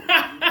on.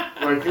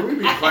 Like, can we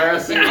be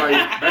classy? Like,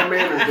 that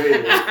man is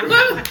dead.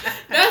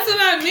 That's what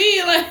I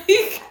mean.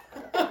 Like...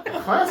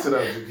 Class it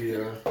up,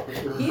 Jakia.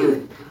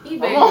 He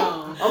been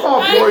gone. I'm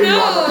all for you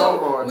on the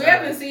Momo. We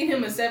haven't seen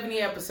him in 70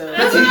 episodes.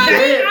 That's what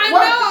I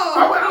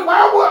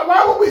know.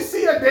 Why would we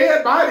see a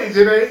dead body,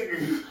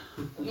 Jenae?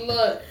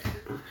 Look,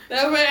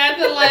 that way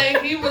acting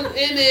like he was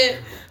in it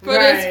for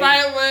this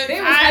fight with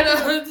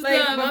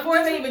like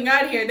before they even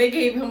got here, they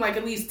gave him like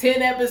at least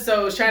 10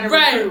 episodes trying to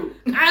recruit.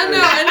 I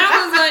know, and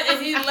I was like,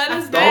 and he let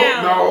us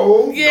down.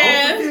 Don't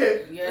yes.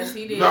 forget. Yes,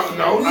 he did.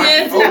 No,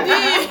 yes, he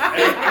did.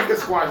 I can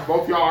squash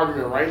both y'all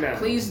argument right now.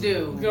 Please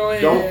do. Go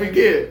ahead. Don't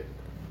forget,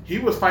 he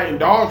was fighting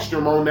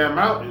Dogstrom on that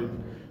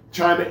mountain,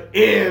 trying to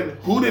end.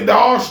 Who did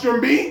Dogstrom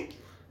beat?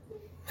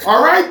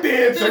 All right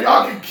then, so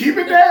y'all can keep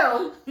it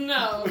down.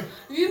 No,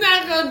 you're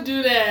not gonna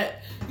do that.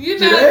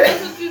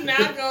 That's what you're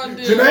not gonna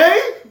do.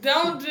 Jenae?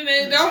 Don't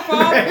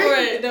fall for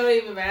it. It don't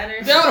even matter.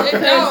 It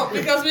don't,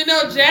 because we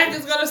know Jack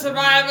is gonna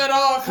survive at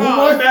all costs. Who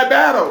won that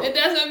battle? It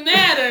doesn't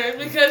matter,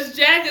 because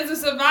Jack is a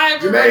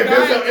survivor. Jenae,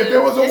 if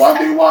there was a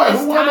 1v1,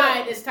 who won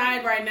that? It's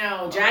tied right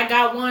now. Jack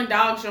got one,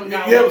 Dogstrom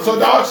got one. Yeah, so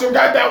Dogstrom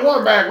got that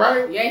one back,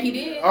 right? Yeah, he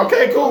did.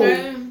 Okay, cool.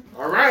 Okay.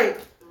 All right.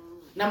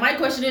 Now my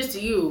question is to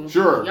you.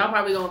 Sure. Y'all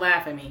probably gonna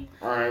laugh at me.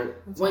 All right.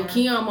 When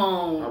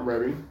Kiyomon I'm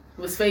ready.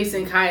 was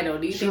facing Kaido,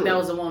 do you think that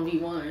was a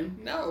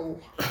 1v1? No.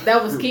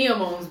 That was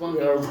Kiyomon's 1v1.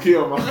 Yeah, it was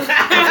Kiyomon.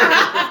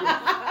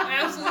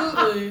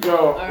 Absolutely. Yo,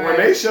 All when right.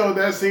 they showed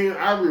that scene,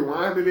 I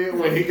rewinded it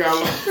when he got.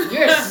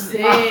 You're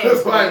sick. I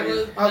was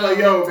like,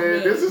 yo, man,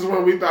 Yeah. this is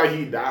when we thought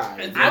he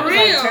died. I was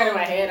real. like turning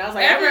my head. I was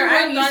like, Everyone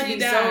I used thought to he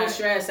be so died.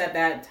 stressed at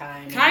that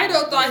time.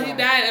 Kaido thought he That's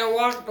died and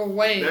walked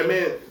away. That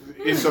man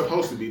is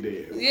supposed to be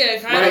dead. Yeah,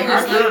 Like, Kaido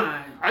was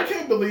like, I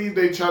can't believe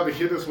they tried to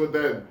hit us with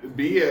that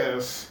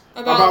BS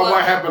About what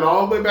what? happened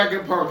all the way back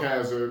in Punk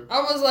Hazard. I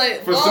was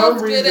like, For some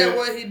Long's good reason- at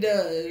what he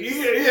does.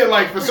 Yeah,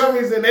 like for some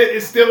reason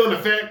it's still in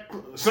effect.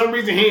 Some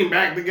reason he ain't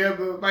back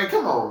together. Like,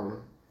 come on.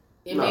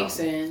 It No. makes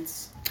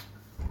sense.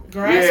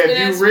 Grasping if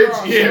at you rich,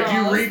 straws, if you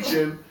straws.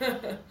 reaching.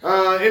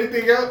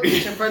 Anything else?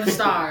 Reaching for the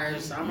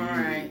stars. I'm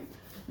alright.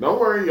 Don't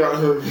worry,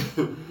 y'all.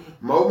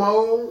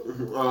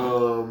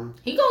 Momo.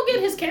 He gonna get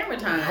his camera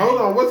time.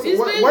 Hold on. What He's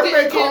do been they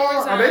getting call?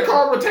 camera Are they time.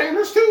 called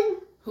retainers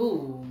too?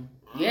 Who?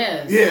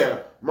 Yes. Yeah,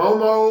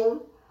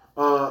 Momo.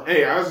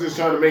 Hey, I was just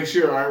trying to make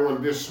sure I didn't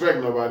want to disrespect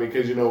nobody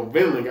because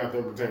Vinland got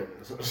them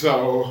retainers.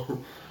 So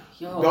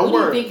Yo, don't who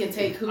worry. do you think can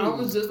take who? I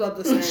was just about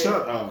to say.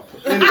 Shut up.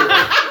 Anyway.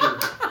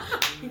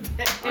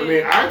 I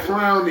mean, I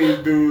clown these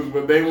dudes,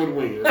 but they would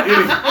win.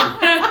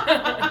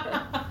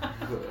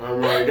 I'm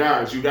like,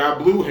 guys, you got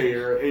blue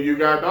hair and you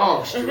got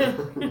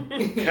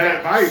Dogster.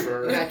 Cat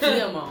Viper. You got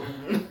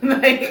Kiamon.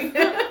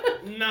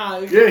 Like, Nah.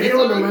 Yeah, he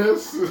on the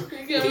list.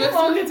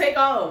 Kiamon can take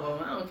all of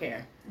them. I don't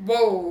care.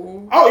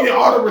 Whoa. Oh, yeah,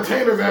 all the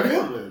retainers at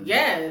Vinland.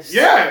 Yes.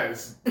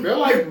 Yes. They're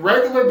like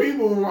regular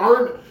people who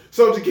aren't.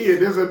 So, Jakia,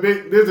 there's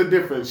a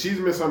difference. She's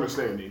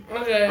misunderstanding.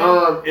 Okay.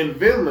 In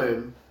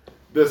Vinland,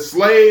 the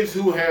slaves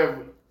who have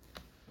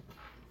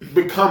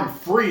become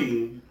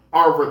free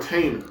are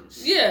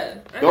retainers. Yeah.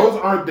 Those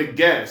aren't the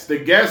guests. The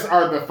guests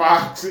are the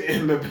fox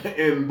and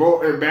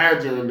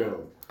badger and them.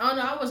 Oh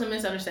no, I wasn't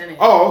misunderstanding.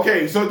 Oh,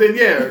 okay. So then,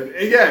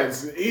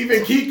 yes,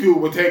 even Kiku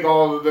would take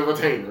all of the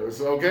retainers.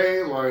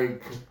 Okay,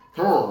 like,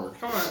 come on.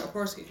 Come on, of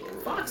course he can.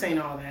 Fox ain't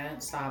all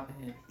that. Stop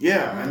it.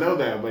 Yeah, I know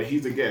that, but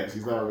he's a guest.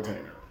 He's not a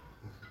retainer.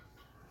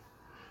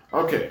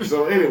 Okay,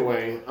 so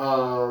anyway,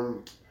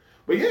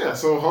 but yeah,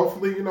 so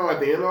hopefully, at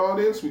the end of all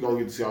this, we're going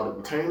to get to see all the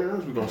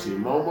retainers. We're going to see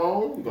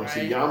Momo. We're going to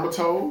see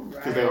Yamato.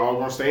 Because they're all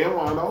going to stay in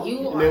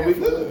Wano. And then we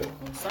good.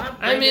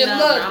 I mean,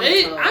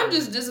 look, I'm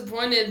just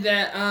disappointed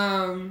that,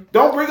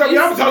 Don't bring up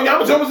Yamato.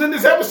 Yamato was in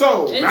this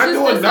episode. It's Not just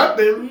doing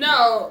nothing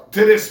No.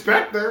 to this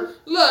Spectre.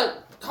 Look,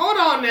 hold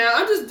on now.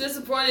 I'm just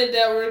disappointed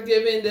that we're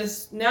giving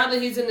this, now that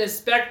he's in this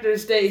Spectre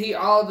state, he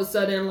all of a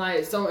sudden,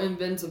 like, so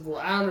invincible.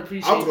 I don't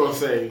appreciate I was going to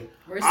say,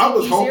 I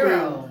was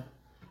hoping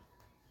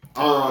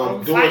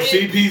doing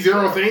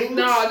CP0 things.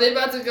 No, they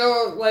about to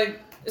go, like,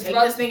 Take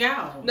this thing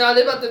out. No,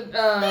 they about to, They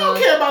don't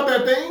care about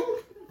that thing.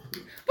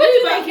 What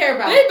do they care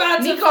about? They about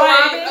to Nico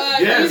fight.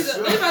 Robin? Yes.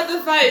 They about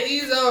to fight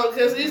Izo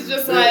because he's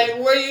just like,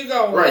 where you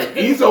going? Right.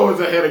 Izo is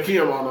ahead of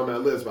Kiamon on that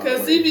list, by the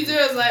Because way.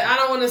 CP0 is like, I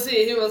don't want to see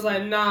it. He was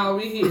like, nah,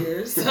 we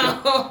here.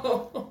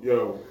 So.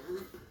 Yo,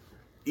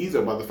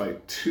 Izo about to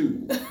fight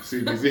 2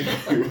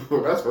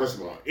 CP0. That's first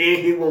of all. And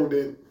he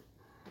wounded.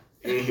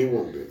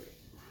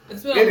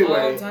 It's been a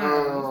long time.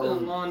 It's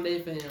been a long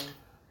day for him.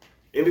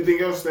 Anything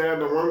else to add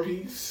to One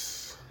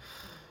Piece?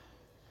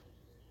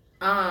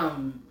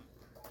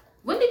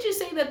 When did you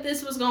say that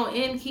this was gonna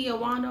end, Kia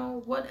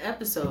Wano? What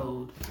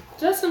episode?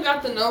 Justin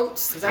got the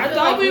notes. 'Cause I feel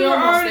thought like we were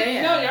almost already.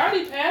 there. No, you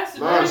already passed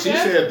it. Nah, she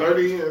said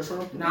 30 or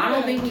something. No, I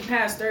don't think we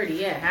passed 30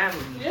 yet, have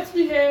we? Yes,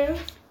 we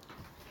have.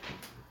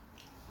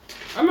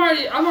 I'm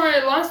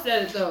already lost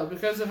at it though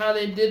because of how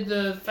they did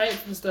the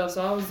fights and stuff.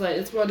 So I was like,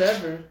 it's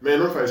whatever. Man,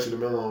 them fights should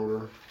have been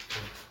longer.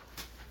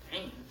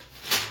 Dang.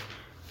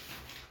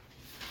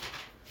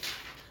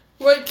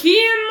 What,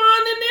 Kiamon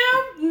and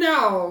them?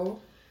 No.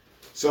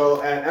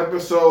 So at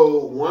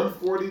episode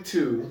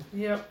 142,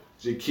 Yep.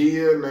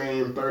 Jakia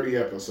named 30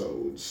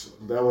 episodes.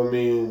 That would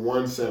mean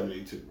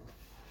 172.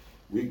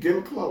 We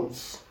getting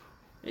close.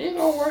 It ain't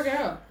gonna work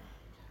out.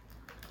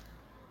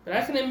 But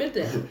I can admit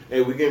that.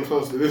 Hey, we getting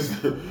close to this.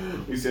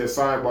 We said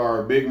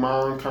sidebar, Big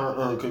Mom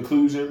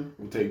conclusion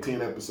will take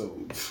 10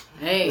 episodes.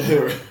 Hey.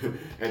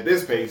 At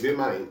this pace, it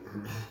might.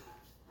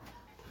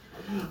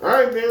 All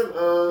right, then.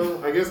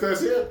 I guess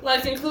that's it.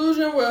 Like,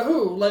 conclusion with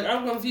who? Like,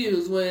 I'm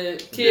confused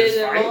with Kid This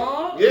and fight?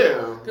 all.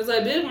 Yeah. Because,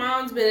 like, Big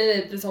Mom's been in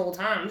it this whole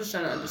time. I'm just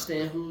trying to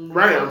understand who.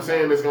 Right, I'm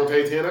saying it's going to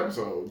take 10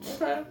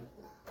 episodes. Okay.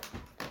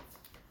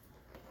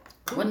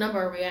 What number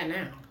are we at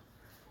now?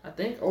 I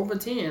think over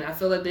 10. I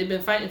feel like they've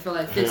been fighting for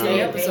like 15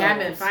 Yeah. episodes. They have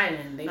been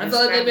fighting. I feel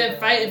like they've been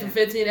fighting for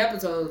 15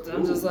 episodes.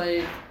 I'm just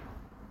like,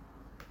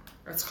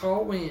 that's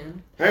called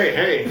win.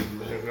 Hey,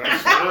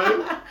 that's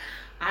fine.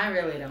 I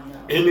really don't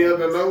know. Any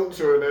other notes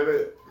or that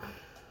it?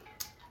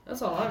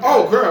 That's all I got.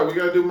 Oh, girl, we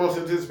got to do most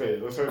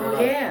anticipated. Let's start that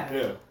out.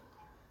 Yeah.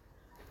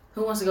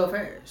 Who wants to go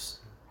first?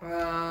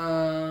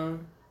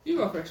 You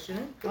go first,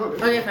 Jen.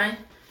 Okay,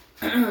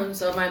 fine.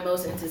 So my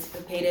most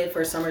anticipated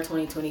for summer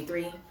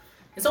 2023.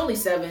 It's only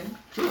 7.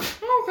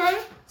 Okay.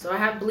 So I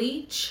have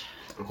Bleach,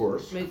 Of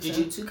course. Makes sense.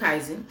 Jujutsu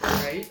Kaisen,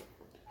 Right.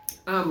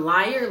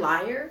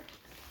 Liar.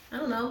 I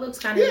don't know, looks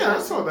kind of Yeah, I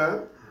saw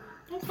that.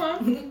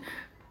 Okay.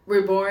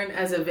 reborn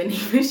as a vending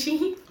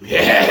machine.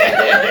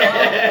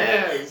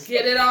 Yes.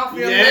 Get it off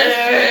your Yes.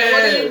 list.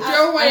 What are you doing?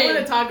 I want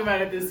to talk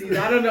about it this season.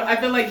 I don't know. I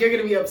feel like you're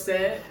gonna be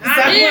upset.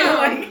 I am.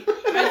 I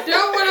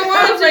don't want to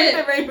watch it.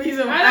 I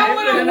don't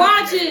want to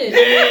watch it.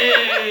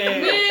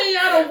 Yeah. Man,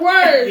 y'all the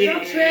worst.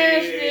 Y'all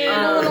trash, man. I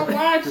don't want to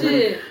watch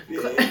it.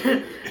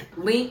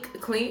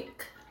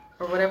 Clink,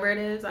 or whatever it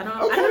is. I don't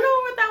Okay. know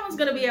what that one's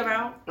gonna be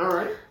about. All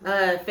right.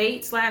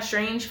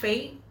 Fate/Strange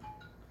Fate.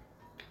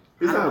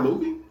 Is that a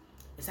movie?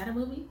 Is that a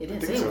movie? It I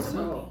didn't think say it was so. a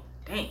movie.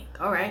 Dang.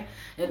 All right.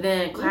 And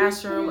then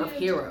Classroom of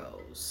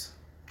Heroes.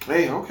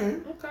 Hey, okay.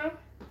 Okay.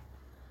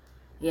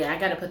 Yeah, I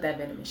gotta put that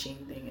vending machine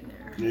thing in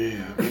there.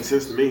 Yeah, makes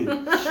sense to me.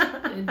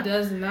 It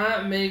does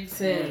not make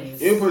sense.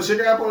 You didn't put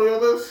Sugar Apple on your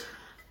list?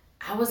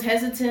 I was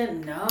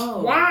hesitant.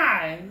 No.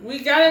 Why? We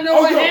gotta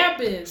know what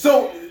happened.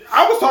 So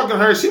I was talking to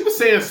her. She was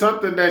saying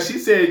something that she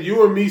said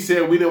you and me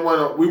said we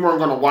weren't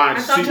gonna watch.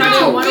 I thought season y'all two.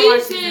 didn't wanna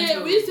watch season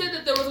two. We said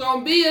that there was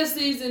gonna be a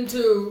season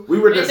 2. We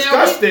were and then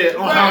discussed it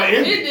on how it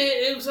ended.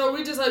 did, so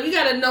we just like we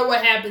gotta know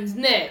what happens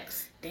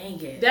next.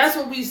 Dang it. That's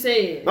what we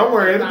said. Don't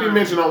worry, it'll be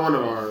mentioned on one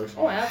of ours.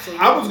 Oh,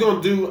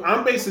 absolutely.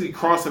 I'm basically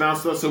crossing out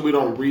stuff so we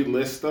don't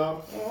relist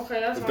stuff. Oh,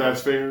 okay, that's if fine.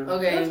 that's fair.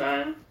 Okay. That's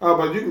fine.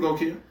 But you can go,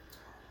 Kia.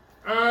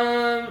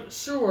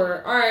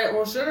 Sure. All right.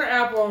 Well, Sugar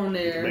Apple on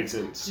there. Makes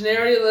sense. Jenae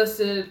already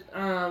listed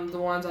the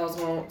ones I was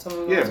going to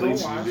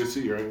Bleach, watch. you did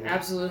see, right?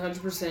 Absolutely,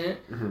 100%.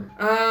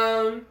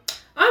 Mm-hmm.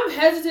 I'm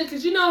hesitant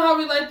because you know how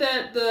we like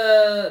that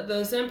the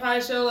senpai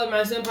show, like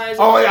my senpai's.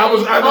 Oh yeah, I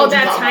know what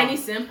that you're tiny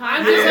talking senpai.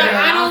 I'm just like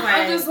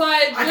I'm just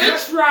like good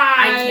try.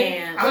 I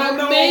can't. I don't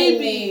But know.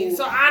 maybe.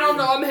 So I don't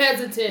know. I'm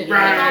hesitant.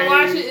 Right. If I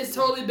watch it, it's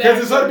totally bad. Because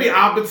it's going to be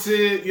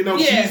opposite. You know,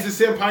 Yeah. she's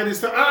the senpai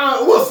this time.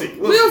 We'll see.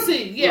 We'll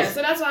see. Yeah.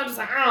 So that's why I'm just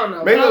like I don't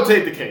know. Maybe But they'll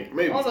take the cake.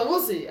 Maybe. I was like,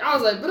 we'll see. I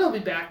was like, but it'll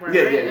be backburner.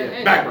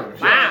 Yeah. Backburner.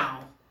 Wow.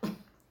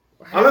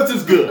 Unless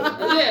it's good.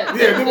 Yeah.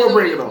 Then we'll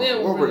bring it on.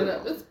 Then We'll bring it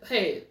up.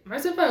 Hey, my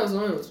senpai was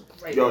on. It was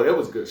great. Yo, that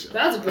was a good show.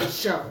 That's a good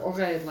show.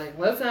 Okay, like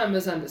let's not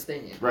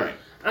misunderstand. Right.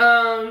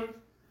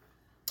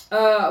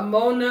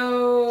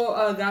 Mono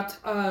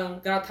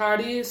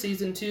Gatari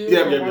season 2.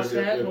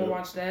 We'll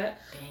watch that.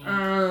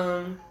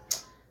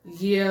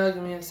 Yeah,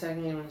 give me a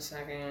second.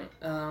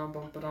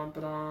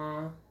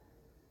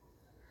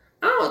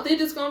 I don't think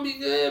it's gonna be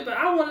good, but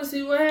I want to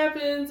see what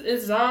happens.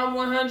 It's Zom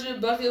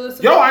 100 bucket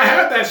list. Yo, I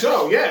had that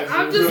show. Yes.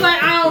 I'm just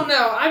like I don't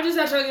know. I'm just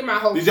not trying to get my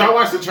hopes. Did y'all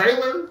watch the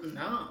trailer?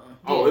 No.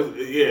 Oh,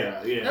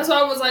 yeah. That's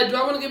why I was like, do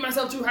I want to get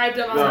myself too hyped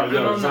up? I was like, I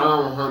don't know.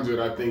 Zom 100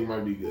 I think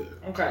might be good.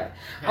 Okay.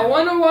 I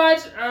want to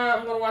watch,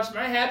 I'm going to watch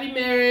My Happy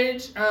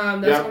Marriage.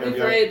 That's going to be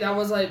great. That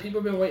was like,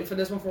 people have been waiting for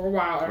this one for a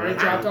while. It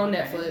dropped on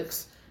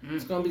Netflix.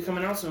 It's going to be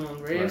coming out soon. I'm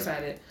very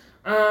excited.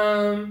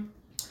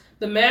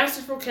 The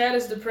Masterful Cat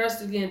is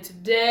depressed again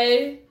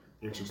today.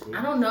 Interesting.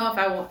 I don't know if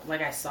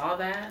I saw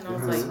that and I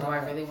was like, do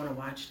I really want to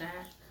watch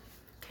that?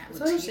 Cat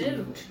looks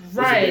huge.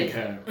 Right. It's a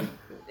big cat.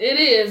 It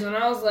is. And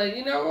I was like,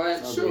 you know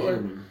what? Sure.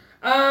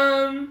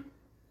 Then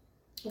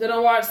I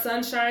watched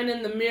Sunshine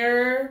in the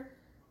Mirror.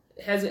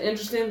 It has an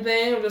interesting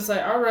thing. I'm just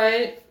like, all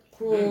right,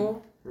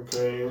 cool.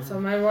 Okay. So I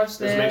might watch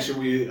that. Let's make sure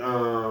we,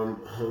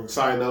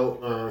 side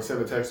note,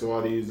 send a text to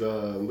all these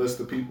list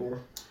of people.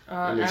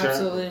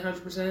 Absolutely,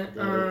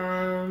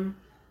 100%.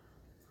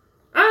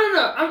 I don't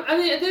know. I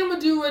mean, I think I'm gonna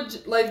do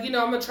what, like, you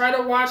know, I'm gonna try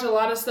to watch a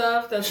lot of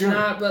stuff that's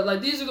not, but like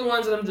these are the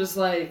ones that I'm just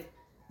like,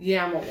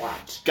 yeah, I'm gonna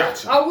watch.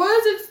 Gotcha. I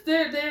wasn't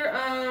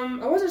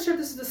sure if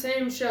this is the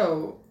same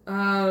show.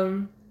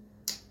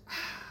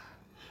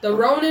 The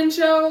Ronin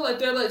show, like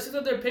they're like, seems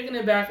like they're picking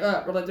it back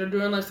up, or like they're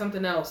doing like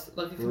something else,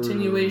 like a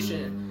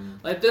continuation.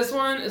 Like this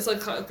one, it's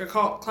like a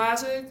cult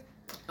classic.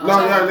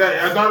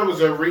 I thought it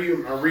was a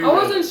remake. I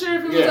wasn't sure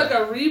if it was like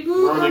a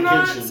reboot or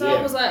not, so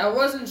I was like, I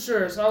wasn't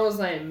sure, so I was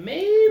like,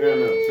 maybe.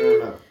 Fair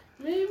enough.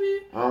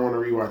 Maybe. I don't want to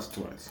rewatch it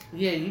twice.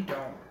 Yeah, you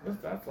don't.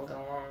 That's a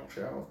long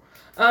show.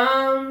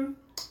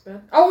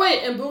 Oh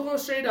wait, and Buko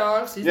Stray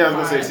Dogs season 5. I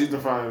was gonna say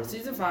season 5.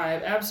 Season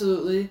 5,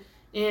 absolutely.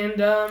 And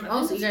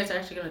so you guys are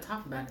actually gonna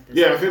talk about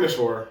it. I finished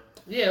 4.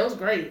 Yeah, it was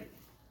great. It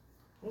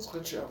was a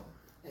good show.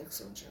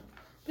 Excellent show.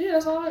 But yeah,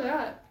 that's all I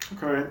got.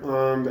 Okay.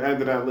 To add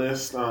to that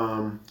list,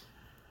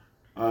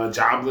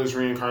 Jobless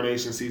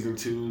Reincarnation season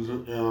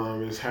 2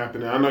 is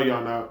happening. I know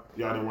y'all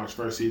didn't watch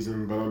first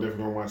season, but I'm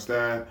definitely gonna watch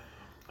that.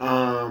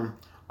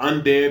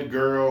 Undead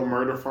Girl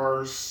Murder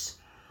Farce.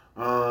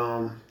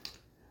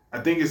 I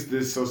think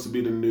this supposed to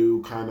be the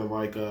new kind of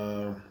like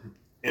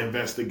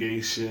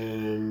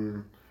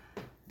investigation,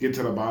 get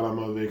to the bottom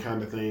of it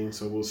kind of thing.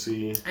 So we'll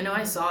see. I know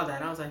I saw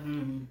that. I was like,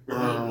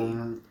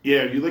 yeah,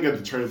 if you look at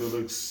the trailer,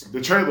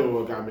 the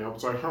trailer got me. I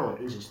was like, huh,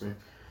 interesting.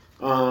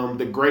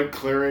 The Great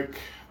Cleric.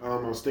 I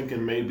was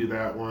thinking maybe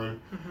that one.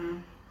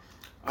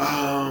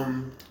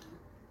 I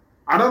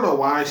don't know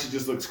why she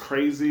just looks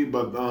crazy,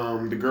 but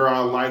the girl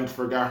I liked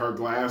forgot her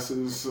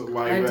glasses.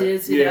 Like I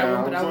did see that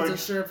one, but I wasn't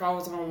sure if I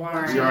was gonna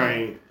watch it.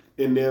 Right.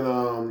 And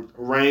then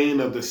Reign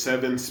of the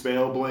Seven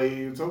Spell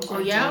Blades. I was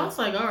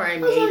like, all right,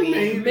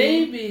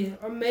 maybe,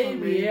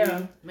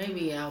 yeah.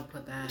 Maybe I'll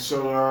put that.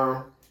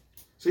 So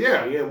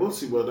yeah, we'll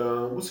see what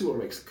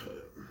makes the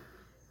cut.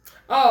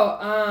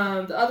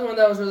 Oh, the other one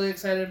that I was really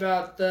excited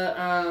about,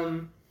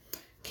 the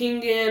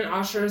Kingen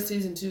Ashura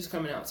season 2 is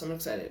coming out, so I'm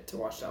excited to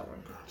watch that one.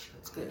 Gotcha.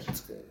 It's good.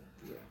 It's good.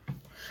 Yeah.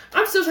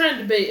 I'm still trying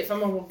to debate if I'm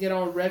gonna get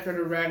on Record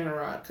or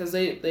Ragnarok because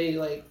they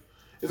like.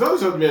 It's only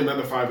supposed to be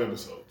another 5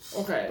 episodes.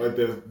 Okay.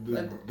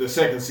 Like the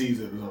second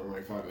season is only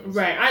like 5 episodes.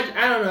 Right.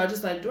 I don't know. I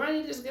just like, do I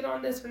need to just get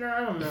on this or not?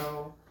 I don't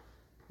know.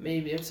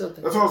 Maybe. I'm still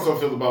thinking. That's also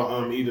feel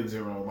about Eden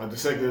Zero. Like the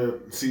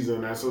second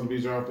season that's supposed to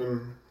be dropping.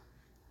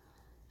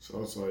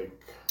 So it's like.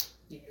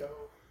 Yeah.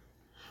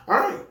 All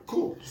right.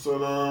 Cool.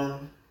 So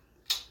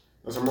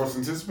that's our most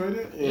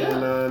anticipated,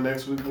 and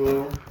next week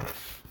we'll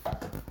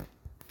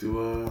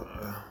do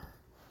a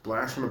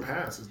blast from the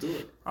past. Let's do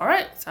it. All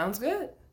right. Sounds good.